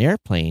be on an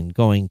airplane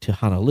going to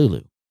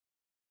Honolulu.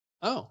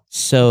 Oh.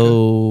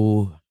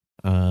 So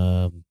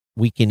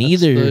we can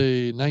either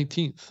the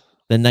 19th.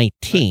 The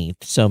 19th. Right.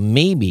 So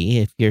maybe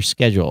if your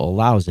schedule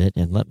allows it,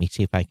 and let me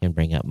see if I can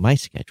bring up my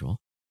schedule.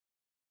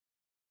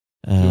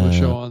 Do a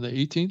show on the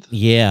 18th?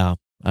 Yeah.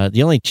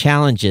 The only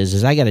challenge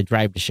is I got to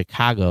drive to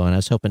Chicago, and I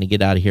was hoping to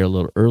get out of here a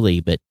little early,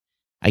 but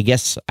I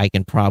guess I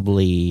can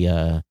probably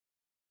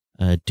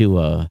do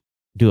a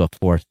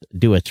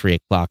 3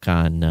 o'clock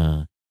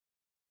on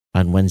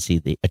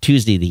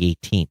Tuesday the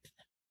 18th.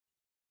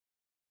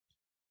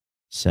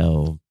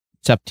 So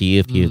it's up to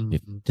you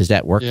does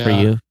that work for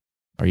you,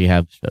 or you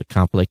have a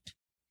conflict?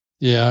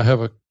 Yeah, I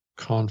have a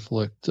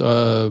conflict.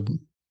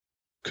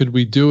 Could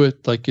we do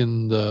it like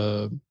in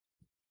the?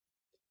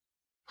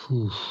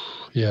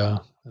 Yeah.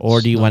 Or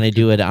do you want to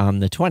do it on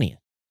the 20th?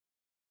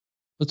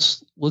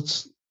 Let's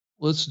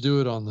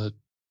do it on the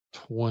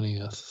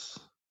 20th.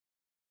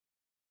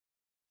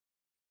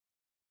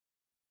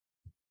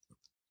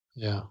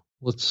 Yeah,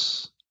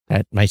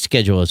 my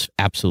schedule is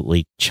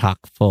absolutely chock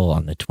full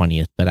on the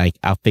 20th, but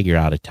I'll figure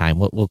out a time.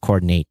 We'll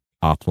coordinate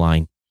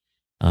offline.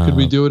 Could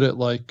we do it at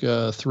like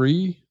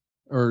 3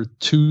 or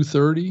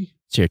 2:30?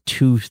 So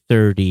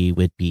 2:30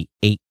 would be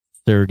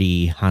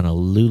 8:30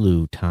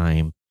 Honolulu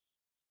time.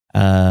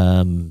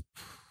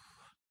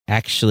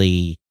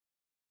 Actually,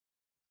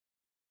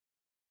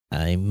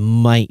 I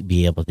might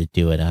be able to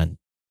do it on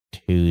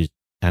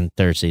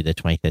Thursday the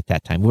 20th at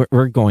that time.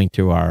 We're going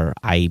through our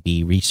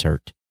IB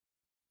research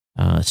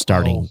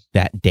starting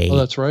that day. Oh,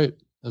 that's right.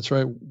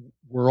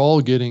 We're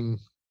all getting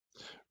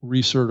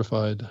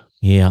recertified.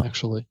 Yeah.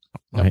 Actually.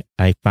 Yep.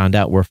 I found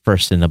out we're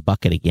first in the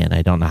bucket again.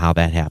 I don't know how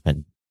that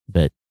happened,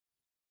 but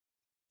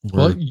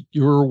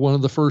you were one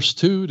of the first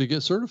two to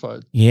get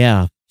certified.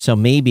 Yeah. So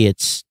maybe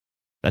it's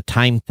a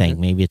time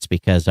thing. Maybe it's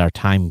because our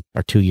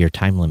 2-year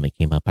time limit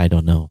came up. I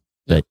don't know.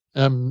 But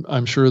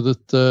I'm sure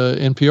that the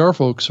NPR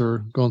folks are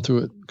going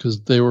through it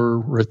because they were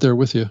right there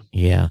with you.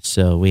 Yeah.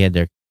 So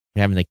we're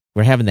having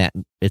that.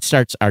 It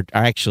starts our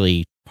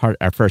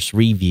first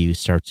review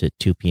starts at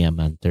 2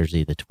 p.m. on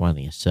Thursday the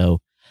 20th. So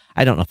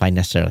I don't know if I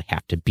necessarily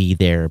have to be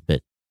there,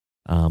 but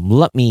I'll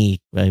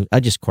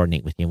just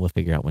coordinate with you and we'll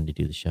figure out when to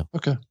do the show.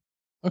 Okay.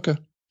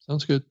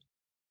 Sounds good.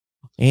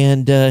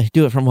 And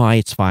do it from Hawaii.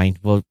 It's fine.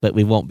 But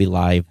we won't be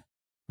live.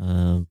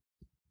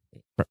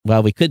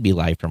 We could be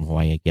live from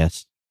Hawaii, I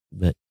guess,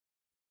 but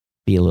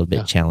be a little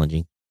bit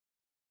challenging.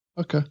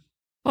 Okay.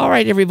 All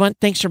right, everyone.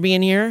 Thanks for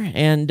being here.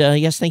 And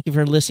yes, thank you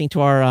for listening to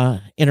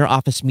our inner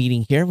office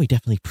meeting here. We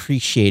definitely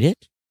appreciate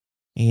it.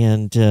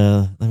 And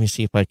let me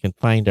see if I can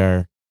find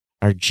our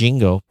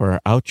jingle for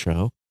our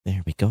outro.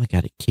 There we go. I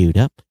got it queued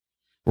up.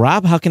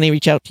 Rob, how can they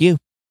reach out to you?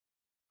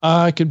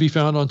 I can be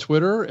found on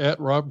Twitter at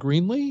Rob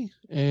Greenlee.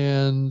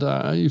 And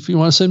if you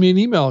want to send me an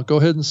email, go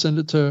ahead and send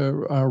it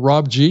to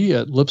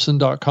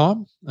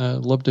robg@libsyn.com. I'd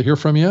love to hear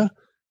from you.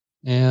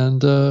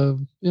 And,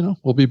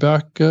 we'll be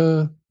back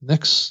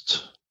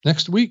next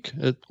week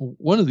at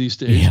one of these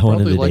days,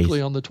 probably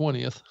likely on the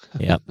 20th.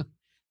 Yep.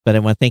 But I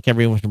want to thank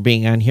everyone for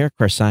being on here. Of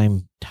course,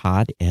 I'm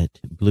Todd at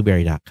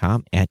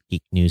blueberry.com.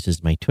 @Geek News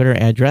is my Twitter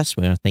address.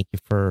 We want to thank you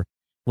for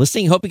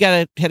listening. Hope you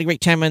had a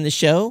great time on the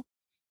show.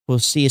 We'll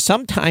see you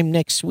sometime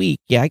next week.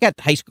 Yeah, I got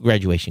high school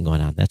graduation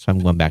going on. That's why I'm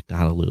going back to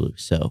Honolulu.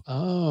 So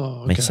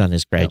my son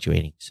is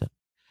graduating. Yep. So,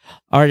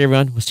 all right,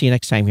 everyone. We'll see you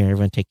next time here.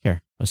 Everyone, take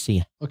care. I'll see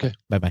you. Okay.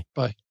 Bye-bye.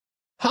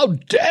 How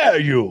dare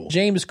you?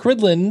 James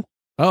Cridlin.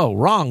 Oh,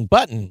 wrong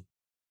button.